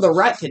earned the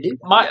right to do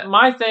that.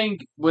 My thing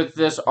with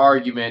this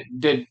argument,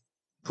 did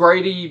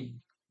Brady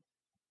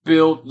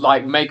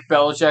make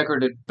Belichick, or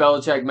did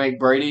Belichick make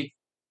Brady?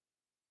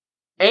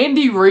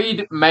 Andy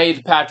Reid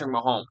made Patrick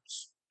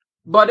Mahomes.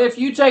 But if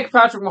you take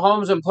Patrick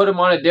Mahomes and put him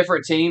on a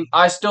different team,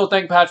 I still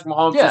think Patrick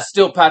Mahomes is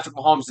still Patrick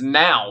Mahomes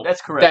now.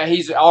 That's correct. That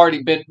he's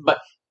already been. But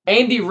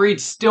Andy Reid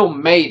still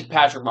made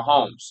Patrick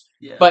Mahomes.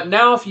 Yeah. But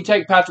now if you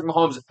take Patrick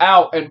Mahomes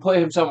out and put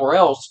him somewhere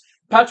else,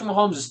 Patrick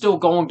Mahomes is still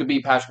going to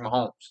be Patrick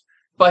Mahomes.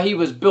 But he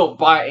was built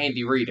by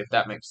Andy Reid, if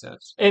that makes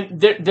sense. And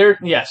there's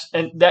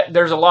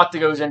a lot that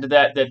goes into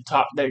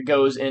that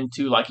goes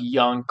into like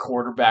young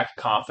quarterback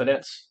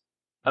confidence.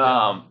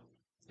 And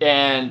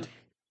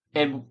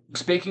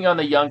speaking on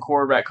the young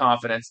quarterback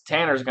confidence,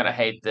 Tanner's going to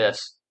hate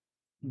this,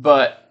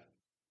 but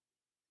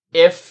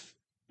if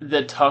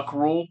the tuck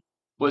rule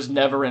was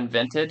never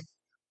invented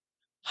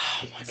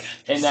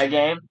in that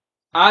game,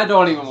 I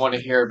don't even want to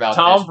hear about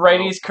Tom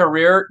Brady's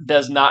career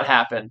does not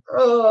happen.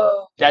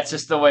 Oh. That's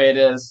just the way it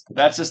is.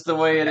 That's just the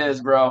way it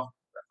is, bro.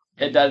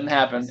 It doesn't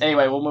happen.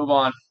 Anyway, we'll move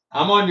on.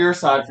 I'm on your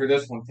side for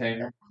this one,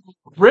 Tanner.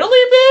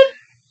 Really, man?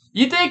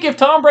 You think if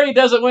Tom Brady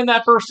doesn't win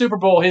that first Super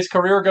Bowl, his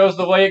career goes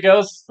the way it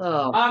goes?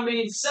 Oh. I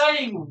mean,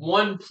 saying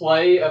one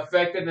play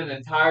affected an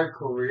entire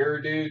career,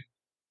 dude.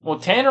 Well,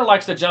 Tanner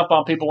likes to jump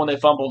on people when they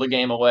fumble the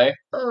game away.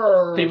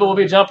 Oh. People will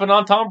be jumping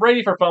on Tom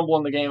Brady for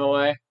fumbling the game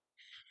away.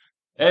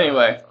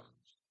 Anyway.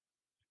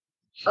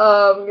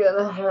 I'm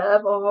gonna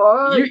have a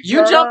hard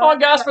You jump on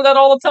guys for that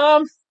all the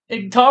time?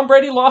 And Tom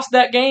Brady lost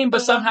that game,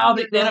 but somehow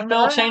the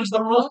NFL changed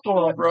the rules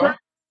for him, bro.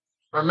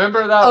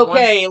 Remember that?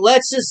 Okay,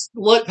 let's just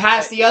look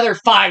past the other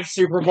 5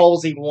 Super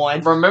Bowls he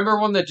won. Remember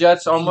when the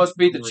Jets almost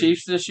beat the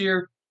Chiefs this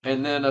year,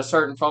 and then a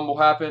certain fumble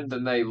happened,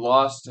 and they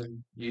lost,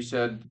 and you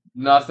said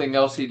nothing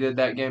else he did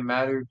that game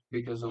mattered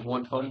because of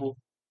one fumble?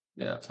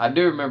 Yeah, I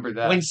do remember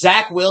that. When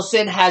Zach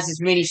Wilson has as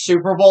many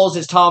Super Bowls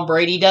as Tom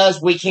Brady does,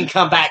 we can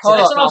come back to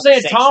That's this what I'm saying.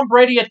 conversation. Tom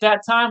Brady at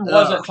that time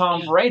wasn't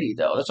Tom Brady,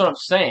 though. That's what I'm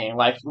saying.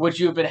 Like, would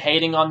you have been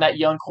hating on that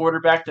young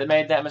quarterback that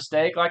made that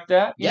mistake like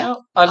that? You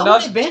know? I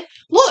would have been.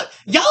 Look,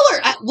 y'all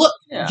are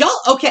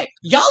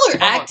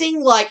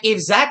acting like if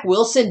Zach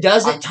Wilson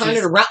doesn't turn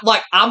it around,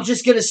 like I'm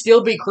just gonna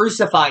still be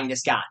crucifying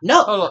this guy.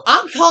 No,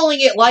 I'm calling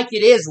it like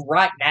it is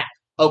right now.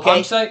 Okay,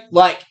 I'm saying,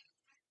 like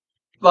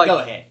go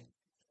ahead.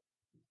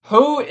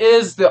 Who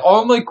is the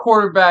only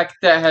quarterback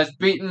that has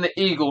beaten the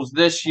Eagles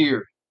this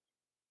year?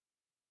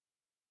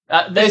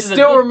 It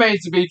still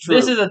remains to be true.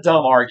 This is a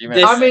dumb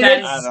argument. I mean, I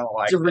don't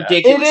like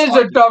ridiculous. It is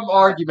a dumb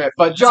argument,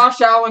 but Josh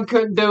Allen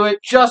couldn't do it.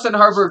 Justin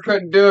Herbert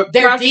couldn't do it.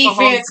 Their Patrick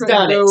defense Mahomes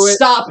done couldn't it. do it.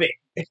 Stop it.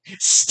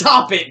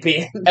 Stop it,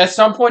 Ben. At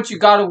some point, you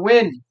got to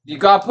win. You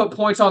got to put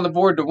points on the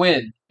board to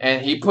win,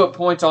 and he put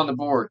points on the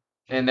board,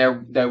 and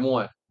they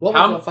won. What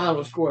was the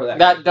final score of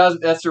that?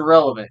 That's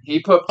irrelevant.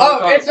 He put.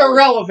 It's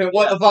irrelevant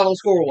what the final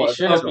score was. He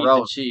should have beat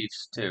the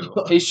Chiefs too.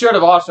 He should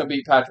have also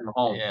beat Patrick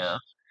Mahomes. Yeah.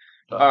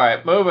 All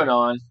right, moving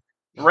on.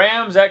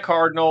 Rams at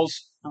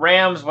Cardinals.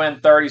 Rams win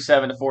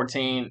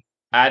 37-14.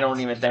 I don't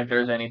even think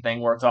there's anything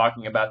worth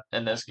talking about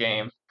in this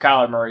game.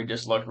 Kyler Murray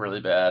just looked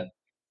really bad,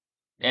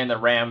 and the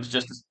Rams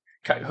just.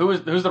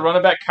 Who's the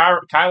running back?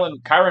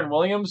 Kyron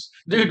Williams?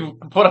 Dude,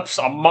 put up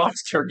a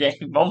monster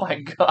game. Oh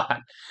my god.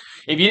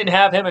 If you didn't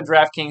have him in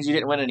DraftKings, you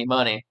didn't win any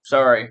money.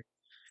 Sorry.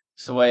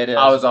 It's the way it is.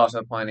 I was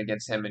also playing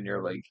against him in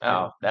your league.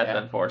 Oh, that's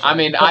unfortunate. I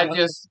mean,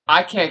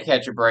 I can't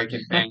catch a break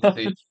in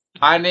fantasy.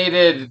 I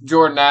needed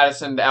Jordan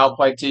Addison to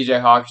outplay TJ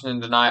Hawkinson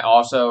tonight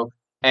also,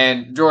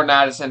 and Jordan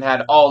Addison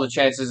had all the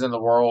chances in the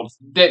world.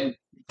 Didn't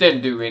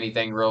didn't do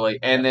anything really.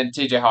 And then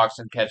T.J.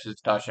 Hawkinson catches a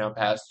touchdown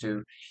pass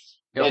too.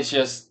 Yep.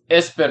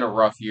 It's been a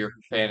rough year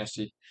for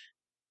fantasy.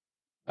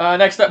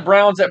 Next up,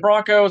 Browns at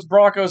Broncos.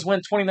 Broncos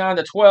win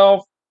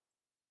 29-12.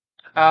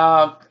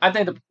 I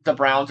think the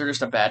Browns are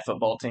just a bad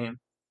football team.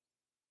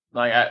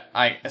 Like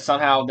I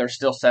somehow they're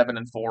still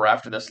 7-4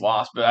 after this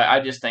loss, but I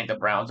just think the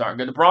Browns aren't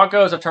good. The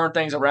Broncos have turned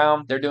things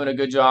around. They're doing a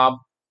good job.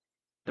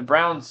 The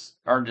Browns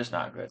are just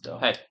not good though.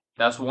 Hey,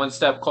 that's one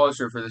step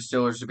closer for the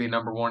Steelers to be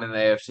number one in the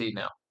AFC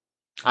now.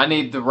 I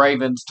need the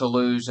Ravens to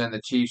lose and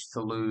the Chiefs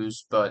to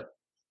lose, but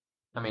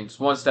I mean it's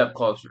one step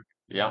closer.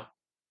 Yeah.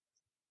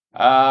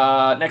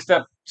 Next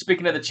up,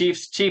 speaking of the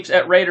Chiefs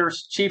at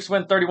Raiders. Chiefs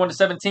win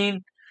 31-17.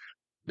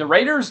 The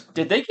Raiders,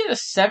 did they get a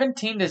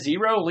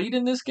 17-0 lead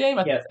in this game?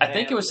 Yeah, I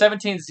think it was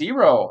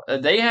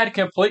 17-0. They had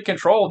complete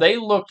control. They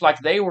looked like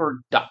they were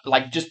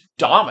just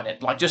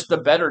dominant, like just the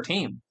better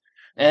team.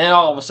 And then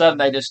all of a sudden,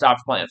 they just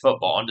stopped playing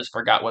football and just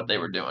forgot what they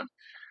were doing.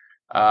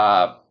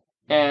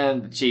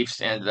 And the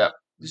Chiefs ended up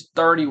just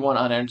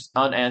 31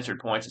 unanswered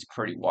points is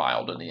pretty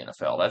wild in the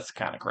NFL. That's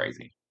kind of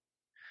crazy.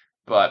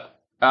 But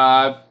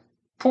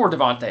poor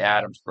Devontae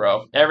Adams,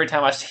 bro. Every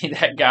time I see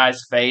that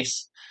guy's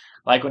face,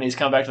 like when he's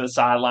come back to the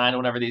sideline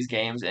whenever these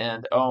games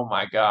end, oh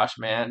my gosh,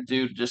 man.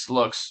 Dude just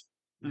looks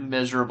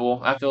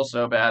miserable. I feel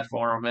so bad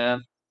for him,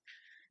 man.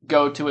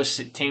 Go to a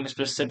team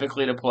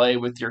specifically to play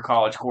with your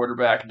college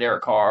quarterback,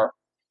 Derek Carr,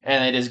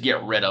 and they just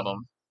get rid of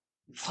him.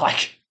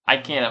 Like, I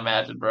can't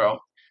imagine, bro.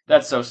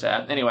 That's so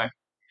sad. Anyway,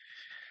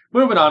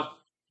 moving on.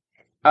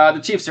 The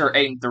Chiefs are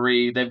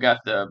 8-3. They've got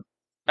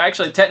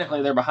actually,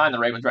 technically, they're behind the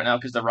Ravens right now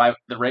because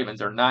the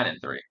Ravens are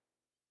 9-3.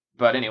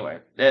 But anyway,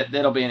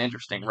 that'll be an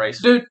interesting race.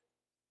 Dude,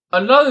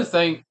 another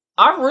thing,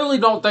 I really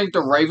don't think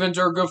the Ravens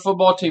are a good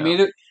football team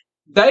either.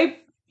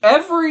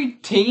 Every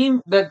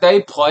team that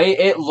they play,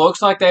 it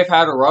looks like they've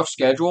had a rough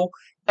schedule.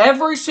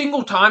 Every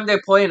single time they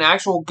play an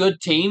actual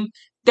good team,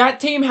 that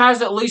team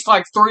has at least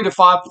like 3 to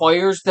 5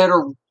 players that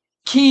are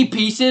key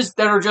pieces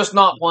that are just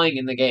not playing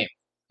in the game.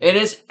 It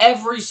is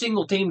every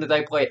single team that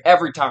they play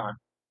every time.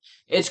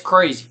 It's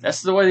crazy.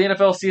 That's the way the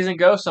NFL season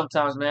goes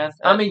sometimes, man.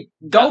 I mean,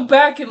 go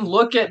back and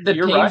look at the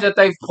teams right. that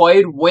they've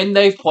played when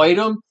they've played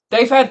them.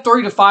 They've had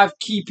 3 to 5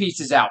 key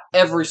pieces out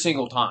every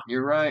single time.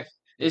 You're right.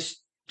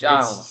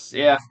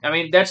 Yeah. I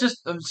mean, that's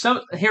just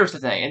here's the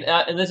thing,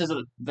 and this is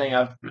a thing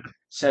I've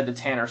said to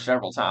Tanner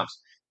several times.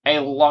 A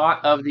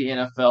lot of the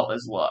NFL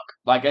is luck.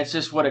 Like, it's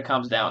just what it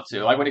comes down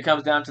to. Like, when it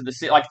comes down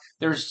to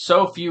there's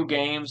so few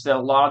games that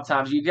a lot of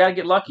times you got to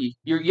get lucky.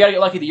 You got to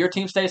get lucky that your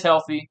team stays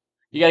healthy.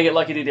 You got to get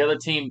lucky that the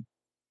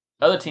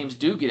other teams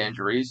do get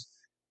injuries.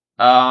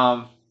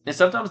 And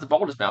sometimes the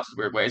ball just bounces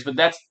weird ways. But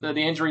that's the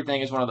injury thing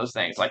is one of those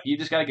things. Like, you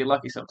just got to get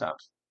lucky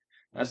sometimes.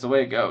 That's the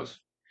way it goes.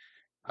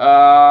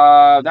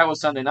 That was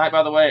Sunday night,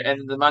 by the way,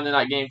 and the Monday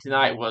night game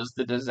tonight was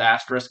the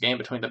disastrous game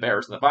between the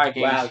Bears and the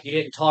Vikings. Wow, you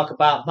didn't talk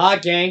about my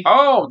game.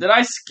 Oh, did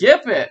I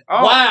skip it?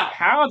 Oh, wow.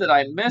 How did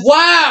I miss it?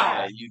 Wow.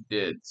 Yeah, you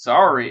did.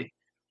 Sorry.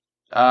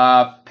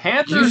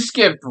 Panthers. You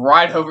skipped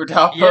right over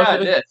top Yeah, of I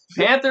it. did.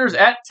 Panthers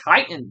at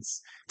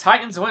Titans.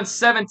 Titans win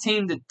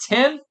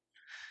 17-10.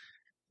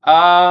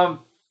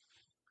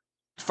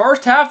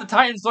 First half, the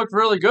Titans looked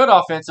really good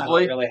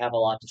offensively. I don't really have a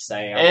lot to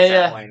say.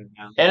 And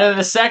in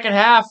the second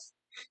half,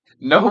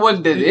 no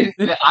one did it.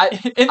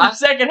 In the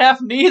second half,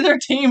 neither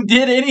team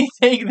did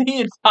anything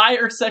the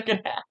entire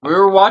second half. We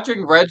were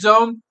watching Red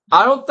Zone.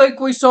 I don't think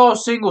we saw a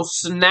single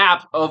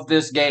snap of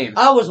this game.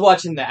 I was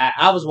watching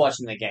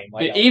the game.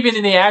 Like, even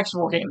in the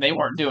actual game, they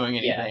weren't doing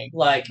anything. Yeah,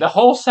 like the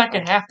whole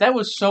second half, that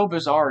was so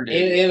bizarre, dude.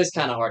 It was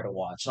kind of hard to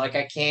watch. Like,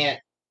 I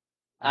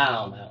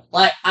don't know.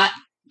 Like,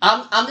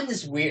 I'm in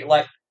this weird,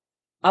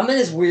 I'm in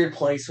this weird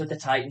place with the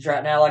Titans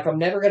right now. Like, I'm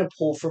never going to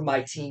pull for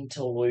my team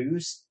to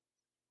lose.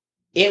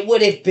 It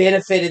would have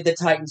benefited the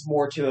Titans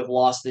more to have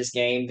lost this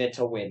game than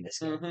to win this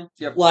game. Mm-hmm.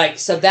 Yep. Like,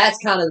 so that's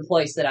kind of the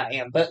place that I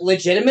am. But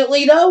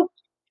legitimately, though,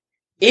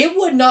 it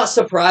would not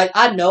surprise.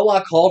 I know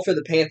I called for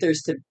the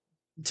Panthers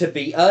to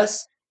beat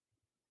us.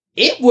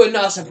 It would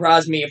not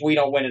surprise me if we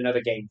don't win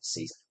another game this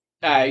season.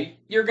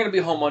 You're going to be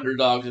home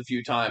underdogs a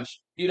few times.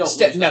 You don't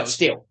lose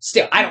those.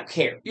 Still, I don't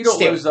care. You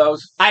don't lose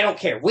those. I don't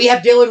care. We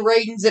have Dylan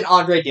Radins and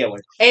Andre Dillon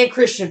and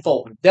Christian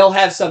Fulton. They'll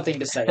have something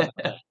to say about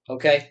that,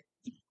 okay?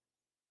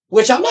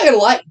 Which I'm not going to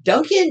lie,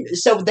 Duncan,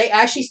 so they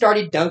actually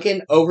started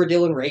Duncan over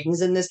Dylan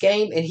Radins in this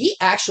game, and he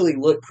actually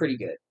looked pretty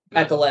good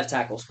at the left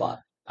tackle spot.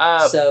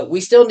 So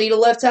we still need a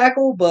left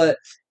tackle, but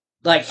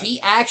like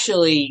he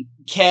actually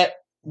kept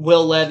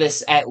Will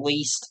Levis at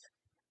least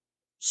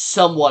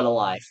somewhat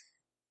alive.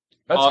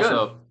 That's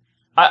also,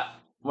 good.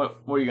 What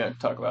are you going to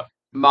talk about?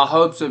 My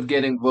hopes of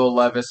getting Will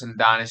Levis in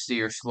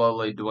Dynasty are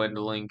slowly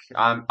dwindling.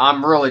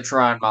 I'm really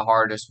trying my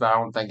hardest, but I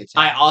don't think it's.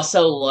 I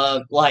also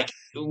love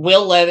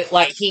Will Levis.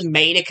 Like, he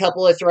made a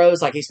couple of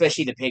throws, like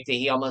especially the pick that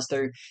he almost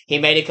threw. He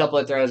made a couple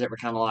of throws that were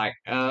kind of like,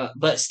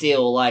 but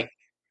still, like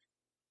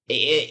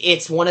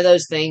it's one of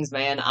those things,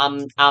 man.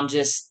 I'm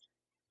just.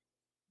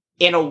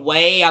 In a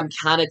way, I'm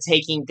kind of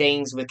taking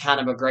things with kind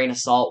of a grain of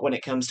salt when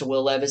it comes to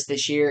Will Levis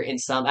this year in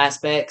some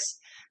aspects,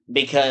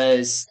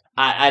 because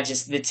I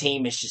just the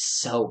team is just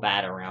so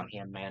bad around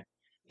him, man.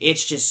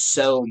 It's just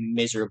so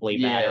miserably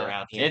bad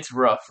around him. It's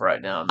rough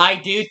right now. I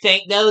do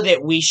think though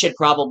that we should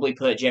probably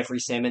put Jeffrey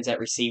Simmons at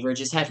receiver.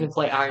 Just have him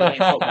play Iron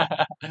Man football.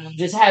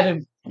 Just have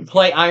him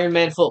play Iron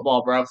Man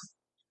football, bro.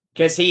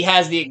 Because he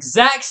has the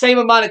exact same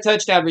amount of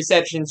touchdown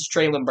receptions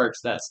Traylon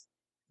Burks does.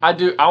 I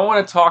do. I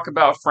want to talk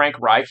about Frank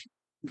Reich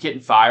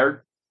getting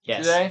fired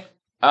today.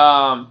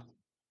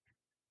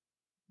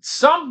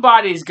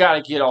 Somebody's got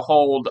to get a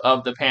hold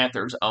of the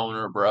Panthers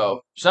owner,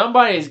 bro.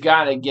 Somebody's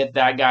got to get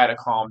that guy to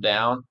calm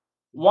down.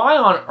 Why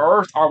on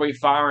earth are we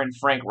firing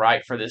Frank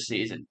Reich for this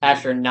season?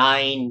 After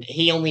 9,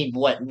 he only,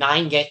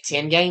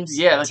 10 games?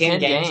 Yeah, 10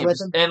 games with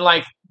him. And,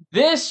 like,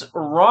 this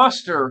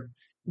roster,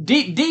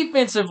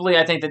 defensively,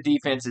 I think the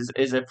defense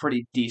is a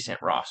pretty decent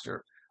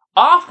roster.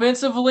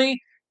 Offensively,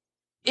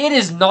 it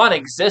is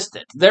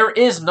non-existent. There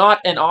is not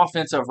an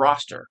offensive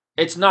roster.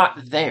 It's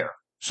not there.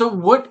 So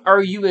what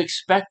are you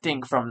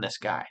expecting from this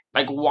guy?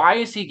 Like, why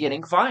is he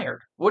getting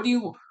fired? Did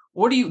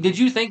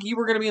you think you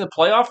were going to be in the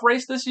playoff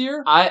race this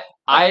year?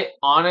 I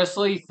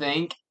honestly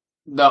think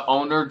the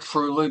owner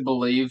truly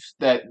believes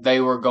that they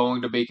were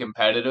going to be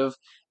competitive.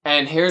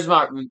 And here's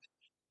my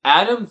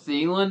Adam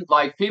Thielen,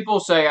 like people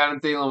say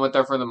Adam Thielen went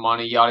there for the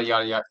money, yada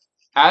yada yada.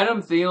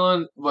 Adam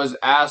Thielen was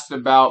asked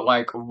about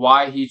like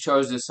why he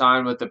chose to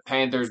sign with the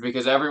Panthers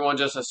because everyone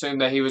just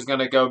assumed that he was going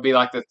to go be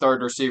like the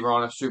third receiver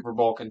on a Super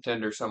Bowl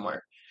contender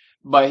somewhere.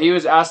 But he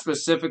was asked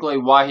specifically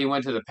why he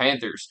went to the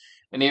Panthers.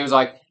 And he was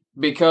like,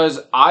 because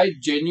I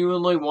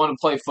genuinely want to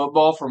play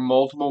football for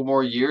multiple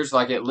more years,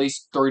 like at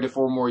least 3 to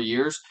 4 more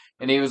years.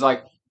 And he was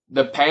like,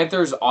 the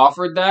Panthers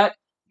offered that.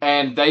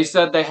 And they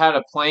said they had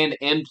a plan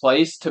in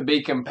place to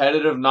be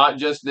competitive, not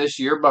just this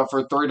year, but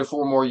for 3 to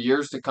 4 more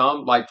years to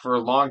come, like for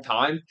a long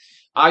time.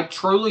 I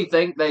truly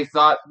think they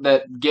thought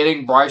that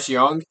getting Bryce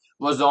Young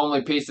was the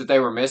only piece that they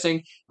were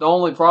missing. The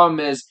only problem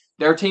is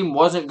their team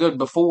wasn't good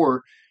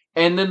before,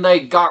 and then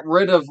they got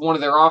rid of one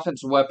of their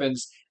offensive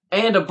weapons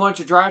and a bunch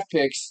of draft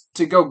picks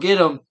to go get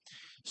them.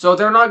 So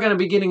they're not going to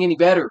be getting any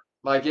better.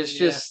 Like, it's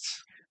just...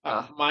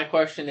 my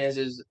question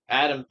is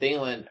Adam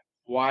Thielen,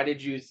 why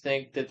did you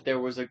think that there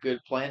was a good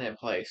plan in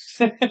place?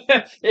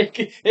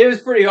 It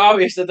was pretty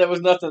obvious that there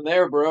was nothing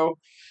there, bro.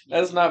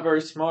 That's not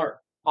very smart.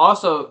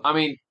 Also, I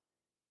mean,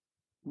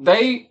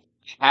 they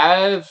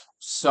have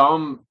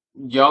some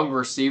young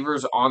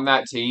receivers on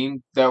that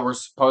team that were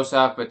supposed to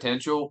have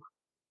potential.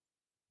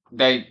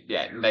 They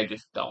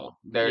just don't.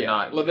 They're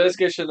not.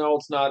 LaVisca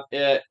Chenault's not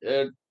it.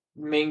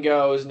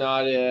 Mingo is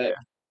not it.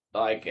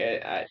 Like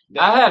I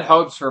had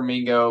hopes for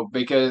Mingo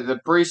because the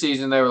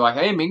preseason they were like,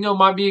 "Hey, Mingo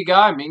might be a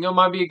guy. Mingo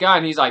might be a guy,"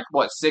 and he's like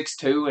what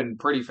 6'2" and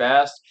pretty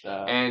fast.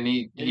 And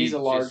he's a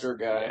larger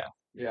guy.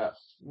 Yeah,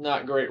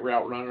 not great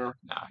route runner.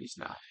 No, he's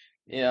not.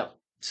 Yeah.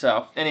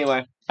 So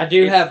anyway, I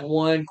do have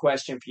one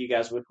question for you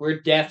guys. We're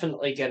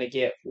definitely going to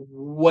get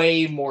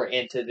way more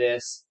into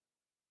this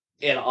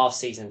in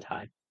off-season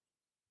time.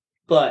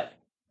 But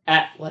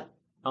at what?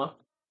 Huh?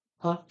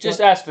 Just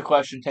ask the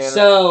question, Tanner.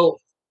 So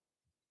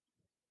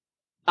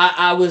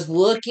I was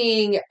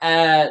looking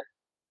at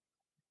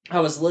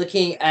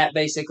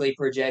basically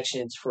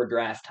projections for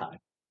draft time.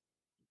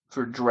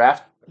 For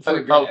draft? For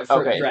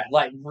okay. draft,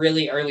 like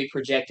really early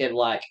projected,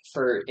 like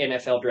for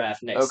NFL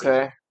draft next season.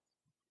 Okay.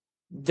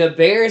 The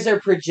Bears are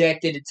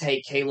projected to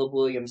take Caleb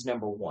Williams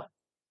number 1.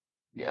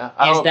 Yeah.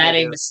 Is that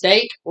a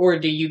mistake, or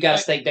do you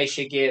guys think they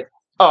should give?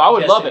 Oh, I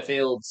would love it.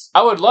 Fields.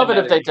 I would love it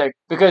if they take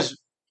because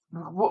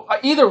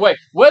either way,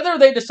 whether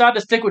they decide to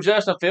stick with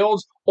Justin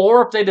Fields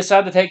or if they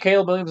decide to take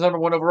Caleb Williams number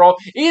 1 overall,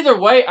 either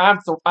way,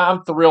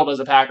 I'm thrilled as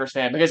a Packers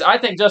fan because I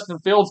think Justin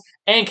Fields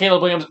and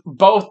Caleb Williams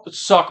both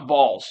suck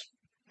balls.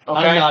 Okay?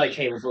 I'm not a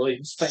Caleb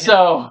Williams fan.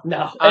 So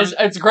no,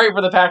 it's great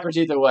for the Packers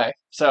either way.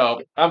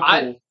 So I'm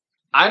cool.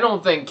 I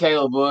don't think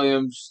Caleb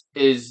Williams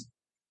is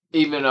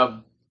even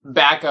a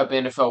backup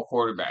NFL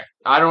quarterback.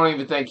 I don't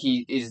even think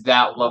he is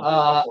that level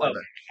of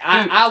quarterback.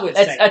 I would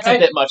say that's a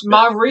bit much.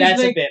 My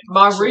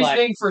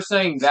reasoning for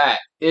saying that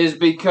is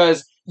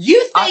because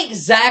you think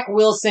Zach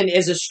Wilson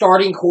is a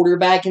starting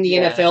quarterback in the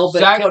NFL,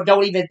 but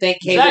don't even think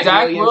Caleb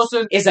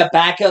Williams is a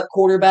backup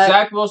quarterback.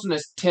 Zach Wilson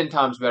is 10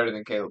 times better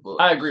than Caleb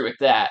Williams. I agree with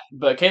that,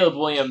 but Caleb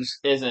Williams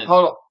isn't.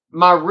 Hold on.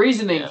 My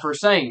reasoning for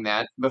saying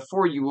that,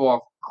 before you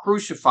all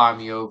crucify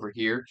me over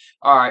here,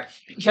 all right,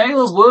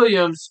 Caleb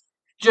Williams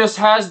just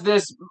has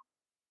this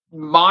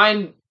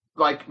mindset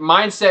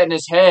in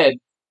his head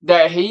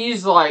that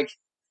he's like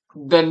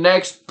the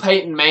next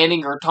Peyton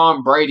Manning or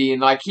Tom Brady,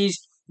 and like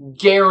he's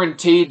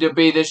guaranteed to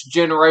be this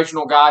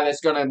generational guy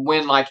that's going to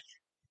win like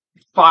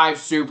 5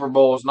 Super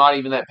Bowls. Not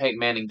even that Peyton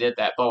Manning did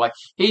that, but like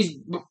he's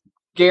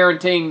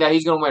guaranteeing that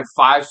he's going to win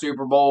 5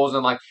 Super Bowls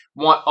and like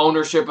want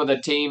ownership of the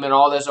team and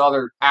all this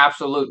other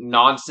absolute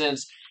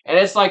nonsense. And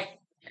it's like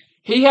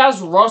he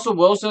has Russell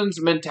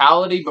Wilson's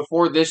mentality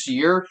before this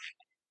year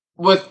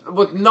with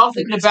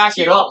nothing to back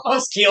it up.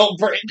 Almost killed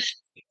Brandon.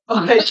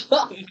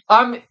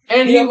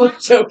 And he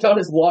almost choked on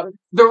his water.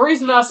 The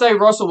reason I say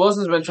Russell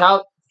Wilson's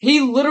mentality, he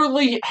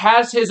literally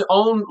has his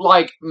own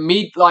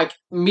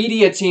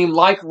media team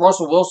like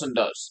Russell Wilson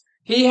does.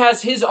 He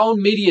has his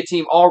own media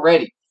team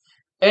already.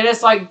 And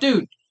it's like,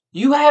 dude,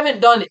 you haven't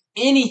done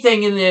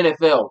anything in the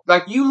NFL.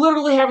 Like, you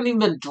literally haven't even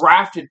been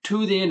drafted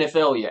to the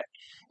NFL yet.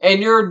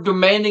 And you're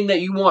demanding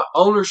that you want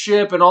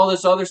ownership and all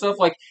this other stuff.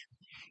 Like,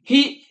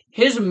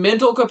 his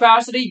mental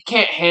capacity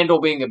can't handle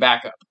being a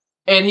backup.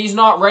 And he's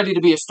not ready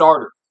to be a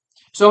starter.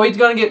 So he's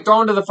going to get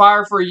thrown to the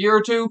fire for a year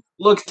or two,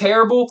 looks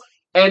terrible,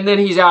 and then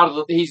he's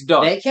he's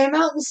done. They came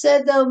out and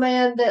said, though,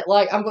 man, that,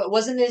 like,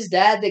 wasn't his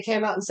dad that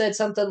came out and said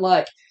something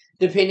like,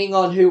 depending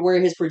on where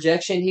his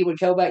projection, he would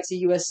go back to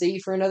USC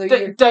for another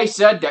year? They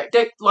said that.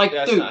 That's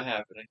dude, not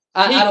happening.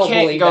 I don't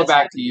can't believe go that's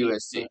back happening. to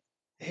USC.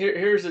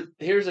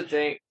 Here's the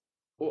thing.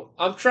 Well,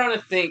 I'm trying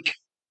to think.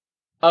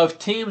 Of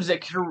teams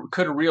that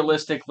could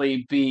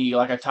realistically be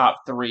like a top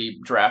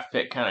 3 draft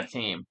pick kind of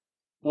team,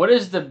 what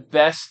is the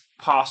best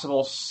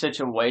possible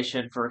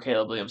situation for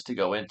Caleb Williams to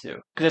go into?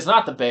 Because it's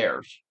not the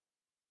Bears.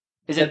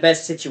 Is it the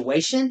best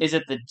situation? Is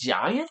it the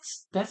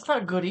Giants? That's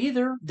not good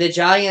either. The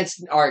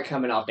Giants aren't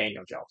coming off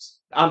Daniel Jones.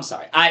 I'm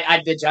sorry.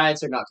 The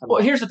Giants are not coming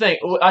Well, off. here's the thing.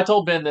 I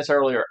told Ben this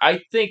earlier. I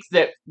think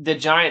that the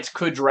Giants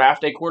could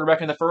draft a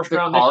quarterback in the first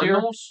round this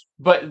year,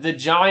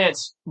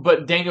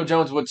 but Daniel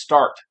Jones would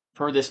start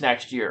for this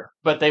next year,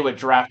 but they would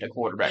draft a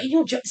quarterback.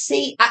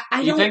 See,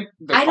 I You don't think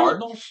the I don't-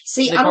 Cardinals?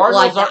 see. The I don't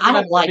Cardinals like that. aren't I going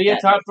don't to like be a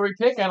that. top 3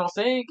 pick, I don't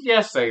think.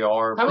 Yes, they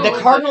are. How The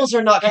many- Cardinals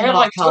are not They coming have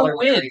off like 2 Kyler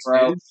Murray, wins,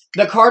 bro. dude.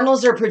 The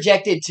Cardinals are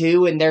projected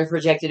 2, and they're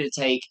projected to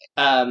take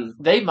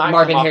They might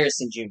Marvin come off-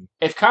 Harrison Jr.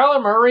 If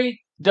Kyler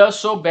Murray does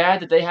so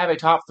bad that they have a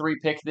top 3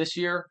 pick this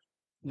year,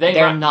 They're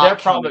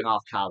probably coming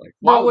off Kyler.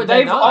 Why No, would they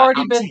they've not?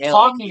 already I'm been telling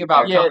talking you,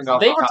 about Yeah, coming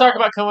off. they were Kyler.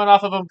 talking about coming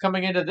off of him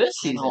coming into this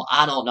season.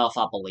 I don't know if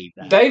I believe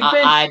that. They've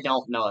been- I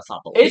don't know if I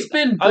believe It's that.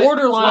 been I-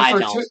 borderline I for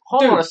don't. 2.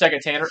 Hold Dude, on a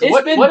second, Tanner. it's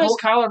What been has bo-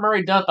 Kyler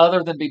Murray done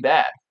other than be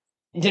bad?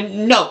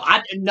 No,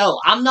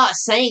 I'm not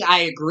saying I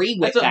agree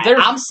with that. There's-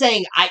 I'm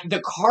saying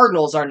the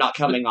Cardinals are not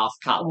coming off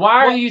Kyler.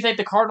 Why do you think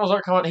the Cardinals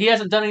aren't coming? He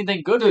hasn't done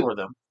anything good for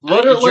them.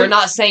 literally, You're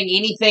not saying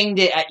anything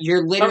that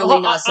you're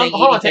literally not saying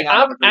Hold on, anything.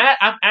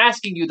 I'm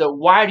asking you though.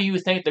 Why do you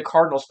think the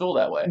Cardinals feel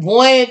that way?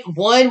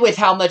 One with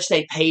how much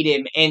they paid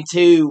him, and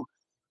 2,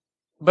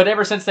 But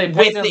ever since they With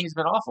paid him, the- he's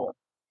been awful.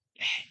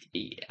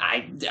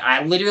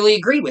 I literally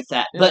agree with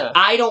that. Yeah. But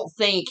I don't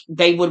think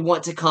they would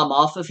want to come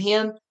off of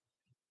him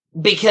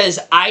because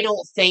I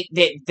don't think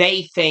that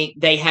they think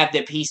they have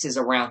the pieces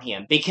around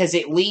him. Because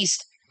at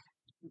least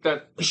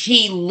that-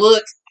 he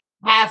looked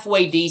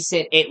halfway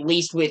decent, at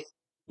least with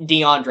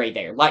DeAndre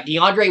there. Like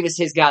DeAndre was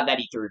his guy that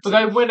he threw to. But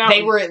they went out.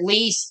 They were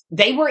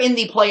in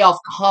the playoff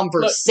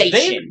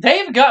conversation.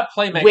 They've got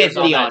playmakers with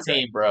on that DeAndre.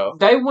 team, bro.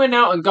 They went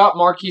out and got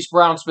Marquise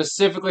Brown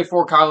specifically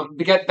for Kyler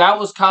because that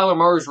was Kyler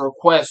Murray's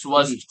request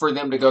was for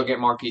them to go get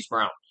Marquise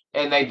Brown,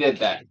 and they did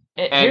that.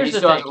 And Here's he the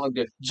still thing: hasn't looked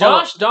good.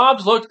 Josh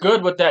Dobbs looked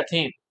good with that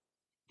team.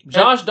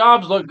 Josh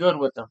Dobbs looked good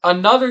with them.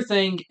 Another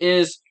thing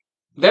is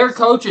their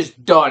coach is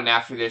done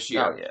after this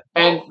year. Oh yeah.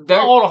 And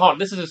they're hold on.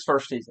 This is his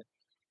first season.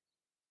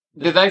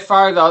 did they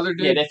fire the other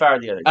dude? Yeah, they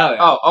fired the other guy. Oh, yeah.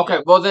 Oh, okay.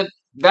 Well then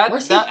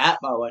Where's he that at,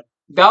 by the way?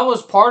 that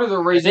was part of the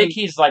I reason. think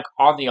he's like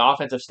on the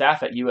offensive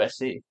staff at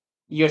USC.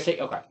 USC?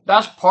 Okay.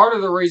 That's part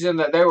of the reason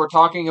that they were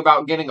talking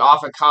about getting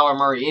off of Kyler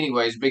Murray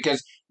anyways,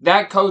 because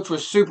that coach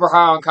was super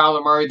high on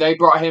Kyler Murray. They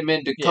brought him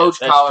in to Yeah, coach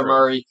that's Kyler true.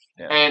 Murray,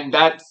 Yeah. and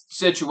that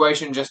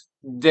situation just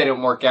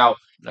didn't work out.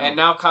 No. And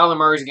now Kyler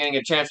Murray's getting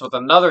a chance with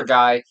another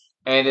guy,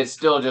 and it's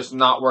still just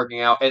not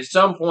working out. At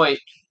some point,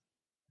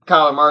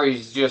 Kyler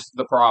Murray's just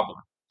the problem.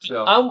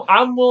 So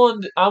I'm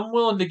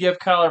willing to give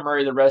Kyler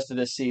Murray the rest of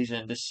this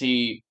season to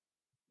see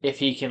if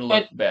he can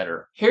look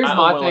better. here's I'm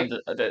my willing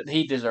thing.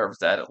 he deserves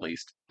that at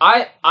least.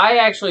 I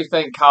actually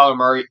think Kyler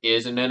Murray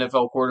is an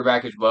NFL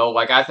quarterback as well.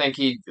 Like, I think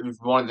he's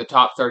one of the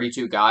top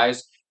 32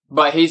 guys,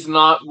 but he's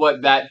not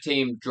what that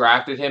team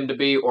drafted him to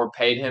be or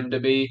paid him to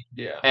be.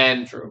 Yeah,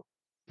 And true.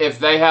 if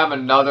they have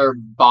another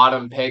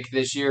bottom pick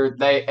this year,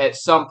 they at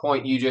some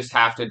point you just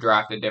have to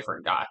draft a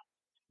different guy.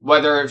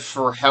 Whether it's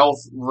for health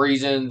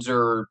reasons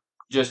or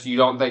just you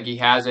don't think he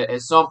has it,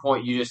 at some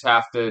point you just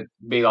have to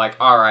be like,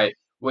 all right,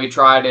 we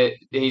tried it.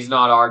 He's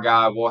not our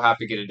guy. We'll have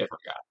to get a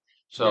different guy.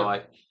 So, Yeah.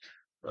 like,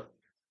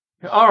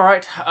 All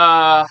right,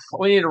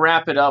 we need to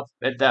wrap it up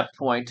at that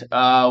point.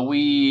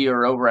 We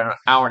are over an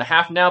hour and a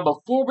half now.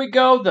 Before we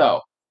go,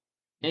 though,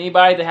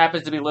 anybody that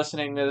happens to be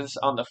listening to this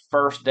on the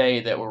first day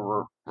that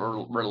we're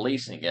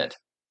releasing it,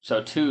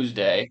 so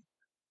Tuesday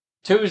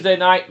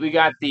night, we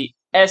got the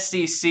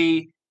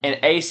SEC and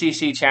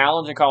ACC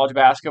Challenge in college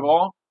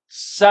basketball.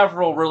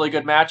 Several really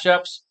good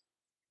matchups.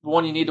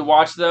 One you need to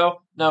watch,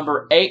 though,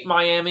 number 8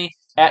 Miami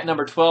at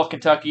number 12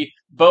 Kentucky.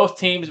 Both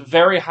teams,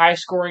 very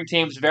high-scoring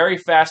teams, very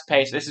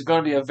fast-paced. This is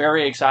going to be a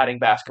very exciting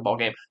basketball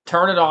game.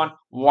 Turn it on,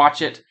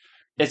 watch it.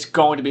 It's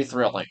going to be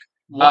thrilling.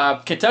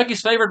 Kentucky's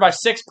favored by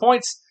 6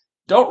 points.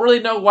 Don't really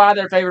know why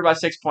they're favored by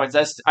 6 points.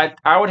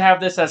 I would have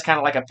this as kind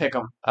of like a pick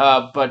 'em.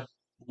 But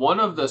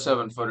one of the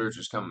 7-footers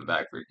is coming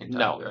back for Kentucky,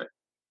 No. right?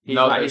 he's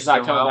No, not, they're he's not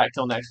still coming out. back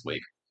till next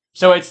week.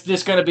 So it's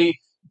just going to be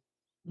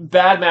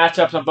bad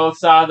matchups on both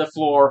sides of the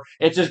floor.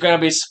 It's just going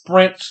to be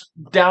sprints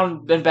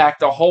down and back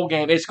the whole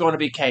game. It's going to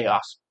be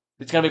chaos.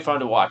 It's gonna be fun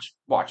to watch.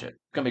 Watch it.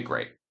 It's gonna be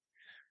great.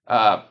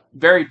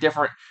 Very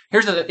different.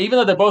 Even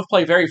though they both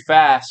play very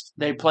fast,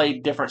 they play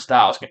different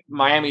styles.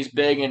 Miami's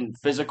big and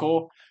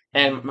physical,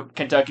 and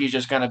Kentucky's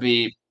just gonna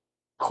be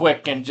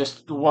quick and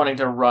just wanting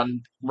to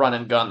run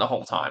and gun the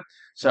whole time.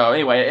 So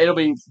anyway, it'll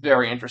be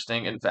very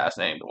interesting and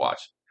fascinating to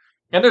watch.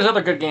 And there's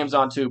other good games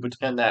on too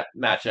in that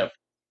matchup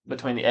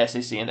between the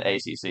SEC and the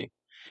ACC.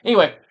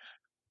 Anyway,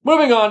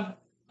 moving on.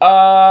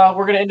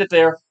 We're gonna end it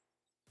there.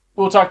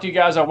 We'll talk to you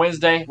guys on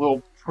Wednesday.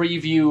 We'll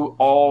preview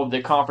all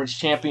the conference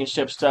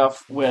championship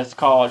stuff with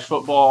college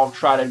football.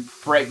 Try to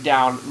break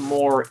down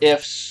more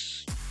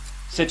ifs,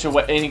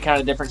 any kind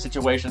of different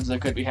situations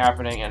that could be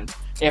happening, and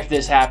if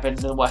this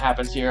happens, then what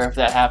happens here? If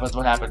that happens,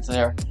 what happens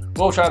there?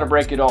 We'll try to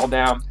break it all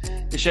down.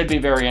 It should be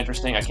very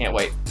interesting. I can't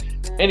wait.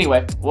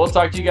 Anyway, we'll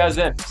talk to you guys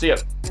then. See ya.